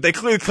mech suit, they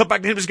clearly clip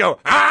back to him and just go,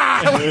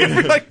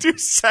 every like 2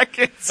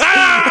 seconds.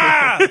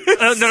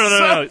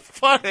 No.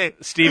 Funny.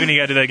 Steven, you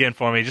gotta do that again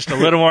for me. Just a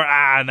little more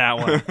in that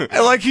one.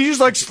 And like, he just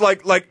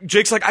like,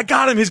 Jake's like, I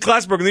got him, his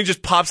glass broke, and then he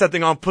just pops that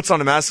thing on, puts on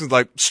the mask, and is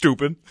like,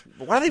 stupid.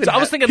 Why do they I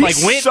was thinking like,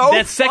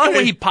 second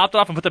when he popped it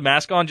off and put the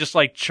mask on, just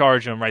like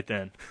charge him right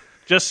then.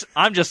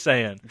 I'm just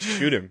saying.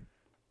 Shoot him.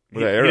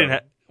 With an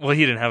arrow.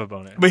 He didn't have a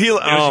bow. But he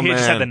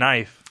just had the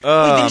knife.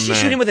 Didn't she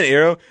shoot him with an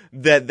arrow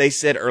that they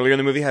said earlier in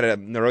the movie had a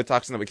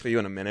neurotoxin that would kill you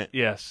in a minute?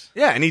 Yes.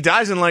 Yeah, and he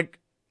dies in like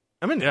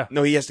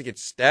No, he has to get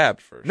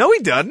stabbed first. No, he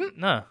doesn't.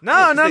 No.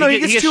 He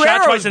gets 2 shot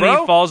arrows, twice bro. And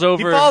he falls over.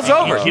 He falls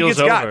over. He heals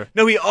over.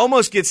 No, he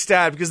almost gets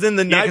stabbed because then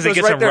the knife goes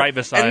gets right him there, right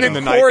beside and him.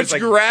 then Quaritch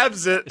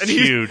grabs it. It's and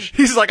huge.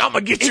 He's like, I'm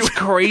gonna get you. It's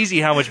crazy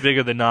how much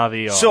bigger the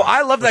Na'vi are. So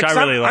I love that. I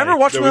really remember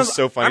watching. I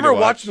remember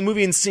watching the the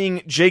movie and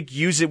seeing Jake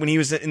use it when he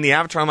was in the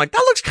Avatar. I'm like, that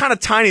looks kind of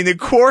tiny. And then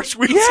Quaritch,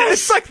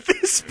 it's like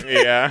this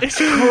big. Yeah, it's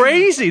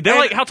crazy. They're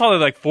like, how tall are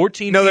they? Like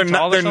 14. No, feet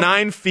tall they're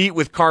 9 feet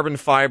with carbon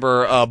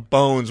fiber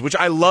bones, which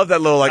I love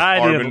that little like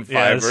carbon fiber.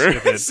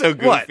 It's so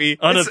goofy.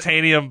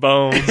 Unobtainium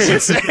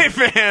bones. Hey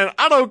man,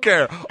 I don't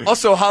care.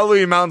 Also,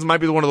 Hallelujah Mountains might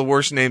be one of the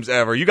worst names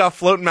ever. You got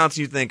floating mountains,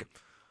 you think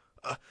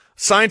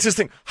scientists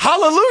think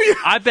Hallelujah.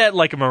 I bet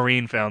like a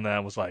Marine found that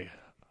and was like,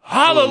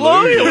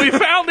 Hallelujah, we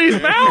found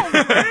these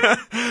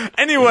mountains.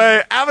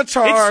 Anyway,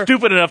 Avatar. It's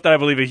stupid enough that I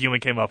believe a human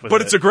came up with it.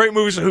 But it's a great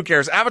movie, so who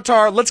cares?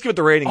 Avatar, let's give it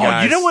the rating,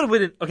 guys. You know what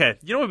would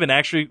have been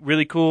actually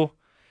really cool?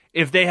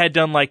 If they had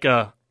done like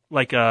a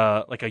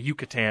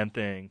Yucatan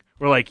thing.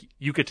 Where like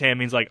Yucatan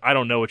means like, I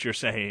don't know what you're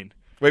saying.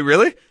 Wait,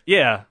 really?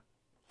 Yeah.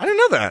 I didn't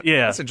know that.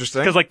 Yeah. That's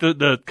interesting. Because like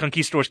the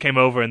conquistadors came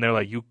over and they're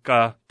like,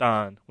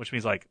 Yucatan, which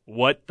means like,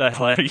 what the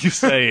hell are you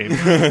saying?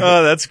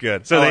 Oh, that's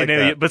good. So I they like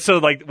named that. it, but so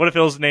like, what if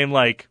it was named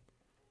like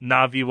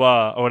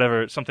Naviwa or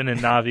whatever, something in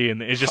Navi,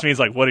 and it just means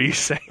like, what are you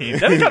saying?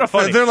 That'd be kind of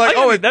funny. They're like,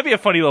 that'd be a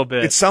funny little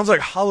bit. It sounds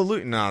like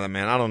Hallelujah. No,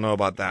 man, I don't know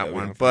about that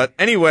one. But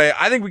anyway,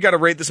 I think we got to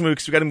rate this movie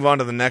because we got to move on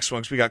to the next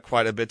one because we got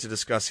quite a bit to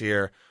discuss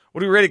here. What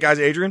do we rate it, guys?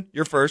 Adrian,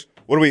 you're first.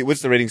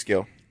 What's the rating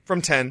scale?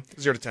 From 10,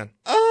 0 to 10.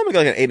 I'm gonna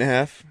go like an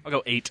 8.5. I'll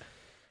go 8.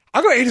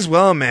 I'll go 8 as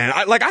well, man.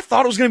 I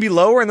thought it was going to be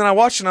lower, and then I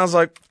watched it and I was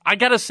like, I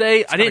gotta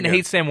say, I didn't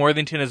hate Sam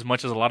Worthington as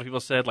much as a lot of people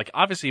said. Like,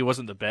 obviously he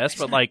wasn't the best,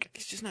 but like,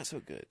 he's just not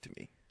so good to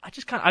me. I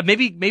just kind of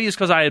maybe it's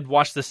because I had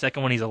watched the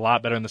second one. He's a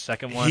lot better in the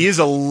second one. He is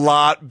a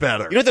lot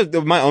better. You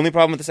know, my only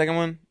problem with the second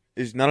one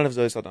is none of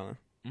Zoe Saldana.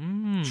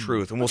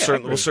 Truth, and we'll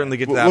certainly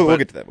get to that. We'll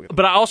get to that.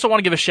 But I also want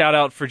to give a shout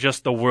out for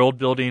just the world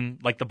building,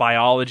 like the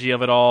biology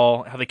of it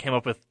all, how they came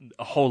up with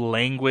a whole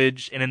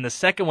language, and in the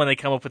second one they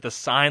come up with a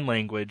sign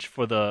language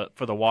for the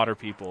water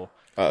people,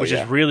 which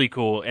is really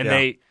cool. And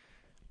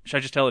should I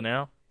just tell it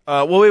now?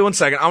 Well, wait 1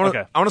 second. I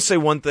want to say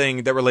one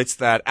thing that relates to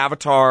that.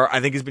 Avatar,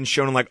 I think, has been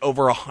shown in like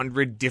over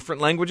 100 different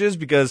languages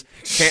because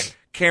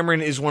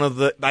Cameron is one of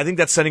the. I think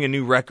that's setting a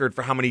new record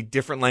for how many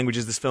different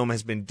languages this film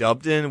has been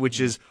dubbed in,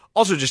 which is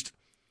also just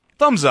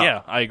thumbs up.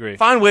 Yeah, I agree.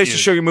 Find ways to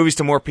show your movies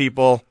to more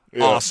people.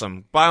 Yeah.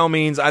 Awesome. By all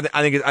means, I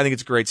think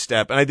it's a great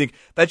step, and I think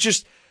that's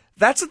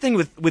the thing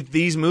with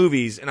these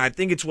movies, and I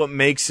think it's what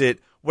makes it.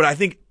 What I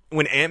think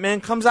when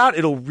Ant-Man comes out,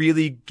 it'll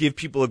really give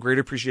people a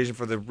greater appreciation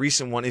for the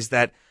recent one. Is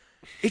that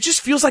it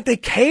just feels like they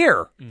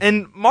care,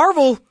 and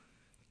Marvel.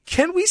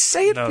 Can we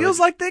say it feels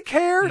like they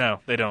care? No,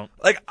 they don't.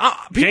 Like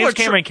James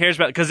Cameron cares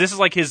about because this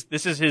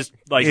is his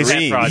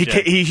dream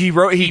project.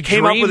 He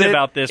came up with it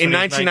about this in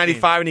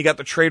 1995 and he got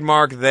the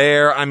trademark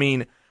there. I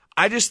mean,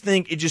 I just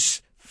think it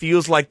just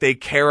feels like they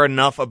care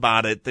enough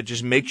about it that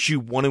just makes you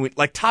want to.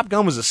 Like Top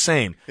Gun was the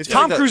same.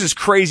 Tom Cruise is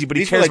crazy, but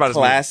he cares about his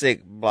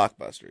classic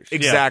blockbusters.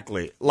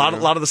 Exactly, a lot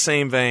of the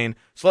same vein.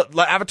 So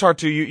Avatar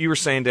 2, you were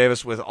saying,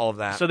 Davis, with all of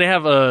that. So they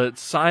have a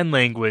sign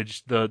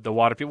language. The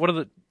water people.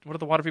 What are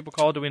the water people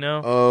called? Do we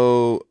know?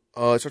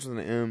 Oh, it starts with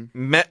an M.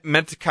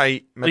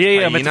 Metakaina.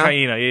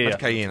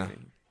 Metakaina.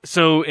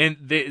 So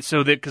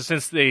because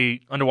since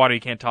they underwater, you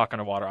can't talk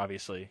underwater,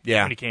 obviously.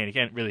 Yeah. And you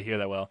can't really hear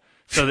that well.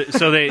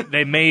 So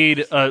they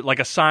made like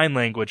a sign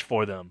language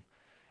for them,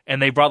 and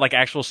they brought like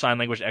actual sign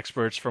language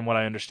experts, from what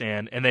I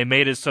understand, and they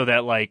made it so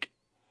that like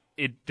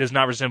it does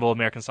not resemble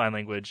American Sign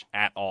Language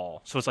at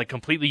all. So it's like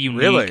completely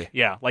unique. Really?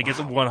 Yeah. Like it's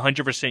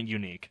 100%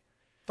 unique.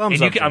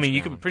 Thumbs and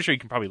up. Pretty sure you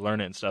can probably learn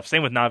it and stuff.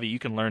 Same with Na'vi, you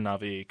can learn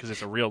Na'vi because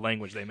it's a real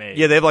language they made.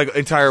 Yeah, they have like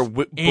entire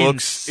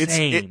books.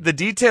 Insane. The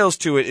details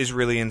to it is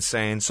really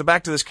insane. So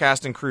back to this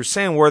cast and crew: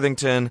 Sam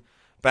Worthington,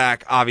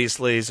 back,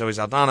 obviously. Zoe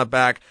Saldana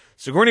back.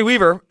 Sigourney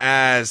Weaver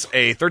as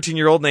a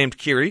 13-year-old named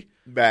Kiri.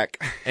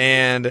 Back.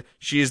 And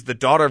she is the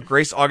daughter of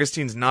Grace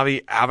Augustine's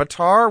Na'vi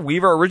Avatar.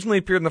 Weaver originally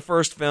appeared in the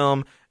first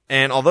film,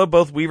 and although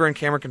both Weaver and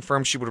Cameron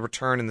confirmed she would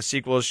return in the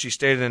sequels, she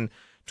stated in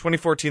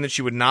 2014 that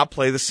she would not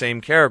play the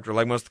same character.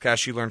 Like most of the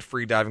cast, she learned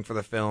free diving for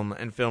the film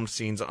and filmed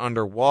scenes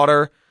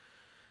underwater.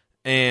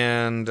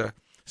 And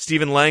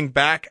Stephen Lang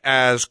back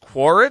as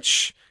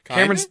Quaritch.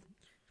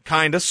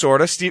 Kinda,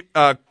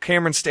 sorta.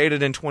 Cameron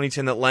stated in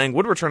 2010 that Lang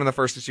would return in the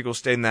first two sequels,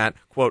 stating that,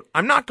 quote,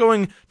 "I'm not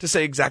going to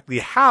say exactly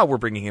how we're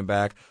bringing him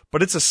back,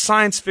 but it's a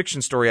science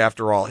fiction story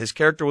after all. His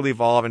character will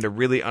evolve into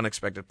really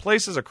unexpected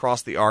places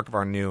across the arc of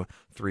our new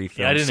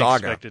 3-film I didn't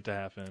saga." expect it to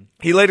happen.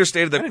 He later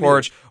stated that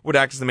Quaritch would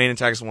act as the main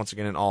antagonist once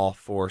again in all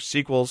 4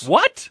 sequels.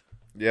 What?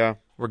 Yeah.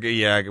 We're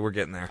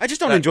getting there. I just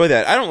don't enjoy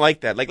that. I don't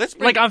like that.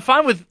 I'm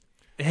fine with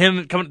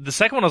him coming. The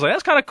second one, I was like,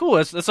 that's kind of cool.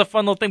 That's a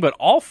fun little thing. But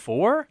all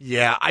 4?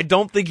 Yeah, I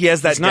don't think he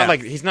has that.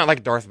 He's not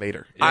like Darth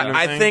Vader.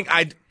 I think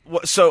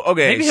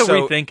okay. Maybe he'll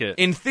rethink it.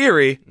 In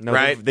theory, no,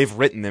 right? They've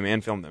written them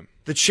and filmed them.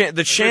 The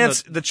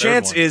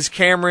chance is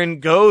Cameron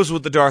goes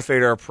with the Darth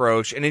Vader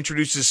approach and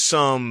introduces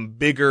some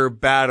bigger,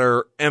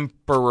 badder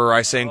emperor,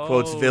 I say in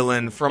quotes,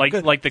 villain from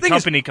like the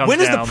company comes down.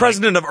 When is the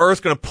president of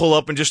Earth going to pull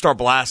up and just start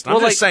blasting?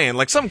 I'm just saying,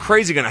 something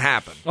crazy going to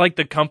happen. Like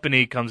the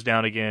company comes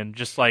down again,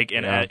 just like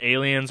in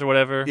Aliens or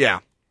whatever. Yeah.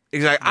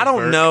 Exactly. I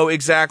don't know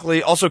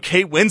exactly. Also,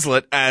 Kate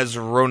Winslet as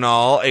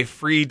Ronal, a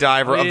free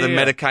diver of the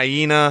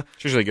Metacaina.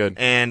 She's really good.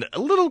 And a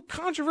little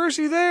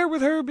controversy there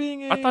with her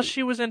being I thought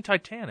she was in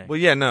Titanic. Well,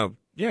 yeah, no.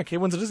 Yeah, Kate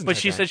Winslet is in But Titanic.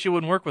 she said she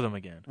wouldn't work with him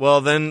again.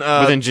 Well, then...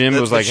 but then Jim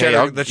was like, hey,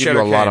 I'll give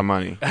you a lot of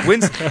money.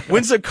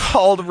 Winslet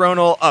called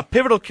Ronal a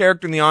pivotal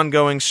character in the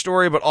ongoing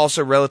story, but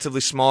also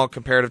relatively small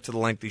comparative to the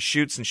lengthy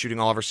shoots, and shooting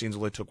all of her scenes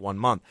only took 1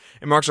 month.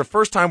 It marks her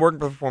first time working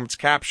for performance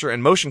capture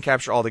and motion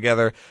capture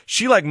altogether.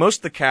 She, like most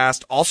of the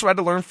cast, also had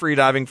to learn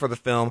freediving for the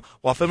film.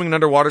 While filming an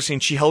underwater scene,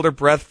 she held her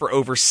breath for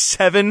over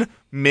 7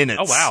 minutes.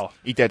 Oh, wow.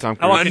 Eat that, Tom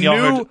Cruise.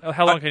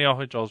 How long can y'all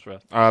hold Joel's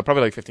breath?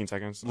 Probably like 15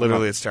 seconds.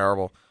 Literally, it's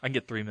terrible. I can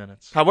get 3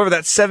 minutes. However,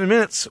 that 7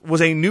 minutes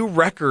was a new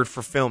record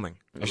for filming.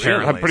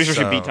 Apparently. I'm pretty sure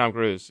she beat Tom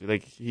Cruise.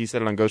 Like, he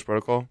said it on Ghost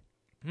Protocol.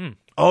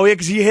 Oh, yeah,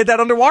 because he hit that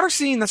underwater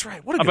scene. That's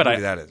right. What a good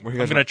movie that is. I'm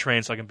going to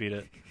train so I can beat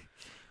it.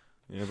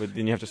 Yeah, but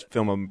then you have to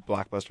film a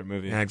blockbuster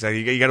movie. Yeah,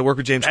 exactly. You got to work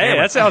with James Cameron.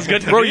 Hey, that sounds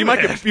good to Bro, me. you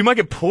might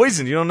get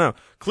poisoned. You don't know.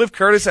 Cliff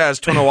Curtis as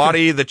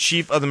Tonawati, the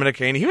chief of the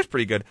Metacaina. He was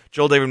pretty good.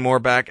 Joel David Moore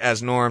back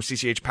as Norm.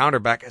 CCH Pounder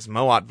back as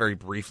Moat very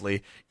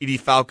briefly. Edie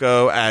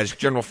Falco as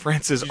General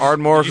Francis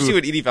Ardmore. Did you see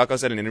what Edie Falco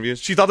said in interviews?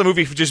 She thought the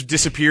movie just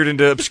disappeared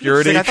into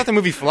obscurity. I thought the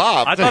movie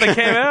flopped. I thought it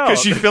came out.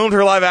 Because she filmed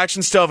her live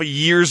action stuff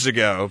years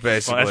ago,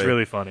 basically. Well, that's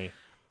really funny.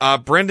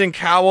 Brendan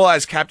Cowell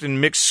as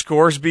Captain Mick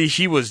Scoresby.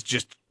 He was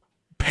just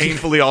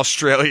painfully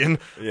Australian.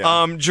 Yeah.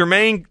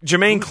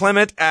 Jermaine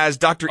Clement as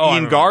Dr.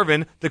 Ian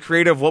Garvin, the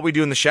creator of What We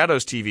Do in the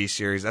Shadows TV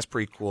series. That's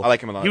pretty cool. I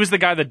like him a lot. He was the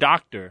guy, the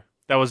doctor,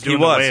 that was doing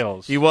the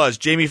whales. He was.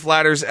 Jamie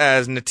Flatters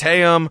as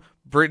Neteum,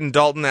 Britton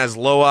Dalton as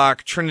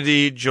Loak,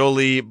 Trinity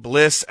Jolie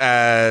Bliss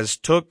as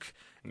Took,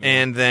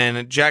 and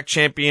then Jack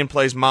Champion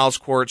plays Miles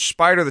Quaritch,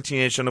 Spider, the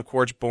teenage son of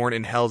Quaritch, born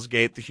in Hell's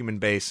Gate, the human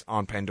base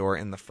on Pandora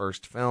in the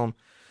first film.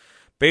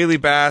 Bailey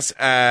Bass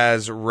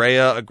as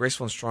Rhea, a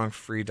graceful and strong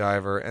free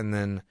diver, and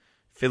then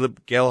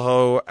Philip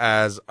Gelho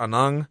as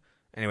Anung.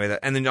 Anyway,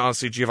 and then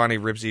honestly Giovanni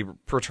Ribisi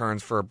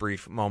returns for a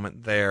brief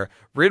moment there.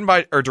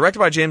 Directed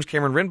by James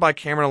Cameron, written by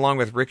Cameron along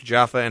with Rick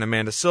Jaffa and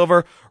Amanda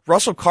Silver.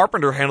 Russell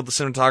Carpenter handled the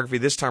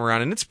cinematography this time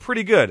around, and it's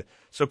pretty good.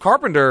 So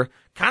Carpenter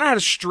kind of had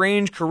a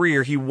strange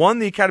career. He won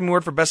the Academy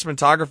Award for Best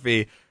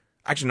Cinematography.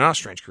 Actually, not a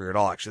strange career at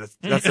all. Actually,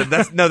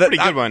 that's pretty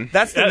good one.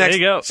 That's the next. There you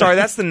go. Sorry,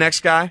 that's the next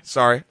guy.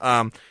 Sorry.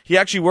 He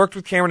actually worked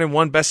with Cameron and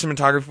won Best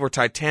Cinematography for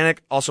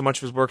Titanic. Also, much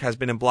of his work has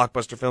been in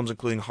blockbuster films,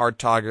 including Hard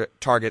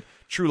Target,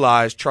 True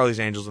Lies, Charlie's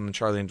Angels, and the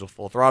Charlie Angel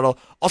Full Throttle.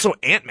 Also,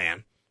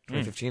 Ant-Man,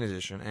 2015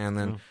 edition, and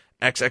then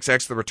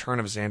XXX: The Return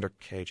of Xander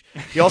Cage.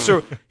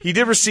 He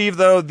did receive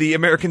though the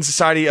American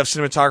Society of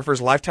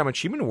Cinematographers Lifetime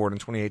Achievement Award in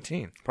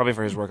 2018. Probably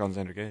for his work on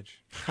Xander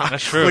Cage.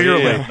 That's true.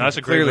 Clearly. Yeah. That's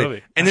a great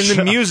movie. And then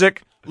the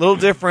music, a little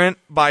different,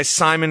 by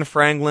Simon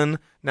Franklin.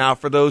 Now,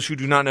 for those who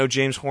do not know,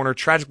 James Horner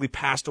tragically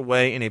passed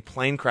away in a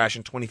plane crash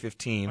in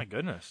 2015. My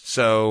goodness.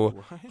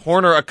 So,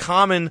 Horner, a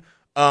common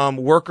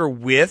worker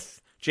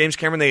with James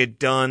Cameron, they had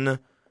done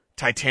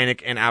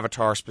Titanic and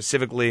Avatar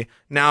specifically.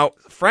 Now,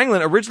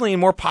 Franklin, originally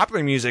in more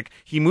popular music,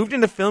 he moved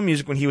into film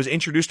music when he was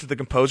introduced to the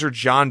composer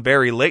John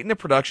Barry late in the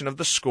production of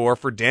the score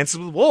for Dances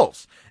with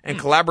Wolves and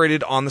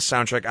collaborated on the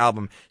soundtrack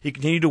album. He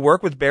continued to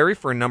work with Barry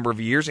for a number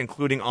of years,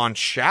 including on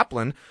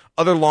Chaplin.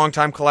 Other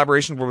longtime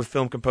collaborations were with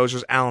film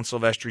composers Alan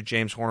Silvestri,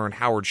 James Horner, and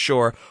Howard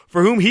Shore,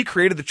 for whom he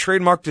created the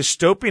trademark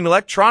dystopian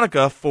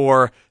electronica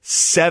for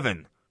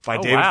Seven by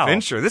David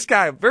Fincher. This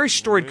guy, very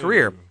storied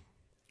career.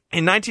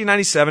 In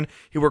 1997,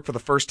 he worked for the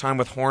first time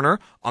with Horner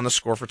on the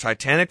score for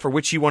Titanic, for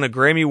which he won a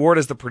Grammy Award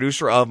as the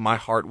producer of My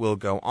Heart Will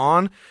Go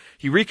On.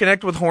 He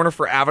reconnected with Horner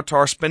for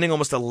Avatar, spending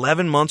almost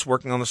 11 months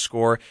working on the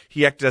score.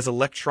 He acted as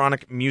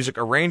electronic music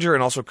arranger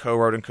and also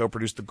co-wrote and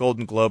co-produced the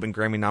Golden Globe and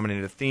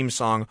Grammy-nominated theme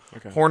song.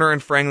 Okay. Horner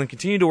and Franklin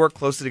continued to work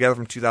closely together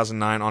from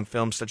 2009 on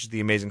films such as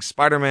The Amazing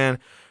Spider-Man.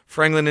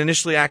 Franklin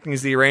initially acting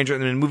as the arranger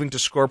and then moving to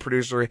score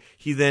producer.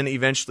 He then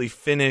eventually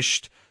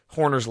finished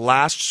Horner's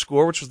last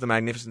score, which was The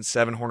Magnificent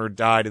Seven. Horner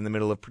died in the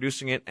middle of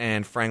producing it,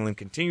 and Franklin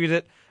continued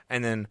it,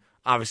 and then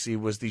obviously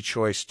was the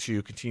choice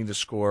to continue the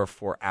score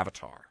for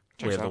Avatar,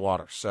 Way of the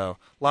Water. So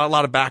a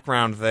lot of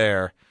background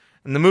there.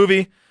 And the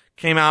movie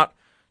came out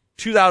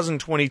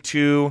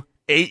 2022,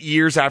 8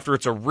 years after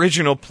its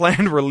original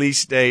planned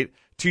release date,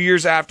 2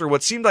 years after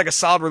what seemed like a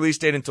solid release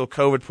date until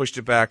COVID pushed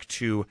it back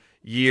 2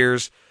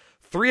 years.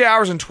 3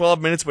 hours and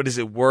 12 minutes, but is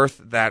it worth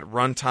that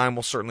runtime?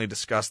 We'll certainly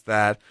discuss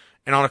that.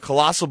 And on a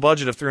colossal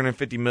budget of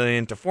 $350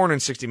 million to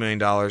 $460 million,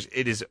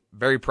 it is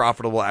very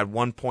profitable at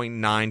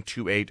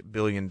 $1.928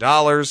 billion.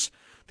 The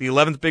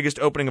 11th biggest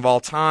opening of all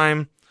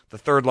time, the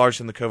third largest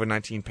in the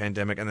COVID-19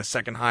 pandemic, and the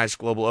second highest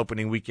global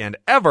opening weekend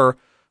ever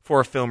for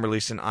a film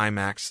released in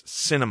IMAX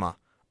cinema.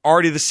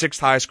 Already the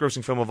sixth highest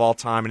grossing film of all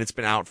time, and it's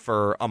been out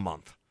for a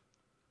month.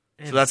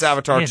 So that's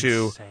Avatar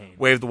 2,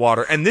 Way of the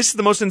Water. And this is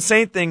the most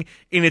insane thing.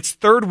 In its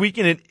third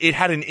weekend, it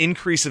had an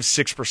increase of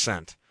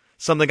 6%.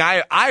 Something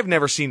I've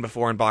never seen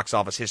before in box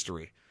office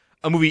history.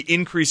 A movie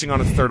increasing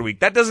on its third week.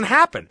 That doesn't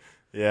happen.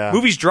 Yeah.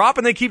 Movies drop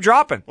and they keep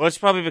dropping. Well, it's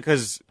probably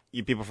because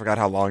people forgot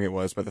how long it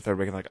was by the third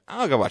week and like,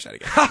 I'll go watch that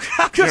again.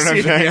 I'll go see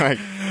it again.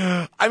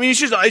 I mean, it's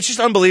just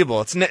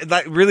unbelievable.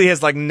 That really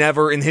has like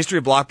never in the history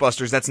of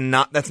blockbusters. That's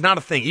not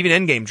a thing.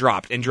 Even Endgame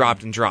dropped and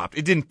dropped and dropped.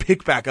 It didn't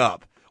pick back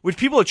up, which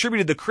people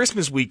attributed the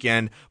Christmas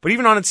weekend. But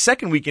even on its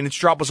second weekend, its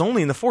drop was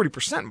only in the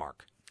 40%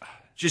 mark.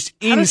 Just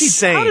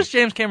insane. How does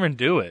James Cameron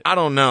do it? I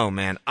don't know,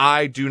 man.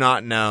 I do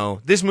not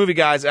know. This movie,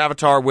 guys,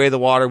 Avatar, Way of the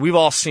Water, we've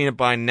all seen it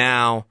by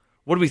now.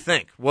 What do we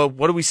think? Well,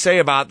 what do we say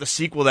about the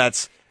sequel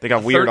that's they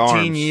got weird 13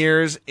 arms.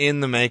 years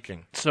in the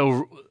making?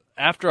 So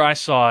after I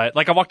saw it,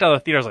 like I walked out of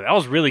the theater, I was like, that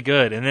was really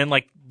good. And then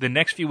like the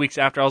next few weeks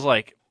after, I was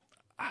like,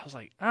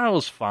 that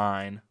was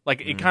fine.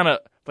 Like it kind of,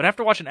 but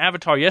after watching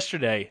Avatar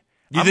yesterday,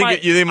 I think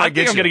I'm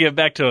going to get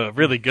back to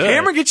really good.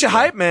 Cameron gets you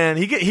hype, man.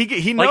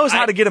 He knows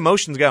how to get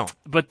emotions going.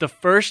 But the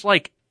first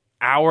like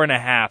hour and a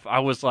half, I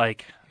was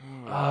like,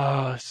 it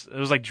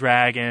was like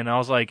dragging. I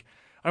was like,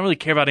 I don't really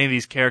care about any of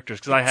these characters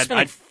because I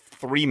had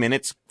 3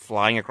 minutes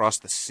flying across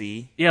the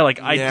sea. Yeah,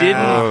 like I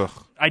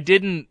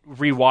didn't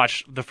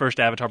rewatch the first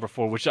Avatar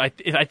before, which I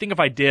think if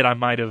I did, I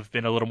might have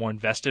been a little more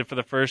invested for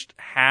the first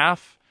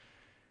half.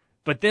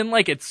 But then,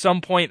 like, at some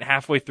point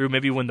halfway through,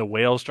 maybe when the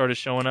whales started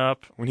showing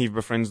up. When he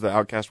befriends the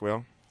outcast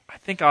whale? I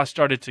think I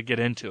started to get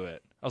into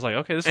it. I was like,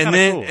 okay, this is kind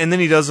of cool. And then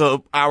he does a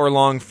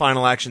hour-long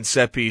final action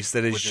set piece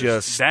that is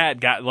just... That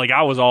got, like,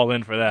 I was all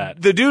in for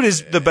that. The dude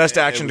is the best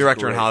action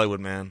director in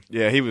Hollywood, man.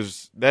 Yeah, he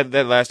was... That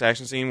last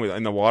action scene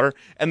in the water.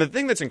 And the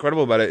thing that's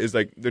incredible about it is,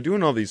 like, they're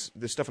doing all this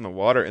stuff in the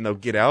water, and they'll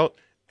get out,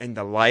 and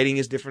the lighting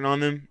is different on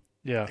them.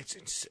 Yeah.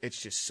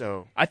 It's just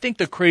so... I think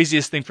the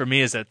craziest thing for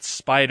me is that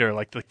Spider,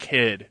 like the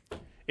kid...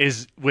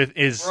 is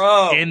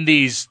in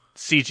these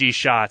CG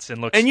shots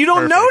and looks and you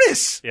don't perfect.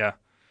 Notice. Yeah,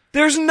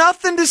 there's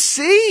nothing to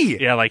see.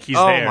 Yeah, like he's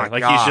there, like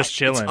gosh. He's just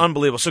chilling. It's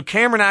unbelievable. So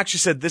Cameron actually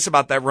said this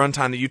about that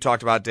runtime that you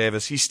talked about,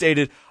 Davis. He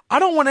stated, "I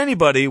don't want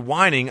anybody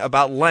whining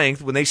about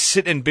length when they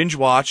sit and binge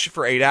watch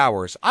for 8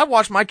 hours. I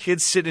watch my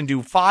kids sit and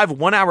do 5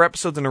 one-hour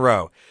episodes in a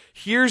row.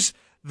 Here's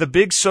the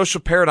big social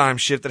paradigm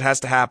shift that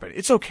has to happen.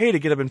 It's okay to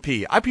get up and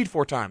pee. I peed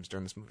 4 times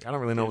during this movie. I don't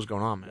really know what was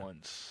going on, man.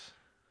 Once.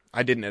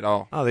 I didn't at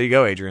all. Oh, there you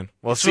go, Adrian.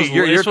 Well,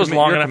 this was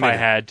long enough I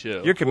had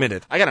to. You're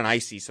committed. I got an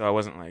icy, so I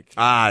wasn't like...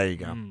 there you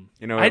go.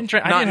 You know, I didn't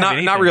have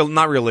anything. Not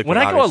real liquid. When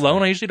I go obviously.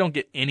 alone, I usually don't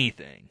get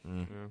anything.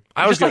 Mm-hmm.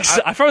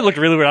 I probably looked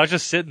really weird. I was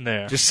just sitting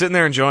there. Just sitting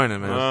there enjoying it,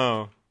 man.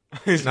 Oh.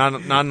 not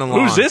in the lawn.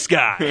 Who's this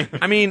guy?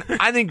 I mean,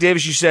 I think,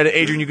 Davis, you said it.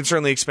 Adrian, you can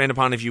certainly expand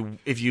upon if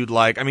you'd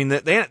like. I mean,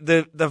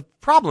 the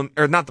problem,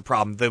 or not the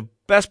problem, the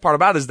best part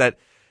about it is that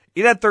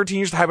it had 13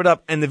 years to hype it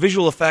up, and the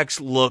visual effects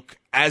look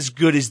as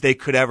good as they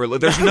could ever look.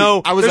 There's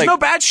no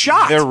bad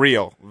shot. They're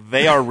real.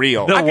 They are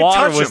real. The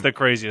water was the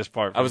craziest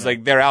part. I was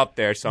like, they're out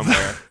there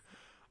somewhere.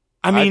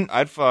 I mean,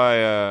 I'd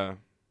fly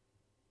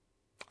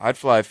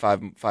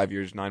 5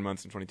 years, 9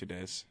 months, and 22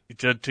 days.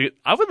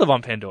 I would live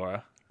on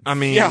Pandora. I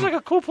mean, it's like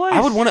a cool place.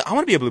 I want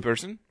to be a blue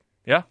person.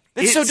 Yeah,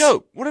 it's so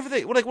dope. What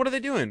are they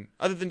doing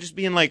other than just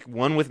being like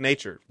one with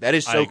nature? That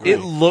is so cool. It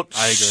looked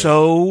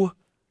so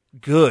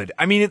good.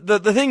 I mean, the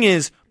thing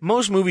is,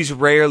 most movies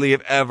rarely,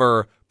 if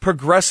ever,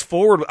 progress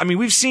forward. I mean,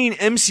 we've seen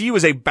MCU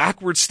as a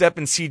backward step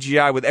in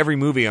CGI with every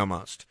movie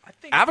almost. I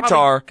think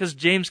Avatar, because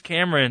James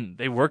Cameron,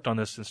 they worked on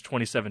this since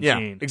 2017. Yeah,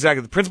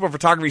 exactly. The principal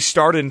photography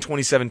started in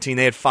 2017.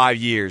 They had 5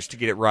 years to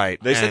get it right.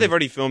 They said they've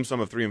already filmed some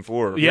of 3 and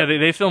 4. Yeah,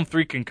 they filmed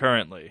 3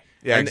 concurrently.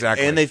 Yeah,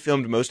 exactly. And they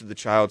filmed most of the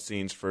child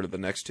scenes for the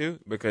next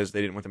 2 because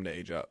they didn't want them to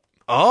age up.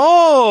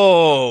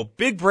 Oh,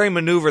 big brain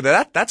maneuver.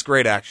 That's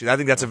great, actually. I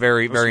think that's a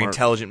very smart.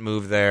 intelligent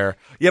move there.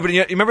 Yeah, but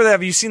you remember that?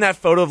 Have you seen that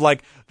photo of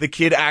like the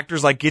kid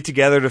actors like get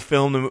together to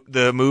film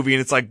the movie,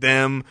 and it's like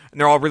them, and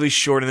they're all really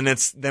short, and then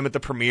it's them at the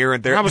premiere,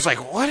 and I was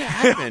like, what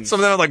happened? some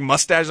of them have like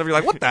mustaches. You're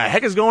like, what the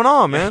heck is going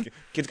on, man?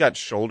 Kids got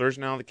shoulders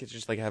now. The kids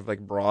just like have like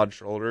broad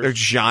shoulders. They're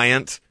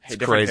giant. It's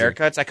different crazy.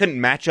 haircuts. I couldn't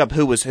match up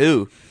who was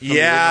who.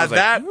 Yeah,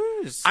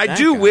 I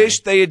do guy?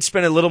 wish they had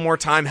spent a little more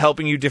time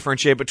helping you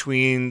differentiate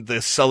between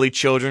the Sully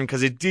children,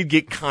 because it did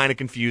get kind of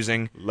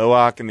confusing.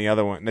 Loak and the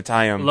other one,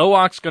 Natayam.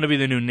 Loak's going to be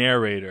the new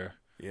narrator.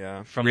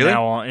 Yeah. From Really?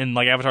 now on, in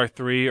like Avatar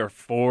 3 or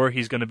 4,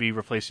 he's going to be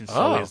replacing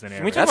Sully as the Can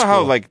narrator. we talk about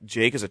how like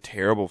Jake is a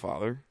terrible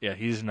father? Yeah,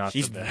 he's not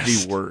He's the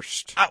best. the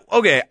worst.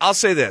 Okay, I'll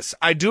say this.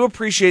 I do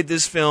appreciate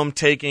this film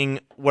taking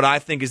what I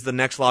think is the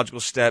next logical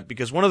step,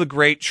 because one of the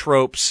great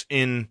tropes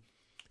in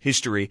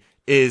history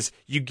is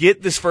you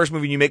get this first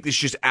movie and you make this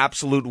just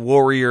absolute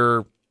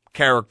warrior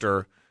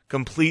character,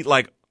 complete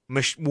like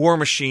war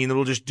machine that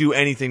will just do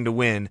anything to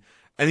win.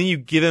 And then you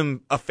give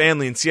him a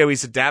family and see how he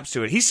adapts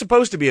to it. He's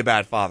supposed to be a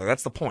bad father.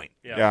 That's the point.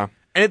 Yeah.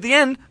 And at the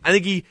end, I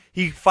think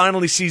he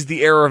finally sees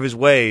the error of his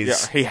ways.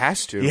 Yeah, he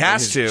has to. He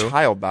has His to.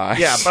 child dies.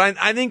 Yeah, but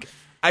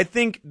I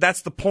think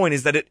that's the point,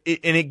 is that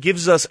it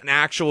gives us an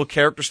actual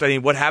character study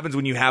of what happens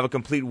when you have a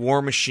complete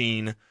war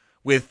machine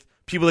with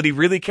people that he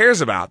really cares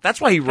about. That's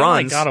why he Kinda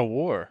runs. like God of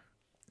War.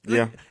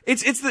 Yeah.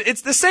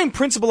 It's the same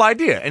principal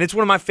idea, and it's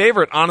one of my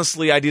favorite,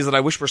 honestly, ideas that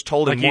I wish was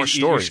told in more You're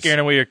stories. scaring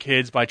away your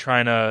kids by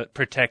trying to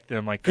protect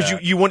them like that.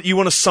 Because you want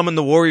to summon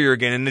the warrior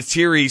again, and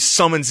Neytiri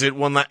summons it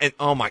and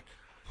oh my,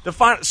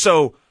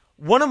 so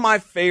one of my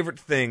favorite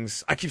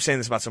things, I keep saying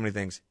this about so many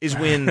things, is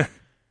when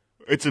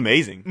It's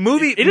amazing.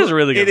 It is a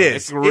really good It movie.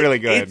 is. It's really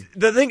good.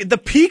 The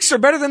peaks are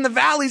better than the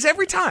valleys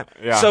every time.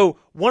 Yeah. So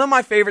one of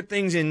my favorite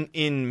things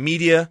in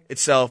media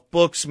itself,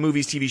 books,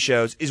 movies, TV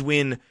shows, is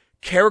when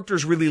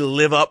characters really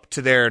live up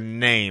to their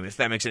name, if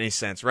that makes any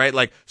sense, right?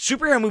 Like,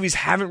 superhero movies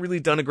haven't really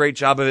done a great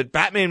job of it.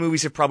 Batman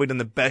movies have probably done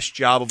the best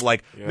job of,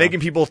 like, making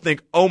people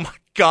think, oh my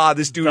God,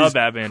 this dude is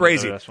Batman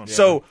crazy. did the best one.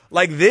 So,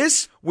 like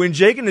this, when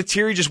Jake and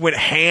Neytiri just went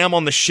ham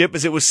on the ship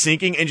as it was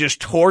sinking and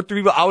just tore through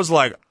people, I was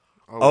like,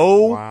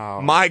 oh wow.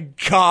 my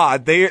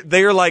God, they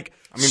are like,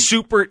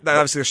 super,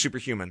 obviously they're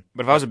superhuman.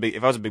 But if I was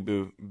a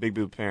big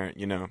blue parent,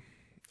 you know,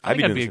 I'd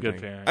be be doing a the good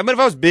same thing. parent. I mean, if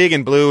I was big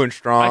and blue and I'd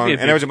strong, be a and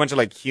big- there was a bunch of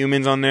like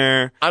humans on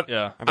there,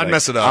 Yeah. I'd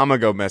mess it up. I'm gonna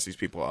go mess these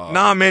people up.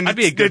 Nah, man, I'd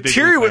be a good big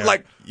Neytiri blue would parent.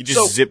 like You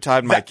just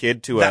zip-tied my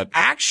kid to the a.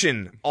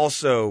 action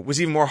also was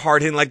even more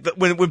hard hitting. Like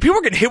when people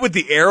were getting hit with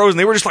the arrows and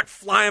they were just like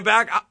flying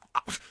back.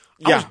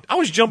 I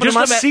was jumping in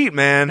my seat,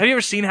 man. Have you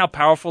ever seen how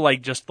powerful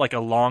like a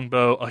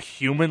longbow, a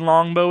human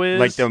longbow is?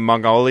 Like the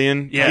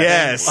Mongolian?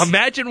 Yes.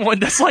 Imagine one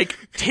that's like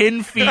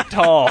 10 feet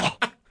tall.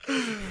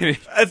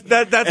 That's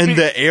And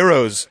the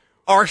arrows.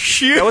 are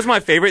huge. That was my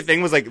favorite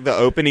thing, was like the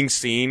opening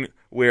scene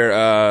where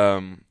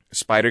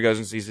Spider goes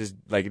and sees his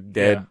like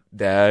dead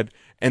dad,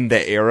 and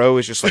the arrow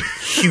is just like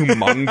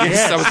humongous.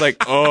 Yes. I was like,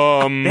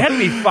 They had to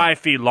be 5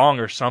 feet long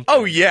or something.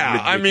 Oh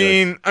yeah,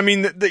 Ridiculous. I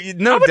mean,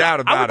 no doubt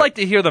about it. I would like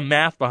to hear the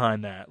math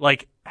behind that.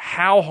 Like,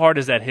 how hard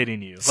is that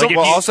hitting you? Like, if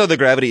well, you- also the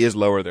gravity is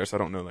lower there, so I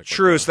don't know. Like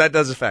True, so that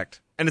does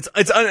affect, and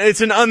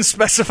it's an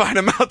unspecified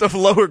amount of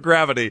lower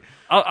gravity.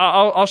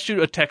 I'll shoot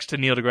a text to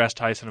Neil deGrasse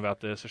Tyson about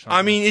this or something.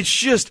 I mean, it's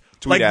just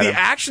Tweet like at the him.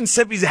 action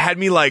set piece had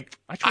me like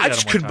tweeted I at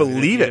just him one couldn't time. He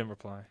believe didn't it.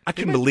 reply. I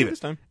couldn't might believe do it, this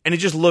time. and it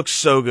just looks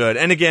so good.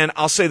 And again,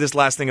 I'll say this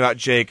last thing about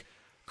Jake.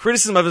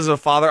 Criticism of him as a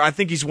father, I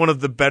think he's one of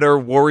the better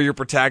warrior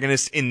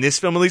protagonists in this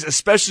film, at least,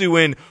 especially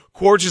when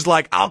Quaritch is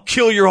like, I'll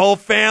kill your whole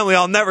family,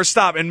 I'll never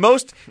stop. And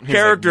most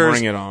characters,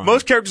 bring it on.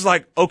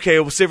 like,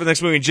 okay, we'll save it for the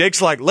next movie. And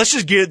Jake's like, let's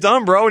just get it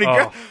done, bro. And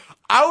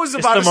I was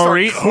about the to start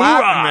Marine-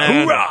 clapping, hoorah,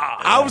 man. hoorah.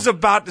 I was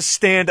about to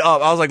stand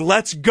up. I was like,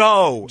 let's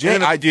go.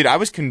 Jake, And I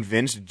was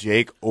convinced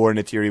Jake or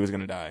Neytiri was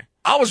gonna die.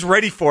 I was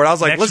ready for it. I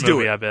was like, Next let's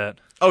movie, do I it. bet.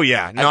 Oh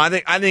yeah. No, I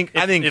think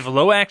If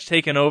Loak's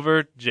taken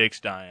over, Jake's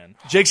dying.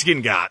 Jake's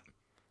getting got.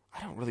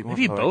 I don't really want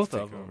Maybe Loak both to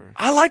take of them. over.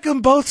 I like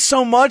them both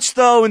so much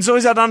though, and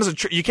Zoe Saldana's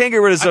you can't get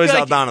rid of Zoe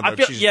Saldana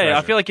though. She's a I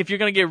treasure. feel like if you're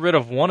going to get rid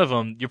of one of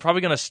them, you're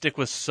probably going to stick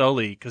with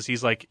Sully because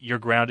he's like your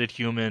grounded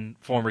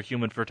former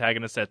human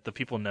protagonist that the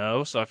people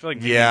know. So I feel like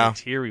maybe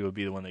Neytiri would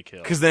be the one they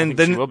kill. Because I then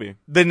think she will be.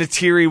 then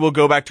Neytiri will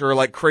go back to her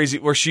like crazy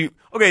where she.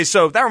 Okay,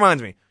 so that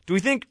reminds me. Do we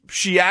think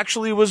she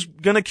actually was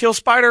gonna kill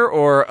Spider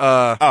or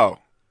Oh,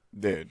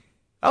 dude,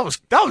 that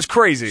was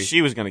crazy?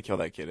 she was gonna kill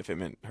that kid if it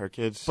meant her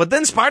kids. But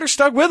then Spider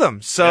stuck with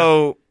him.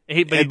 So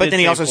But then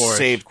he also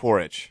saved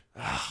Quaritch.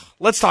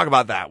 let's talk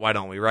about that. Why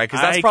don't we? Right?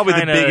 Because that's probably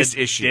the biggest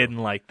issue. Didn't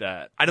like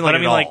that. I didn't like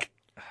it at all.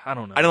 I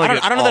don't know. I don't like I it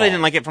don't know at that I all.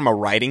 didn't like it from a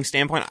writing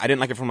standpoint. I didn't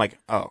like it from like,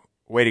 oh,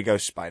 way to go,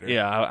 Spider.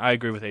 Yeah, I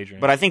agree with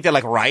Adrian. But I think that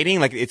like writing,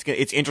 like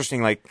it's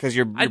interesting, like because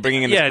you're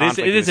bringing in this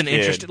conflict. it is with an this kid.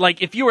 interesting.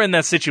 Like if you were in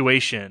that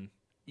situation,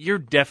 you're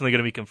definitely going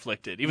to be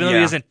conflicted, even though he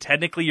Yeah. isn't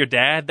technically your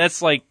dad.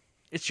 That's like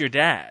it's your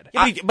dad.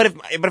 Yeah, but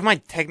if my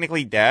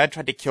technically dad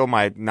tried to kill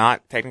my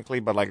not technically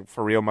but like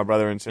for real my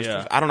brother and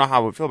sisters, Yeah. I don't know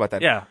how I would feel about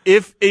that. Yeah.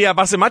 But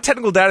I said my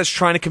technical dad is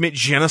trying to commit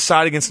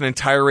genocide against an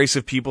entire race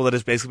of people that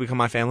has basically become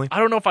my family. I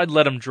don't know if I'd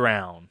let him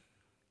drown.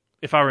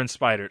 if I were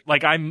inspired.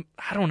 Like I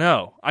don't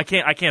know. I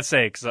can't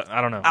say because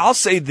I don't know. I'll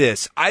say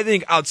this. I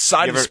think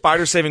outside of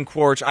Spider saving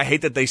Quaritch, I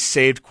hate that they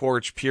saved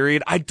Quaritch,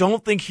 period. I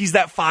don't think he's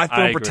that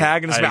 5-film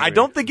protagonist. I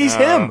don't think he's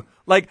him.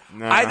 Like,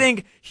 I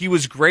think he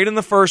was great in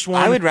the first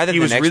one. I would rather he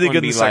the was next really one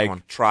good in be the second like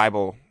one.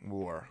 tribal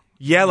war.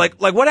 Yeah, like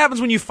what happens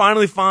when you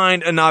finally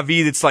find a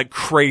Na'vi that's like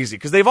crazy?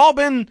 Because they've all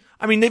been,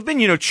 they've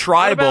been,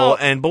 tribal,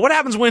 but what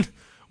happens when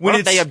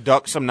if they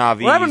abduct some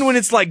Na'vi? What happens when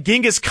it's like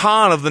Genghis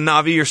Khan of the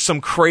Na'vi or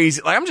some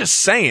crazy, like I'm just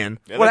saying,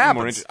 what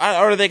happens?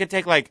 Or they could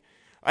take like,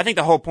 I think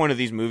the whole point of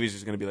these movies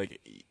is going to be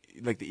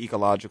like the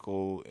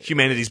ecological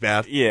humanity's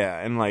bad. Yeah,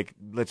 and like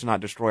let's not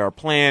destroy our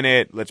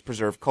planet, let's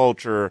preserve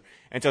culture.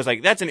 And so it's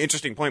like that's an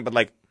interesting point, but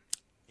like,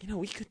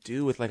 we could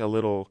do with like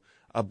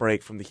a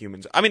break from the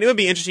humans. I mean, it would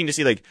be interesting to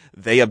see like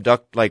they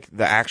abduct like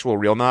the actual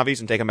real Na'vis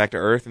and take them back to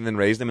Earth and then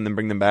raise them and then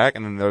bring them back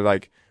and then they're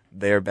like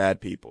they're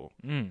bad people.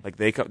 Like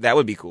that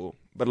would be cool.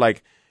 But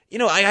like,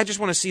 I just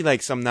want to see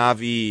like some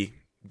Na'vi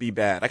be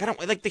bad. Like I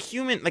don't like the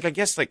human. Like I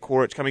guess like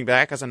Quaritch coming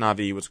back as a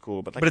Na'vi was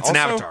cool, but like it's also,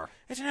 an avatar.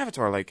 It's an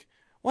avatar. Like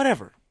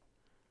whatever.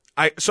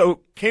 So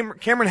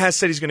Cameron has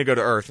said he's going to go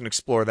to Earth and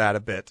explore that a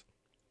bit.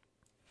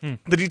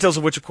 The details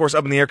of which, of course,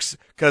 up in the air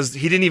because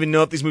he didn't even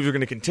know if these movies were going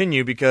to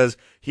continue because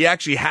he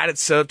actually had it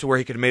set up to where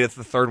he could have made it to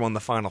the third one,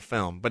 the final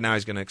film. But now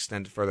he's going to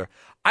extend it further.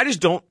 I just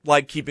don't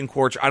like keeping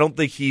Quaritch. I don't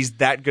think he's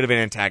that good of an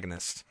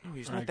antagonist. No,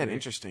 he's not that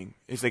interesting.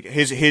 It's like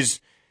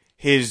his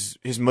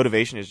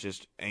motivation is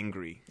just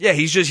angry. Yeah,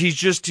 he's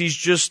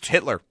just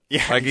Hitler.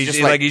 Yeah, like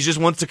he just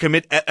wants to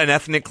commit an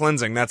ethnic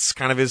cleansing. That's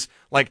kind of his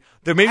like.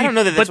 There maybe I don't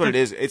know that's what it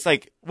is. It's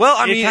like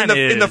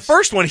in the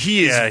first one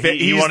he is.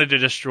 He wanted to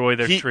destroy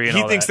their tree. And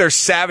he thinks they're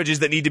savages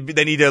that need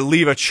to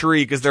leave a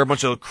tree because they're a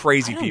bunch of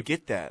crazy people.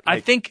 Get that? I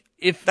think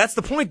if that's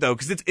the point though,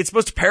 because it's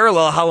supposed to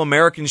parallel how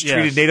Americans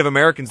treated Native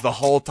Americans the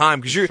whole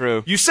time. Because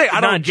you say I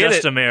don't get it. Not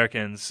just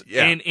Americans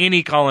in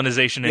any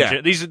colonization.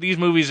 These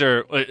movies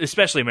are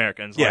especially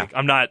Americans. Like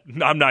I'm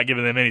not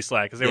giving them any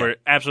slack because they were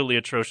absolutely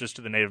atrocious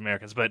to the Native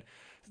Americans, but.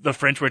 The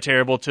French were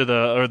terrible to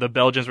the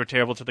Belgians were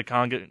terrible to the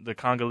people of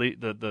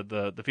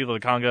the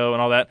Congo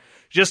and all that.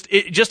 Just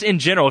in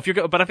general,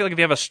 but I feel like if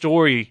you have a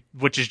story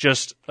which is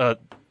just the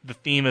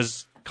theme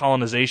is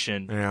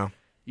colonization,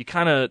 you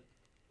kind of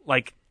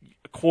like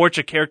Quaritch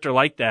a character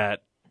like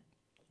that.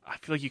 I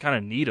feel like you kind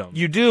of need him.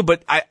 You do,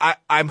 but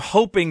I'm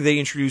hoping they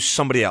introduce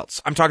somebody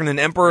else. I'm talking an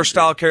Emperor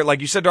style character,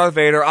 like you said, Darth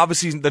Vader.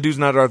 Obviously, the dude's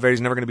not Darth Vader;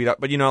 he's never going to beat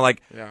up. But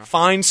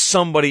find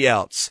somebody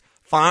else.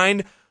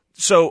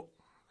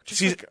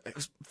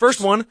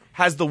 First one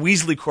has the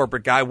Weasley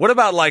corporate guy. What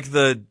about like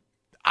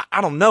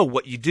I don't know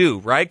what you do,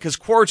 right? Because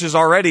Quaritch is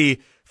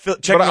already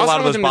checking a lot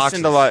of those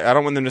boxes. I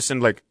don't want them to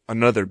send like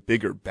another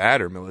bigger,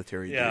 badder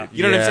military dude.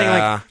 You know what I'm saying?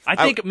 Like, I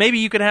think maybe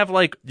you could have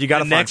like the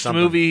next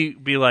movie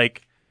be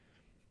like,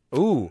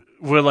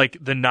 where like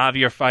the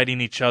Na'vi are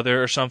fighting each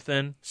other or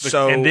something.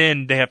 And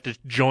then they have to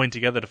join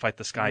together to fight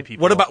the Sky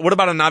people. What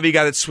about a Na'vi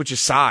guy that switches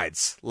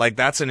sides? Like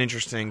that's an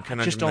interesting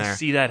conundrum. I just don't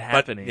see that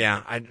happening.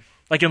 But,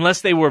 like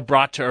unless they were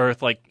brought to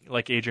Earth, like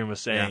Adrian was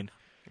saying.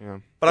 Yeah.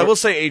 But I will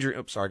say, Adrian.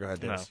 Oops, sorry. Go ahead,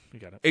 Dennis. No, you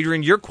got it.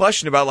 Adrian, your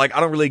question about like I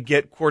don't really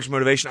get Quaritch's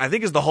motivation, I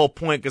think is the whole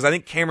point because I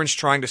think Cameron's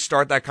trying to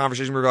start that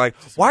conversation where we're like,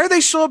 why are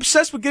they so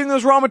obsessed with getting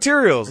those raw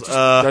materials? It just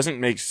doesn't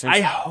make sense. I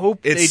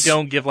hope they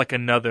don't give like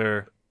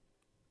another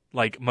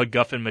like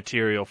MacGuffin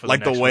material for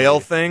like the next whale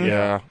movie. thing.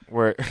 Yeah,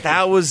 where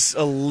that was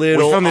a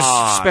little. We found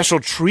this special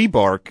tree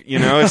bark.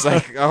 It's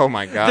like, oh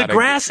my god, the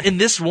grass in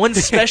this one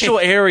special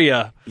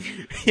area.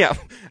 Yeah,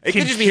 it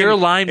can could just cure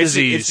be Lyme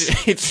disease.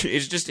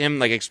 It's just him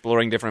like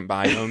exploring different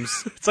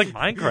biomes. It's like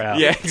Minecraft.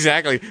 Yeah,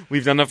 exactly.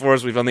 We've done the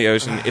forest, we've done the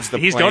ocean. It's the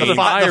He's going to the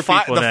fire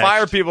people. The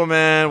fire people,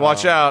 man.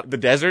 Watch out. The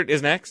desert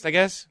is next, I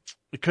guess.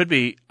 It could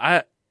be.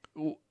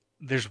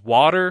 There's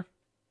water,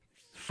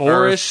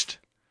 forest.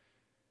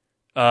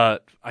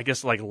 I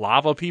guess like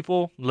lava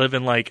people live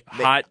in like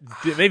hot,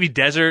 maybe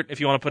desert if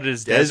you want to put it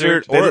as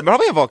desert. Or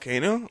probably a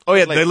volcano. Oh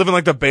yeah, they live in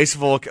like the base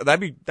of a volcano.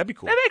 That'd be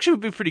cool. That actually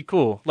would be pretty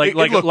cool. Like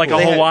cool.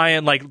 a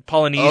Hawaiian, like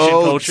Polynesian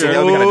culture.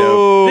 That would be kind of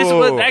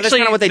dope.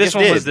 Actually, what they this just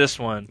one did. was this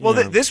one. Well,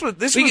 this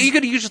was. You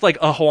could use like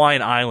a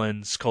Hawaiian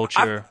Islands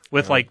culture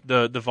with like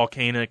the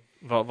volcanic.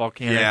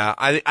 Yeah,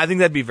 I think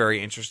that'd be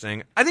very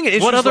interesting. I think it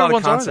introduces what other a lot of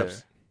ones concepts. are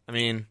there? I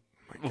mean.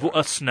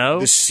 A snow?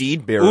 The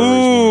seed bearer.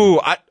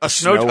 Ooh, a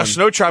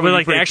snow tribe. But would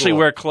like be they actually cool.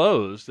 wear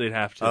clothes. They'd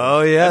have to.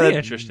 Oh yeah, that'd be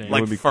interesting.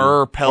 Like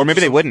fur, pelts, or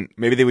maybe they wouldn't.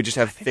 Maybe they would just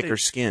have thicker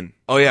skin.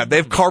 Oh yeah, they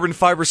have carbon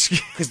fiber skin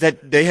because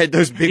they had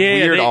those big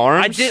weird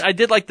arms. I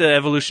did like the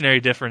evolutionary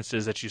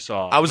differences that you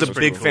saw. I was a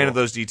big fan of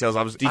those details.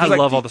 I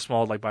love all the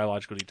small like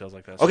biological details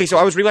like that. Okay, so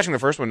I was rewatching the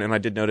first one and I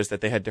did notice that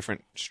they had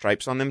different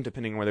stripes on them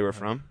depending on where they were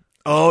from.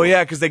 Oh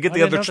yeah, because they get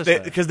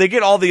they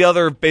get all the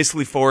other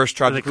basically forest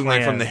tribes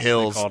including from the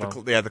hills.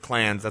 The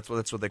clans. That's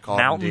what they call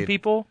mountain them,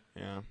 people.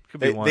 Yeah,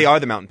 they are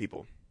the mountain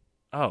people.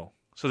 Oh,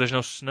 so there's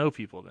no snow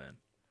people then?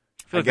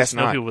 I guess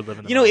snow not. People would live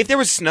in the if there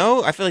was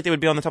snow, I feel like they would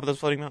be on the top of those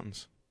floating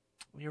mountains.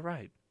 You're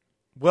right.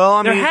 Well,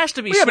 I mean, there has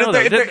to be snow.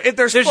 If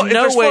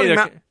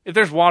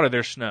there's water,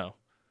 there's snow.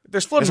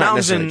 There's floating That's not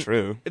mountains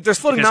necessarily true. If there's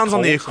floating It gets mountains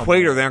on the cold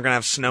equator, somewhere. they aren't gonna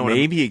have snow. in them.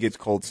 Maybe it gets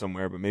cold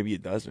somewhere, but maybe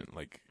it doesn't.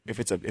 Like if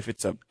it's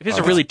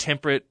a really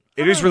temperate,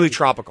 It is really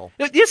tropical.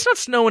 it's not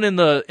snowing in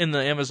the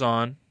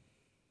Amazon,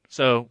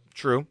 so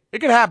True. It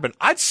could happen.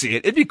 I'd see it.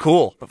 It'd be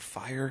cool. But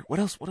fire. What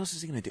else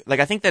is he gonna do? Like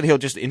I think that he'll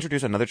just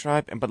introduce another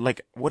tribe, but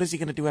like what is he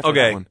gonna do after that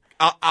Okay, one?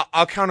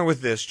 I'll counter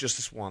with just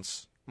this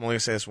once. I'm only gonna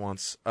say this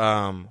once.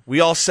 We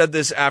all said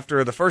this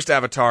after the first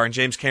Avatar, and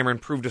James Cameron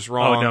proved us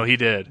wrong. oh no, he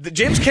did.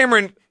 James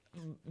Cameron,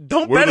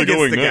 don't Where are bet they against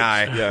going the next?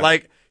 guy. Yeah.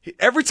 Like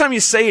every time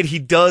you say it, he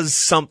does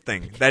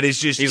something that is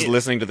just. He's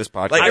listening to this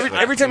podcast. Like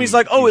every time he's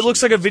like, "Oh, it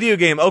looks like a video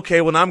game."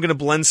 Okay, well now I'm going to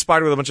blend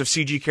Spider with a bunch of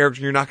CG characters,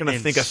 and you're not going to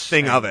think a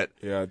thing of it.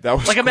 Yeah, that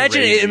was Like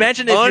imagine crazy.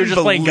 if you're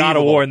just playing God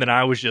of Unbelievable. War and then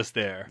I was just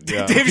there.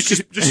 Yeah. Dave's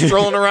just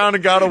strolling around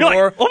in God of You're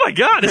War. like, oh my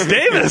God, it's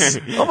Davis.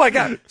 Oh my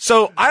god!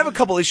 So I have a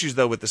couple issues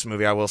though with this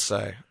movie. I will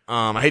say,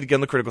 I hate to get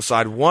on the critical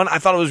side. One, I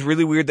thought it was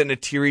really weird that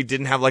Neytiri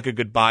didn't have like a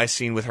goodbye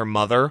scene with her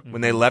mother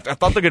when they left. I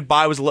thought the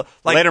goodbye was like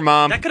Later,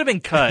 Mom. That could have been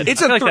cut.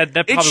 It's I a feel like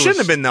that it probably shouldn't was-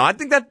 have been though. I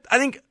think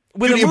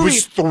with Dude, a it movie.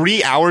 was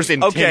 3 hours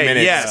and 10 Okay,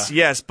 minutes.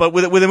 yes, but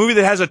with a movie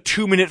that has a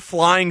 2-minute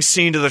flying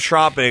scene to the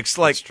tropics,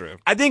 like That's true.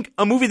 I think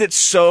a movie that's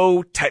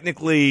so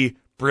technically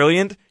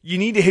brilliant, you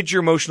need to hit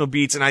your emotional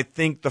beats, and I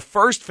think the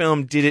first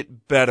film did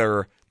it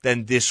better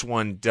than this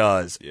one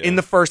does. Yeah. In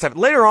the first half,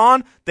 later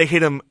on, they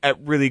hit him at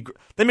really.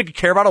 They make you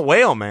care about a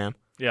whale, man.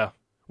 Yeah.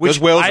 Those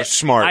whales I- are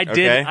smart.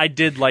 I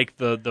did like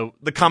the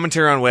The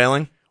commentary on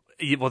whaling.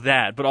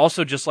 that, but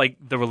also just like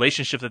the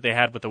relationship that they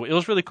had with it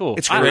was really cool.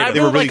 It's I great. really They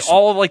were really like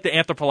all of like the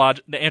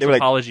anthropology They were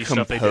like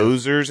stuff they did.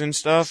 composers and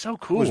stuff. So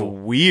It was cool.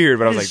 weird,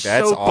 but I was It like, is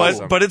that's so cool.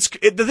 awesome. But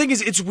the thing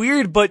is, it's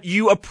weird, but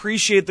you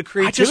appreciate the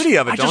creativity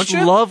of it, I don't just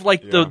you? love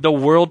like Yeah. the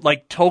world.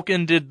 Like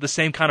Tolkien did the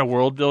same kind of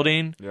world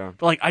building. Yeah.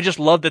 But like I just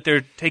love that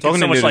they're taking Tolkien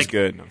so much did is like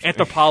good. No, I'm just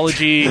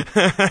anthropology,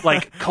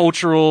 like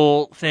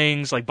cultural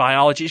things, like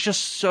biology. It's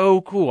just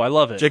so cool. I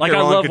love it. J.K. Like I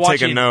Rowling love could watching.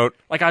 take a note.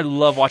 Like I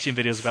love watching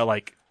videos about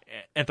like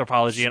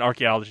anthropology and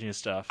archaeology and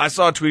stuff. I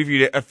saw a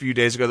tweet a few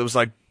days ago that was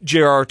like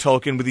J.R.R.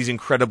 Tolkien with these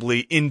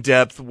incredibly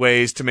in-depth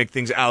ways to make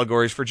things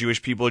allegories for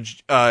Jewish people.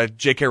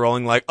 J.K.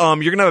 Rowling like, you're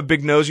gonna have a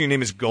big nose and your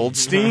name is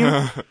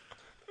Goldstein.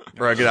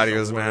 Bro, get out of here,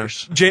 this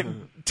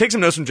man. Take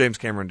some notes from James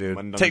Cameron, dude.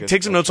 Mundungus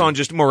Take some notes on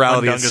just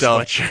morality Mundungus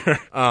itself. Fletcher.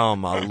 Oh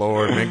my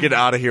lord, man, get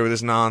out of here with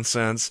this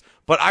nonsense.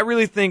 But I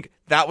really think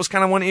that was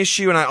kind of one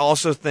issue, and I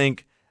also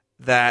think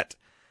that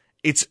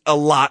it's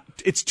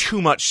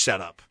too much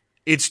setup.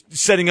 It's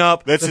setting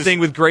up That's the his- thing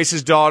with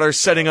Grace's daughter,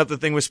 setting up the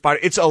thing with Spider.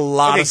 It's a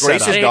lot Okay, of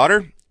setup. Grace's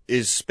daughter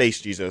is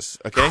Space Jesus.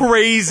 Okay,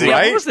 Crazy. Yeah,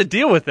 right? what was the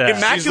deal with that?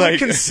 Immaculate She's like-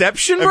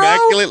 Conception, bro?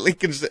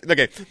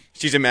 Okay,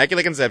 she's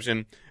Immaculate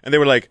Conception, and they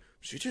were like,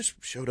 she just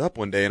showed up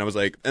one day, and I was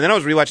like, and then I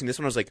was rewatching this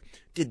one, I was like,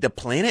 did the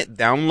planet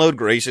download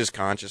Grace's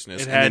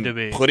consciousness It and had then to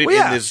be. put it Well,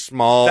 yeah. in this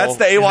small? That's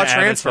the AWA An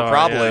transfer, avatar,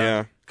 probably.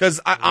 yeah. Because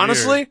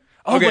honestly,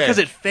 oh, okay, because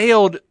it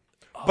failed.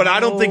 but I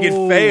don't think it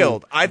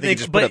failed. I think it think,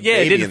 just put But a yeah, it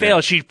baby didn't in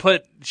there.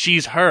 fail.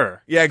 She's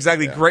her. yeah,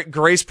 exactly.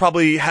 Grace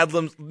probably had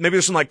them. Maybe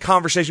there's some like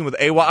conversation with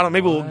AWA. I don't.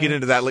 Maybe we'll get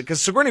into that because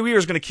Sigourney Weaver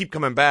is going to keep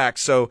coming back,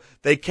 so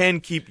they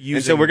can keep using.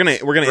 And so we're gonna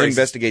Grace.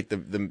 investigate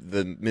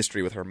the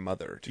mystery with her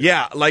mother. Too.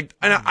 Yeah, like,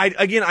 and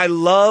I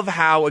love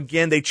how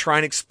again they try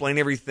and explain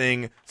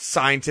everything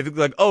scientifically.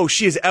 Like, oh,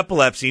 she has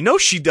epilepsy. No,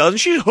 she doesn't.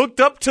 She's hooked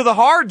up to the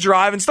hard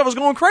drive and stuff was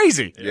going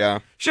crazy. Yeah.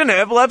 She didn't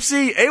have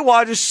epilepsy.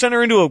 AWA just sent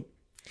her into a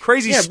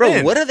crazy Yeah,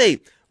 spin. bro.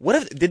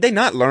 Did they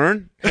not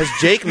learn? Has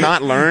Jake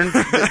not learned?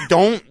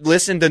 Don't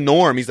listen to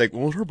Norm. He's like,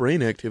 well, her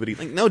brain activity.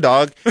 Like, no,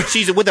 dog.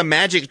 She's with a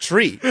magic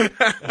tree.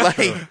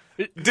 Like,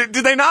 Did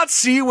they not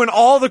see when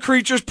all the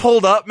creatures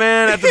pulled up,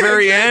 man, at the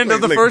very end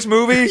of the Like, first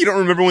movie? you don't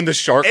remember when the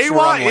sharks AY were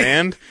on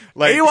land?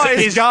 Like, AY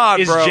is God,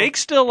 Is bro. Jake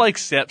still like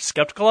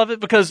skeptical of it?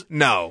 Because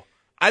No.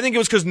 I think it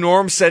was because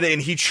Norm said it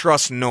and he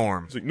trusts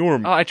Norm. It's like,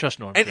 Norm. I trust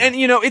Norm. And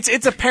you know, it's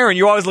a parent.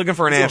 You're always looking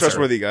for an He's a answer.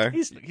 trustworthy guy.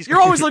 he's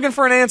You're always looking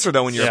for an answer,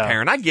 though, when you're a Yeah.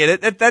 parent. I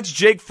get it. That's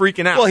Jake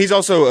freaking out. Well, he's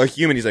also a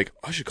human. He's like,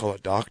 I should call a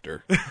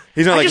doctor.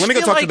 He's not like, just let me go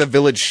feel talk to like the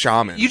village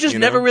shaman. you just know?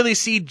 never really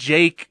see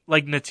Jake.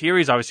 Like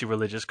Neytiri's obviously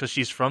religious because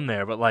she's from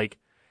there, but like.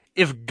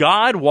 If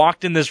God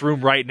walked in this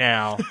room right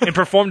now and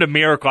performed a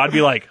miracle, I'd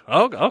be like,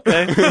 "Oh,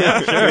 okay,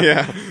 yeah, sure."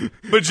 Yeah.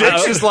 but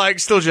Jake's just like,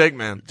 still Jake,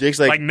 man. Jake's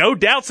like, Like no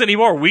doubts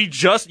anymore. We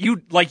just you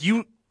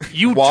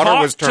Water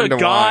talked was turned to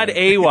to God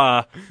wine.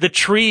 Awa, the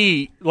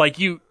tree, like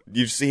you.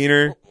 you've seen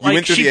her. You Like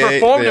went through she the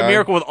performed the a eye.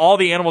 miracle with all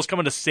the animals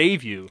coming to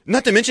save you.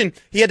 Not to mention,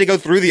 he had to go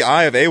through the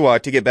eye of Awa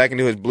to get back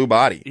into his blue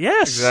body.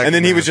 Yes, Exactly. And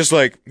then he man. was just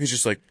like,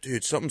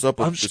 dude, something's up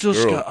with I'm this still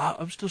girl.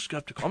 I'm still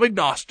skeptical. I'm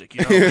agnostic.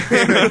 You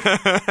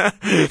know.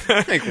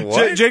 Like,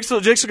 what? Jake still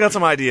got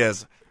some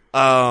ideas.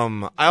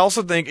 I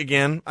also think,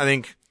 again,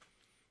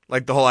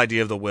 like the whole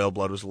idea of the whale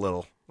blood was a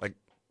little, like,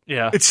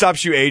 Yeah. It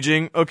stops you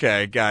aging.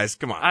 Okay, guys,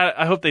 come on.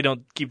 I hope they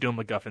don't keep doing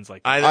MacGuffins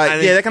like that. I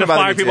think that kind the of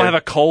bothered fire me people too. have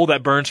a coal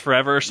that burns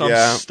forever or some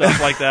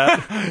stuff like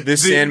that.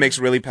 This sand makes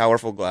really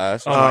powerful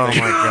glass. Oh my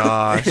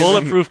gosh.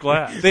 Bulletproof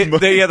glass.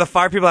 The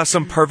fire people have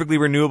some perfectly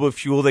renewable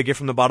fuel they get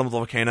from the bottom of the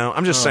volcano.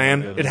 I'm just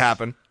saying, goodness. it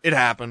happened. It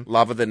happened.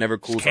 Lava that never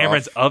cools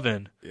Cameron's off.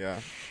 oven Yeah.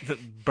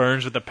 that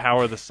burns with the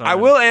power of the sun. I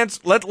will answer.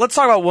 Let's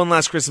talk about one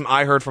last criticism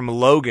I heard from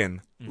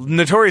Logan,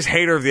 notorious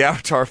hater of the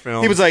Avatar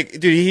film. He was like,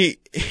 dude,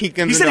 he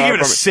comes He said into he gave our it a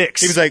apartment.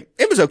 6. He was like,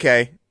 it was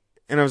okay.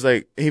 And I was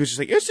like, he was just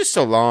like, it was just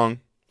so long.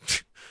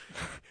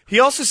 He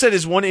also said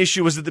his one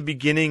issue was at the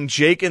beginning,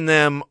 Jake and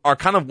them are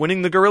kind of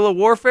winning the guerrilla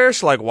warfare,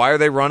 so like, why are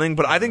they running?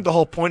 But I think the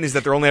whole point is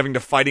that they're only having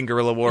to fight in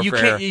guerrilla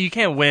warfare. You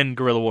can't win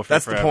guerrilla warfare.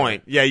 That's forever. the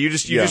point. Yeah, you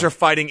just are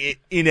fighting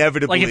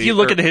inevitably. Like if you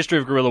look at the history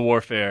of guerrilla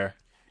warfare,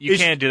 you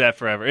can't do that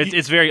forever.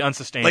 It's very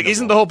unsustainable. like,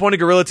 isn't the whole point of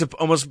guerrilla to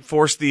almost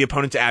force the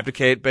opponent to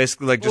abdicate?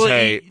 Basically, like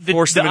just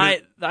force them.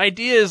 The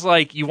idea is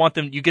like you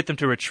get them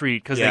to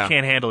retreat because they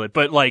can't handle it,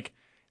 but like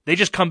they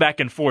just come back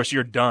in force.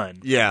 You're done.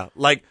 Yeah,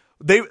 like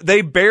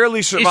they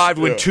barely survived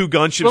when 2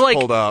 gunships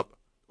pulled up.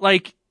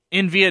 Like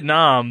in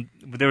Vietnam,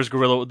 there was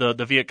guerrilla.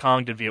 The Viet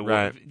Cong did Viet War.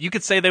 Right. You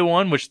could say they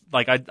won, which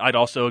like I'd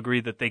also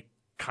agree that they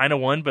kind of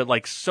won, but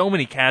like so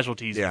many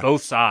casualties,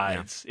 both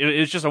sides. It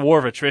was just a war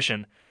of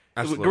attrition.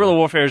 Absolutely. Guerrilla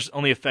warfare is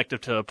only effective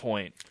to a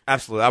point.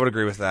 Absolutely, I would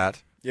agree with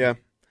that. Yeah.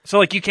 So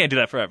like you can't do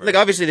that forever. Like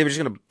obviously they were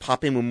just gonna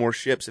pop in with more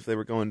ships if they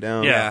were going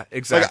down. Yeah,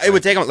 exactly. Like, it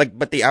would take them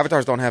but the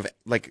avatars don't have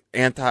like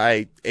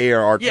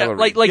anti-air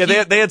artillery.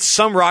 They had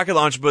some rocket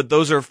launch, but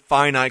those are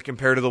finite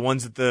compared to the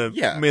ones that the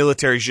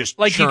military's just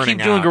like you churning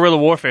keep doing out. guerrilla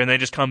warfare and they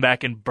just come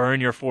back and burn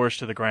your force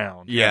to the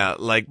ground. Yeah,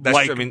 like that's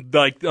like true. I mean,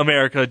 like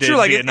America did. sure,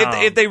 like Vietnam.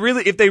 if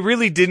they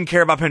really didn't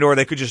care about Pandora,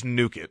 they could just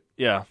nuke it.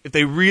 Yeah. If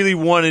they really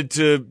wanted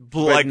to,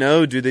 but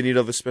no, dude, they need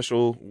all the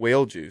special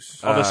whale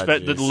juice. All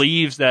the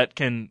leaves that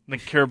can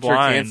cure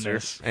blindness.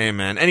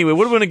 Amen. Anyway,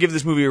 what are we going to give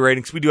this movie a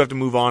rating? Because we do have to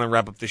move on and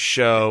wrap up this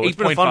show. It's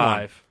been a fun one.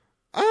 8.5.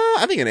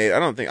 I think an 8. I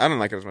don't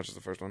like it as much as the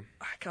first one.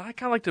 I kind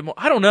of liked it more.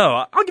 I don't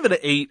know. I'll give it an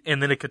 8,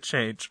 and then it could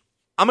change.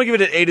 I'm gonna give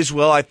it an 8 as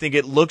well. I think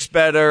it looks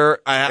better.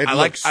 I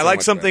like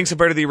some better. things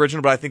compared to the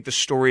original, but I think the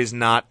story is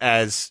not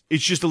as.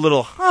 It's just a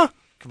little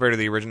compared to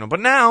the original.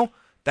 But now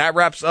that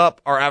wraps up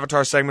our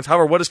Avatar segments.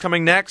 However, what is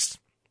coming next?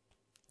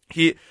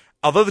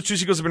 Although the 2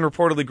 sequels have been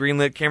reportedly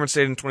greenlit, Cameron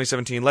stated in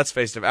 2017, let's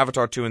face it, if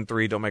Avatar 2 and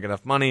 3 don't make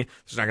enough money,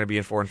 there's not going to be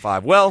in 4 and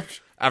 5. Well,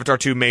 Avatar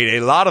 2 made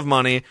a lot of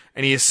money,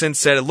 and he has since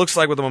said, it looks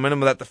like with the momentum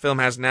that the film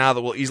has now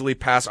that we'll easily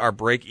pass our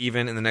break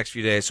even in the next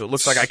few days. So it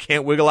looks like I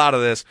can't wiggle out of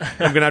this. I'm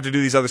going to have to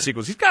do these other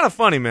sequels. He's kind of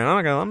funny, man.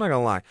 I'm not going to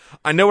lie.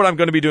 I know what I'm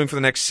going to be doing for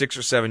the next 6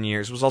 or 7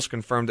 years. It was also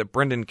confirmed that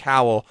Brendan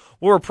Cowell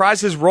will reprise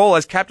his role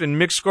as Captain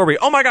Mick Scorby.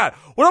 Oh my God.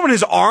 What happened when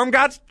his arm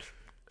got...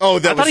 Oh,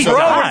 that was he so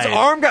died. His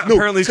arm got... No,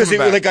 apparently he's because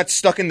coming it back. like got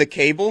stuck in the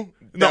cable.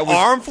 The That was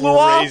arm flew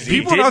off. crazy.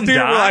 People He out didn't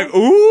there were die? like,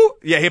 "Ooh,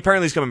 yeah." He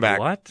apparently is coming back.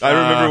 What? I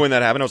remember when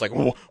that happened. I was like,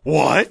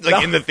 what?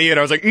 Like in the theater,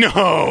 I was like, no.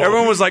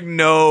 Everyone was like,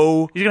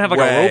 "No." He's going to have like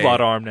way. a robot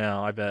arm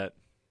now, I bet.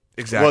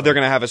 Exactly. Well, they're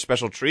gonna have a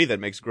special tree that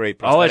makes great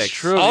prosthetics. Oh, it's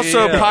true.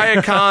 Also, Yeah.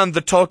 Paya Khan,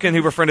 the Tolkien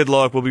who befriended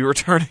Loak, will be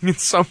returning in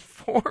some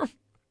form.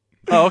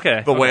 Oh,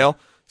 okay. The whale.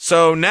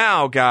 So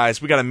now,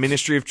 guys, we got a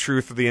Ministry of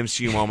Truth for the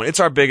MCU moment. It's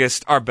our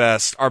biggest, our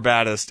best, our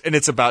baddest, and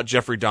it's about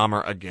Jeffrey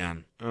Dahmer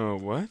again. Oh,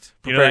 what?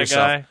 You know Prepare that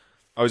yourself. guy?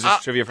 Oh, is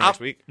this trivia for next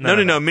week? No.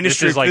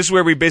 Ministry. This is like- this is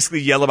where we basically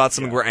yell about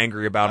something we're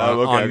angry about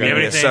Oh, okay, on okay. Do you have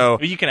media. anything? So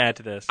Well, you can add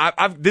to this.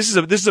 this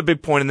is a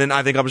big point, and then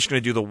I think I'm just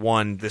going to do the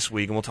one this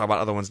week, and we'll talk about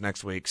other ones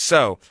next week.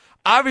 So,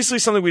 obviously,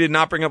 something we did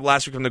not bring up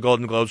last week from the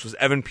Golden Globes was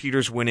Evan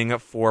Peters winning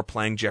for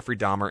playing Jeffrey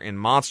Dahmer in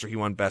Monster. He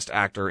won Best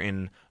Actor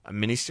in a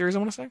miniseries, I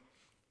want to say.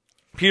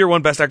 Peter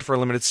won Best Actor for a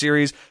limited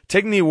series,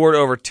 taking the award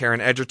over Taron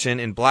Egerton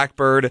in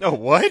Blackbird. Oh,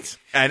 what?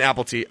 An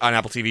Apple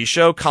TV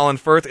show. Colin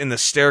Firth in The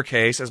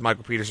Staircase as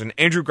Michael Peterson.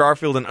 Andrew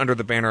Garfield in Under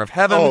the Banner of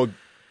Heaven. Oh,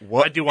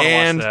 what? I do want to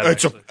watch that.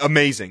 It's actually.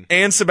 amazing.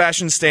 And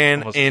Sebastian Stan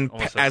Almost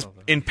said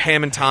something. in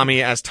Pam and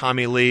Tommy as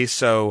Tommy Lee.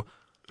 So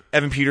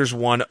Evan Peters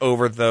won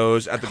over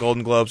those at the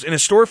Golden Globes. In a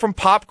story from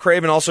Pop,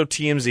 Crave, and also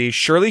TMZ,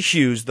 Shirley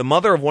Hughes, the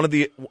mother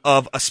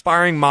of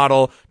aspiring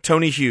model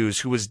Tony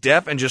Hughes, who was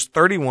deaf and just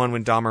 31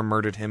 when Dahmer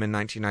murdered him in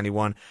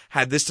 1991,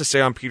 had this to say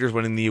on Peters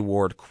winning the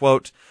award,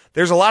 quote,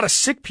 "There's a lot of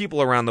sick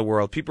people around the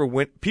world.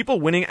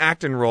 People winning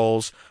acting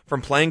roles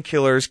from playing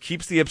killers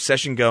keeps the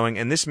obsession going,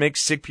 and this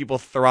makes sick people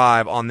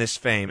thrive on this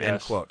fame," end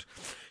Yes. quote.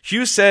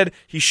 Hughes said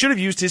he should have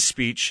used his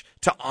speech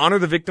to honor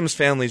the victims'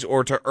 families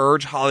or to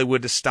urge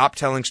Hollywood to stop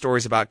telling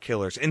stories about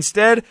killers.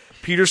 Instead,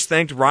 Peters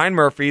thanked Ryan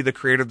Murphy, the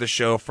creator of the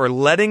show, for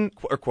letting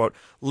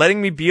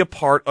me be a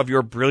part of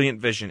your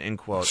brilliant vision, end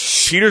quote.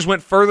 Peters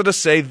went further to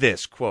say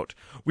this, quote,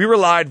 "We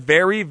relied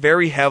very,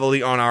 very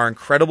heavily on our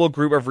incredible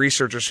group of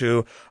researchers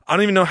who, I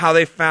don't even know how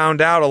they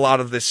found out a lot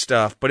of this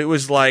stuff, but it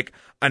was like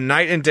a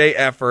night and day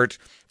effort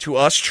to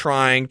us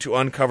trying to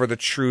uncover the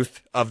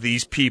truth of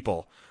these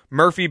people."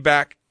 Murphy,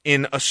 back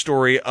in a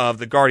story of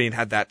The Guardian,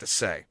 had that to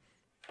say.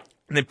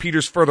 And then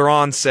Peters further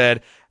on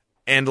said,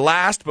 And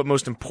last, but more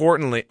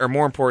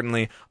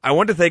importantly, I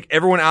want to thank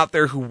everyone out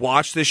there who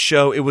watched this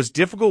show. It was a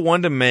difficult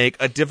one to make,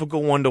 a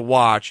difficult one to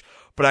watch,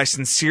 but I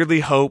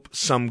sincerely hope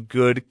some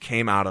good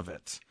came out of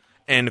it.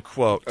 End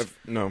quote.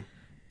 No.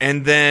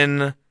 And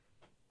then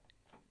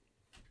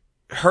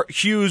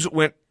Hughes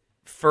went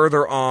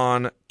further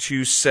on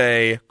to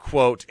say,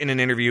 quote, in an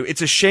interview,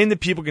 "It's a shame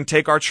that people can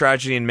take our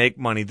tragedy and make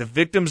money. The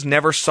victims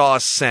never saw a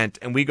cent,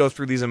 and we go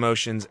through these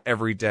emotions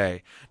every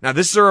day." Now,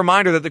 this is a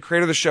reminder that the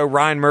creator of the show,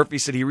 Ryan Murphy,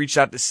 said he reached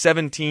out to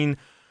 17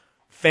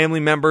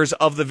 family members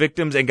of the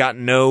victims and got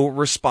no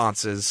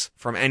responses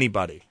from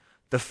anybody.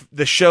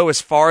 The show, as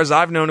far as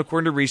I've known,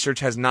 according to research,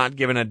 has not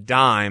given a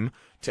dime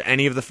to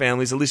any of the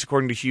families, at least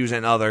according to Hughes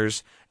and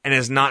others, and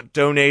has not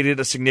donated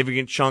a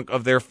significant chunk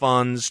of their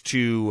funds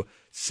to,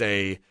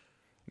 say,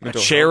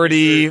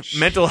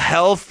 mental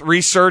health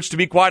research, to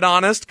be quite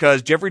honest,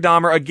 because Jeffrey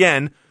Dahmer,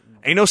 again,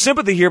 ain't no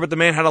sympathy here, but the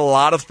man had a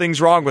lot of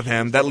things wrong with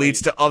him that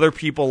leads to other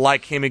people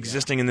like him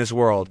existing in this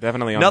world.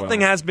 Definitely.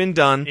 Nothing has been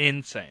done.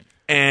 Insane.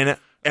 And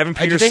Evan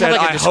Peters said, have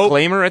like a I hope...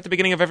 disclaimer at the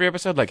beginning of every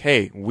episode? Like,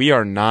 hey, we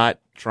are not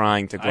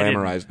trying to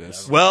glamorize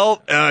this.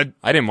 Well, I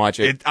didn't watch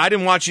it. I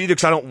didn't watch it either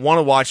because I don't want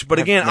to watch it. But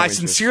again, I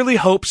sincerely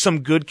hope some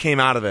good came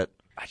out of it.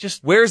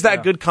 Where's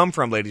that good come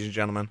from, ladies and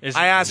gentlemen?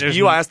 I asked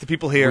you, I asked the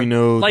people here. We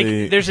know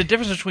there's a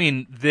difference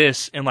between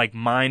this and, like,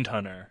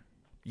 Mindhunter.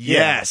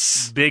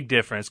 Yes. Big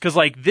difference. Because,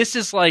 like, this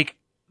is, like,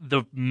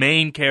 the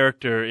main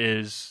character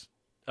is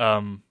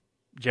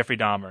Jeffrey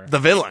Dahmer. The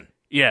villain.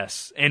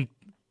 Yes. And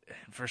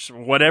for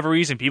whatever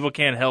reason, people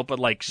can't help but,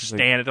 like,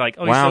 stand like,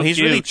 oh, wow, he's so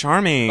he's really cute.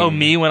 charming. Oh,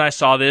 me when I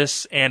saw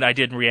this and I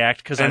didn't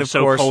react because I'm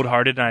so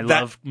cold-hearted and I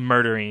love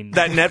murdering.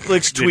 That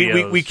Netflix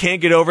tweet, we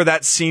can't get over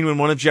that scene when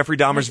one of Jeffrey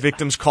Dahmer's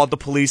victims called the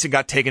police and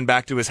got taken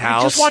back to his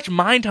house. Just watch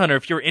Mindhunter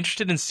if you're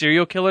interested in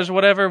serial killers or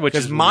whatever, which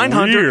is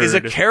Mindhunter weird. is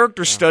a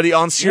character study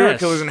on serial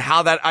killers and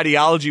how that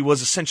ideology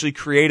was essentially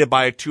created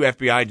by two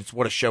FBI agents.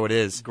 What a show it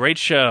is. Great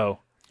show.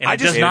 And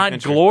it does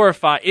not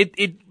glorify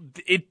it.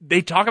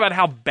 They talk about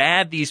how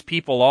bad these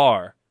people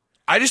are.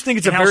 I just think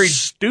it's how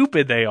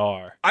stupid they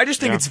are. I just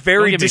think it's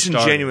very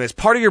disingenuous.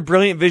 Part of your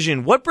brilliant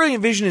vision. What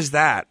brilliant vision is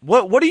that?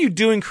 What are you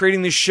doing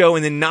creating this show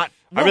and then not?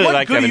 I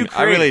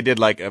really did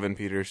like Evan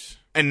Peters.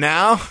 And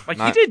now,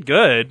 he did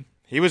good.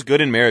 He was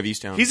good in Mayor of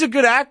Easttown. He's a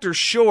good actor,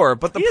 sure,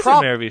 but the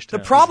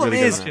problem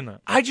is,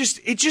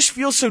 it just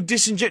feels so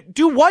disingenuous.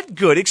 Do what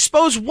good?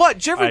 Expose what?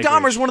 Jeffrey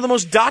Dahmer is one of the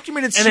most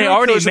documented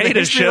serial killers in the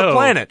history of the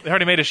planet. They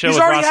already made a show. He's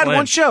with already Ross had Lynch.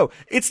 one show.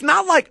 It's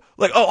not like,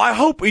 oh, I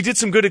hope he did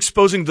some good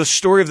exposing the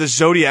story of the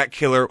Zodiac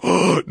killer.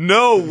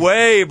 No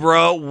way,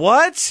 bro.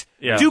 What?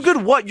 Yeah. Do good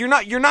what?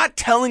 You're not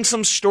telling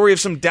some story of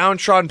some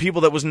downtrodden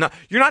people that was not.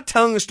 You're not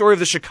telling the story of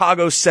the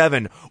Chicago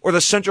 7 or the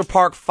Central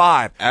Park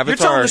 5. You're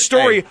telling the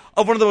story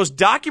of one of the most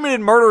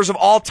documented murderers of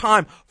all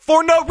time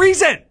for no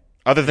reason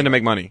other than to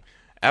make money.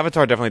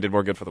 Avatar definitely did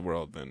more good for the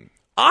world than.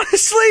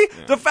 Honestly,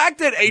 the fact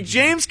that a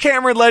James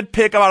Cameron-led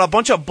pick about a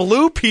bunch of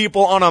blue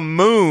people on a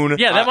moon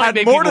that might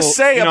had more to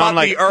say about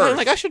like, the Earth.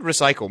 Like, I should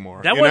recycle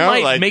more. That one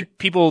might make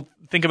people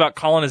think about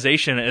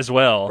colonization as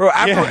well. Bro,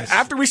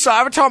 after we saw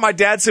Avatar, my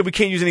dad said we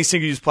can't use any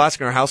single-use plastic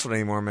in our household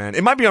anymore, man.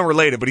 It might be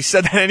unrelated, but he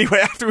said that anyway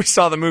after we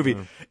saw the movie.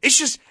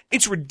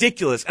 It's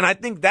ridiculous. And I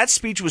think that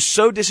speech was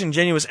so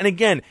disingenuous. And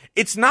again,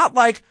 it's not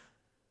like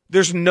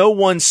there's no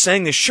one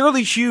saying this.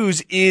 Shirley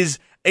Hughes is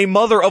a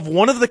mother of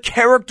one of the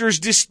characters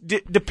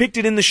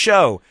depicted in the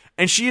show.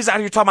 And she is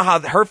out here talking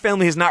about how her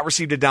family has not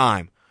received a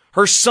dime.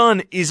 Her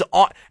son is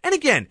on. And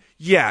again,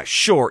 yeah,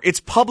 sure, it's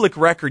public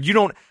record. You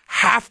don't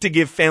have to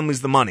give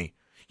families the money.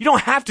 You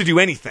don't have to do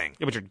anything.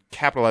 Yeah, but you're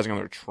capitalizing on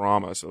their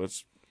trauma, so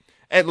it's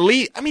at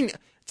least. I mean,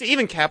 to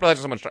even capitalize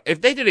on someone's trauma.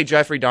 If they did a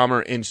Jeffrey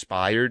Dahmer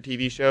inspired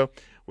TV show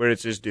where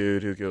it's this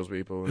dude who kills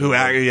people, who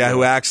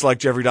acts like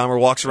Jeffrey Dahmer,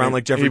 walks around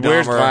like Jeffrey Dahmer, he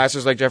wears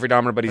glasses like Jeffrey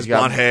Dahmer, but he's got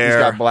blonde hair,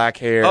 he's got black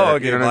hair. Oh,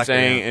 okay, you know what I'm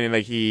saying? hair. And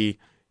like he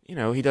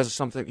does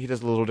something. He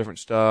does a little different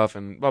stuff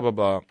and blah blah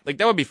blah. Like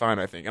that would be fine,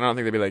 I think. And I don't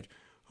think they'd be like,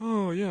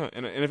 oh yeah.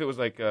 And if it was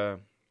like.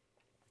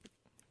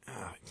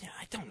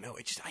 I don't know.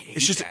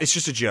 It's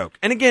just a joke.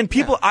 And again,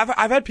 people,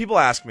 I've had people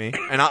ask me,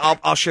 and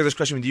I'll share this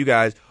question with you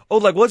guys. Oh,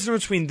 like what's the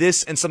difference between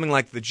this and something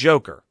like the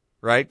Joker,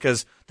 right?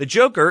 Because the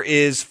Joker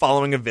is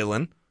following a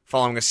villain,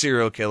 following a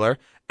serial killer.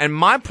 And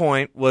my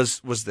point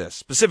was this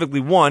specifically: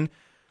 one,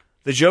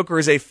 the Joker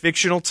is a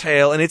fictional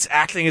tale, and it's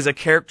acting as a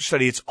character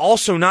study. It's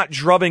also not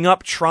drubbing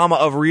up trauma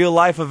of real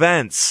life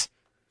events.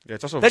 Yeah,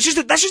 it's also that's just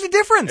a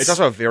difference. It's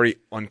also a very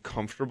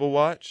uncomfortable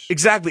watch.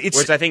 Exactly.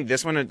 Whereas I think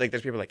this one, like,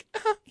 there's people like,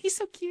 he's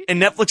so cute.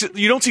 And Netflix,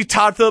 you don't see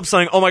Todd Phillips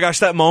saying, "Oh my gosh,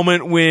 that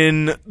moment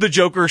when the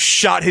Joker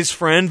shot his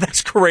friend,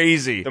 that's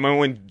crazy." The moment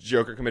when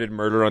Joker committed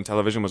murder on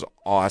television was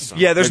awesome.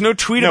 Yeah, there's no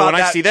tweet about when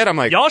that. I see that, I'm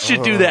like, y'all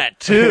should do that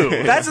too.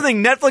 That's the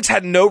thing. Netflix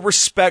had no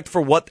respect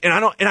for and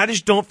I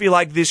just don't feel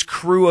like this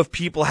crew of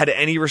people had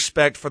any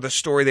respect for the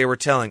story they were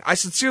telling. I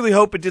sincerely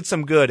hope it did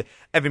some good.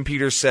 Evan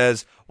Peters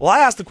says, "Well, I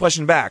asked the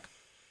question back.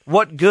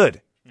 What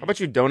good? How about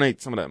you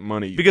donate some of that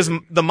money?" Because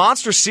the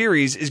Monster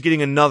series is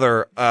getting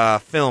another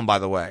film, by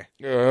the way.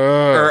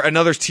 Or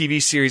another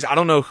TV series. I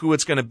don't know who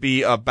it's going to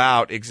be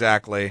about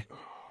exactly.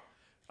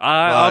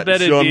 I'll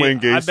bet John Wayne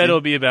Gacy. I bet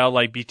it'll be about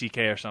like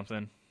BTK or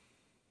something.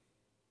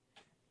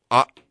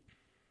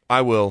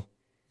 I will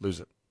lose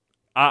it.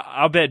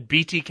 I'll bet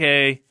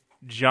BTK,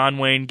 John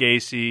Wayne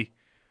Gacy,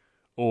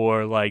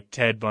 or like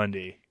Ted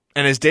Bundy.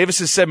 And as Davis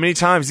has said many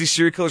times, these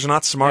serial killers are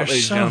not smart, They're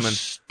ladies so and gentlemen.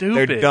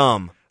 stupid. They're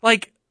dumb.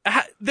 Like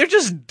they're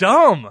just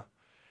dumb.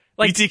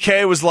 Like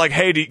BTK was like,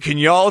 "Hey, can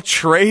y'all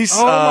trace?"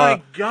 Oh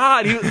my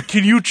God!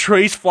 Can you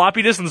trace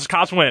floppy disk? And the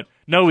cops went,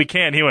 "No, we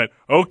can't." He went,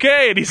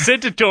 "Okay," and he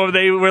sent it to him.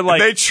 They were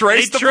like, they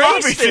traced the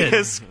floppy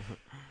disk.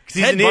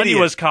 Ted Bundy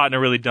was caught in a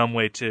really dumb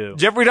way too.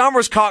 Jeffrey Dahmer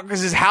was caught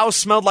because his house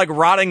smelled like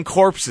rotting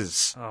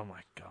corpses. Oh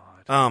my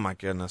God! Oh my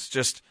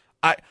goodness!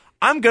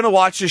 I'm gonna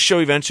watch this show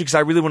eventually because I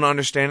really want to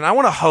understand, and I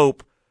want to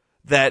hope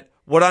that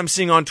what I'm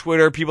seeing on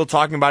Twitter, people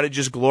talking about it,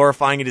 just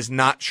glorifying it, is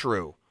not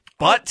true.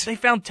 But they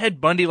found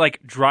Ted Bundy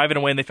like driving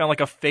away, and they found like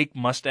a fake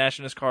mustache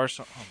in his car.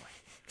 So,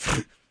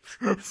 oh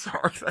my.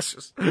 Sorry,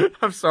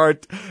 I'm sorry.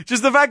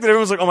 Just the fact that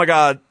everyone's like, "Oh my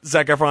God,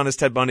 Zac Efron is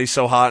Ted Bundy,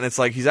 so hot," and it's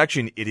like he's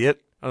actually an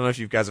idiot. I don't know if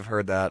you guys have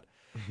heard that.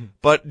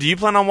 But do you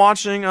plan on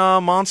watching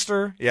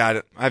Monster?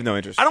 Yeah, I have no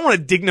interest. I don't want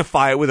to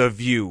dignify it with a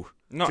view.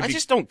 No, I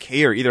just don't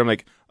care either. I'm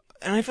like,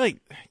 and I feel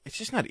like it's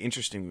just not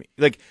interesting to me.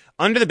 Like,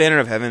 Under the Banner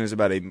of Heaven is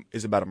about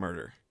a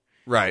murder,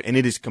 right? And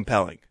it is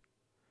compelling,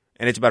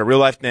 and it's about a real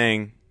life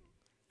thing,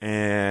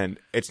 and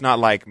it's not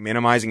like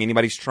minimizing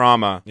anybody's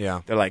trauma.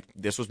 Yeah, they're like,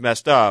 this was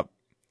messed up,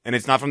 and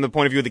it's not from the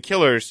point of view of the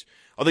killers.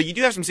 Although you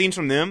do have some scenes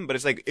from them, but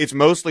it's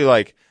mostly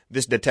like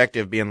this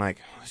detective being like,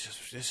 oh,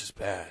 this is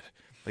bad.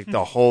 Like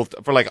the whole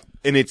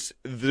and it's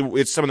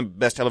some of the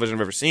best television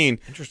I've ever seen.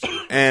 Interesting.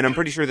 And I'm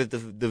pretty sure that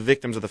the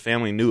victims of the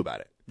family knew about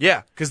it.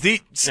 Yeah, because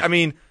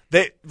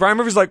Ryan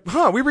Murphy's like,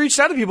 we reached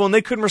out to people and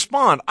they couldn't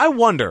respond. I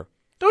wonder.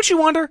 Don't you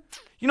wonder?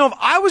 You know, if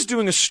I was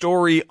doing a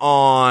story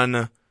on,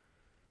 I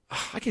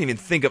can't even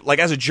think of, like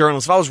as a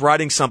journalist, if I was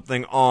writing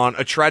something on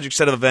a tragic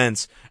set of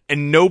events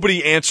and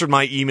nobody answered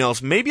my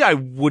emails, maybe I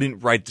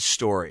wouldn't write the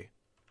story.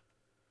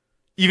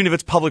 Even if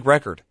it's public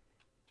record.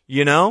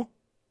 You know?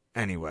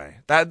 Anyway,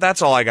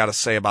 that's all I got to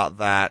say about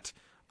that.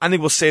 I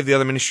think we'll save the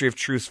other Ministry of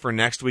Truths for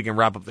next week and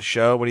wrap up the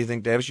show. What do you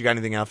think, Davis? You got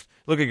anything else?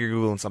 Look like you're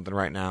Googling something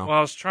right now. Well,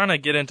 I was trying to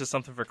get into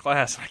something for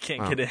class. I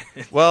can't get in.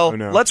 Well,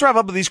 let's wrap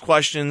up with these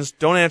questions.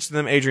 Don't answer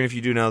them, Adrian, if you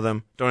do know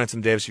them. Don't answer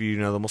them, Davis, if you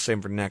do know them. We'll save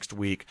them for next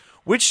week.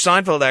 Which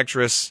Seinfeld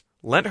actress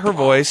lent her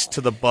voice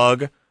to the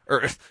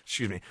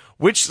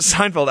which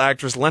Seinfeld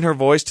actress lent her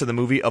voice to the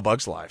movie A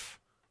Bug's Life?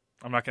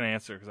 I'm not going to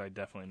answer because I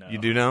definitely know. You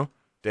do know?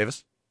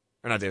 Davis?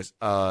 Or not Davis.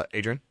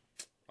 Adrian?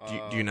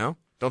 Do you know?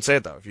 Don't say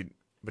it, though,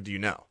 but do you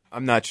know?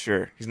 I'm not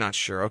sure. He's not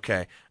sure.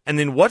 Okay. And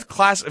then what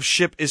class of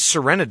ship is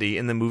Serenity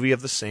in the movie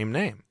of the same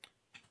name?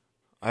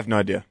 I have no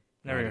idea.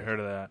 Never even heard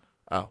of that.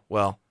 Oh,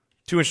 well,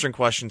 2 interesting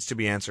questions to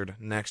be answered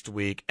next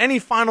week. Any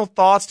final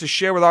thoughts to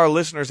share with our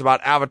listeners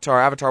about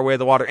Avatar Way of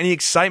the Water? Any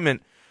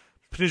excitement,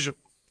 potential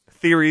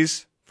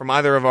theories from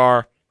either of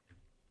our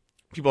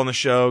people on the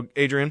show?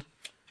 Adrian?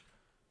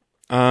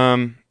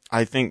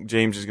 I think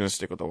James is going to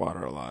stick with the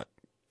water a lot.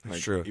 That's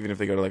true. Even if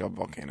they go to like a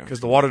volcano, because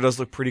the water does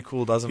look pretty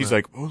cool, doesn't it? He's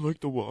like, I like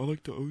the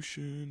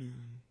ocean, and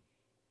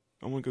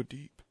I want to go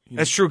deep.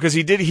 That's true, because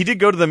he did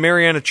go to the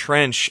Mariana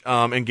Trench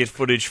and get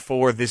footage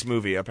for this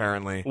movie.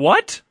 Apparently,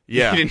 what?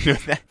 Yeah, you didn't know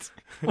that.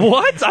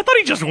 What? I thought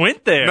he just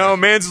went there. No,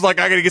 man's like,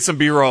 I got to get some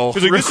B-roll.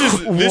 He's like,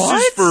 this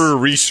is for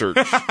research.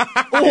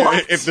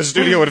 If the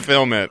studio would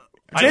film it.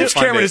 James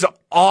Cameron is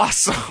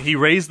awesome. He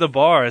raised the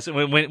bar.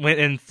 When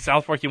in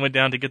South Park, he went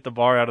down to get the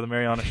bar out of the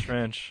Mariana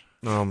Trench.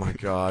 Oh my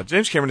God,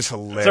 James Cameron is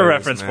hilarious. It's a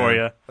reference for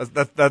you.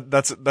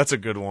 That's a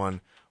good one.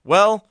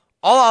 Well,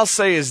 all I'll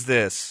say is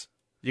this: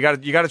 you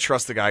got to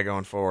trust the guy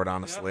going forward.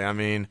 Honestly, I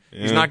mean,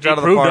 he's knocked out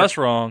of the park. He proved us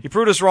wrong. He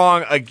proved us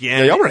wrong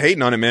again. Yeah, y'all were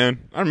hating on it,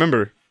 man. I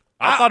remember.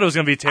 I thought it was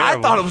going to be terrible.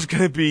 I thought it was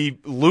going to be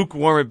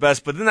lukewarm at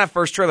best, but then that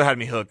first trailer had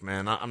me hooked,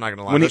 man. I'm not going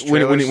to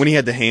lie. When he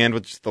had the hand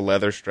with just the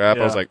leather strap,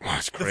 I was like, oh,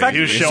 it's crazy. He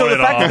was showing it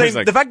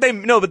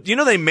off. But you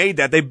know they made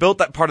that. They built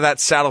that part of that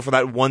saddle for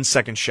that 1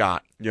 second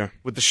shot. Yeah.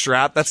 With the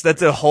strap. That's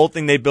the whole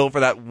thing they built for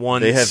that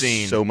one scene. They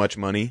have so much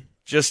money.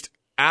 Just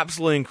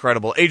absolutely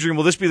incredible. Adrian,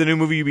 will this be the new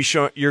movie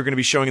you're going to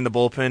be showing in the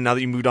bullpen now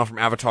that you moved on from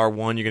Avatar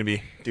 1? You're going to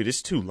be... Dude,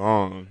 it's too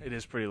long. It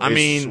is pretty long. I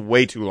mean... It's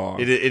way too long.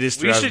 It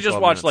is. We should just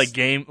watch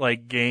game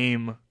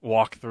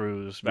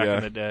walkthroughs back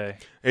in the day.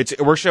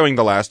 We're showing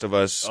The Last of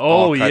Us.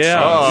 Oh,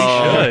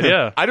 yeah. We should,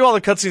 yeah. I do all the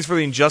cutscenes for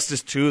the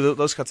Injustice 2.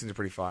 Those cutscenes are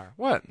pretty fire.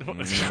 What?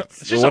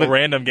 It's just a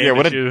random game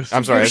to choose.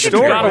 I'm sorry. We should do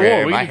God of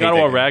War. We can God of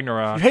War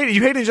Ragnarok.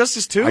 You hate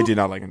Injustice 2? I do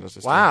not like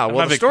Injustice 2. Wow.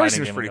 Well, the story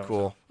seems pretty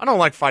cool. I don't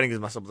like fighting as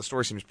myself, but the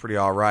story seems pretty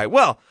all right.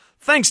 Well,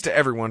 thanks to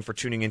everyone for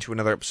tuning into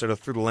another episode of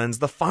Through the Lens.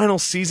 The final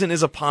season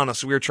is upon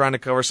us. We are trying to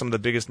cover some of the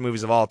biggest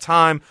movies of all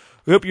time.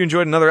 We hope you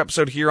enjoyed another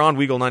episode here on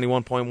Weagle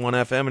 91.1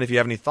 FM. And if you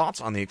have any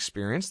thoughts on the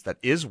experience that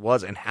is,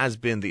 was, and has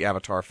been the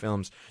Avatar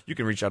films, you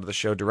can reach out to the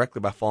show directly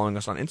by following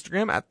us on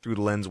Instagram at Through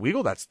the Lens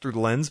Weagle. That's Through the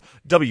Lens,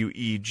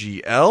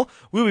 WEGL.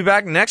 We'll be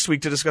back next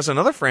week to discuss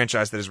another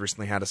franchise that has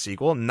recently had a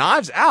sequel,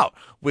 Knives Out,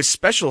 with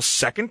special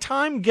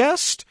second-time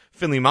guest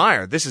Finley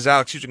Meyer. This is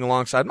Alex Huching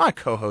alongside my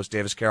co-host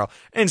Davis Carroll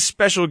and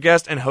special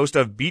guest and host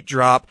of Beat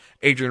Drop,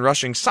 Adrian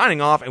Rushing, signing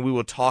off, and we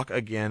will talk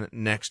again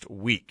next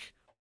week.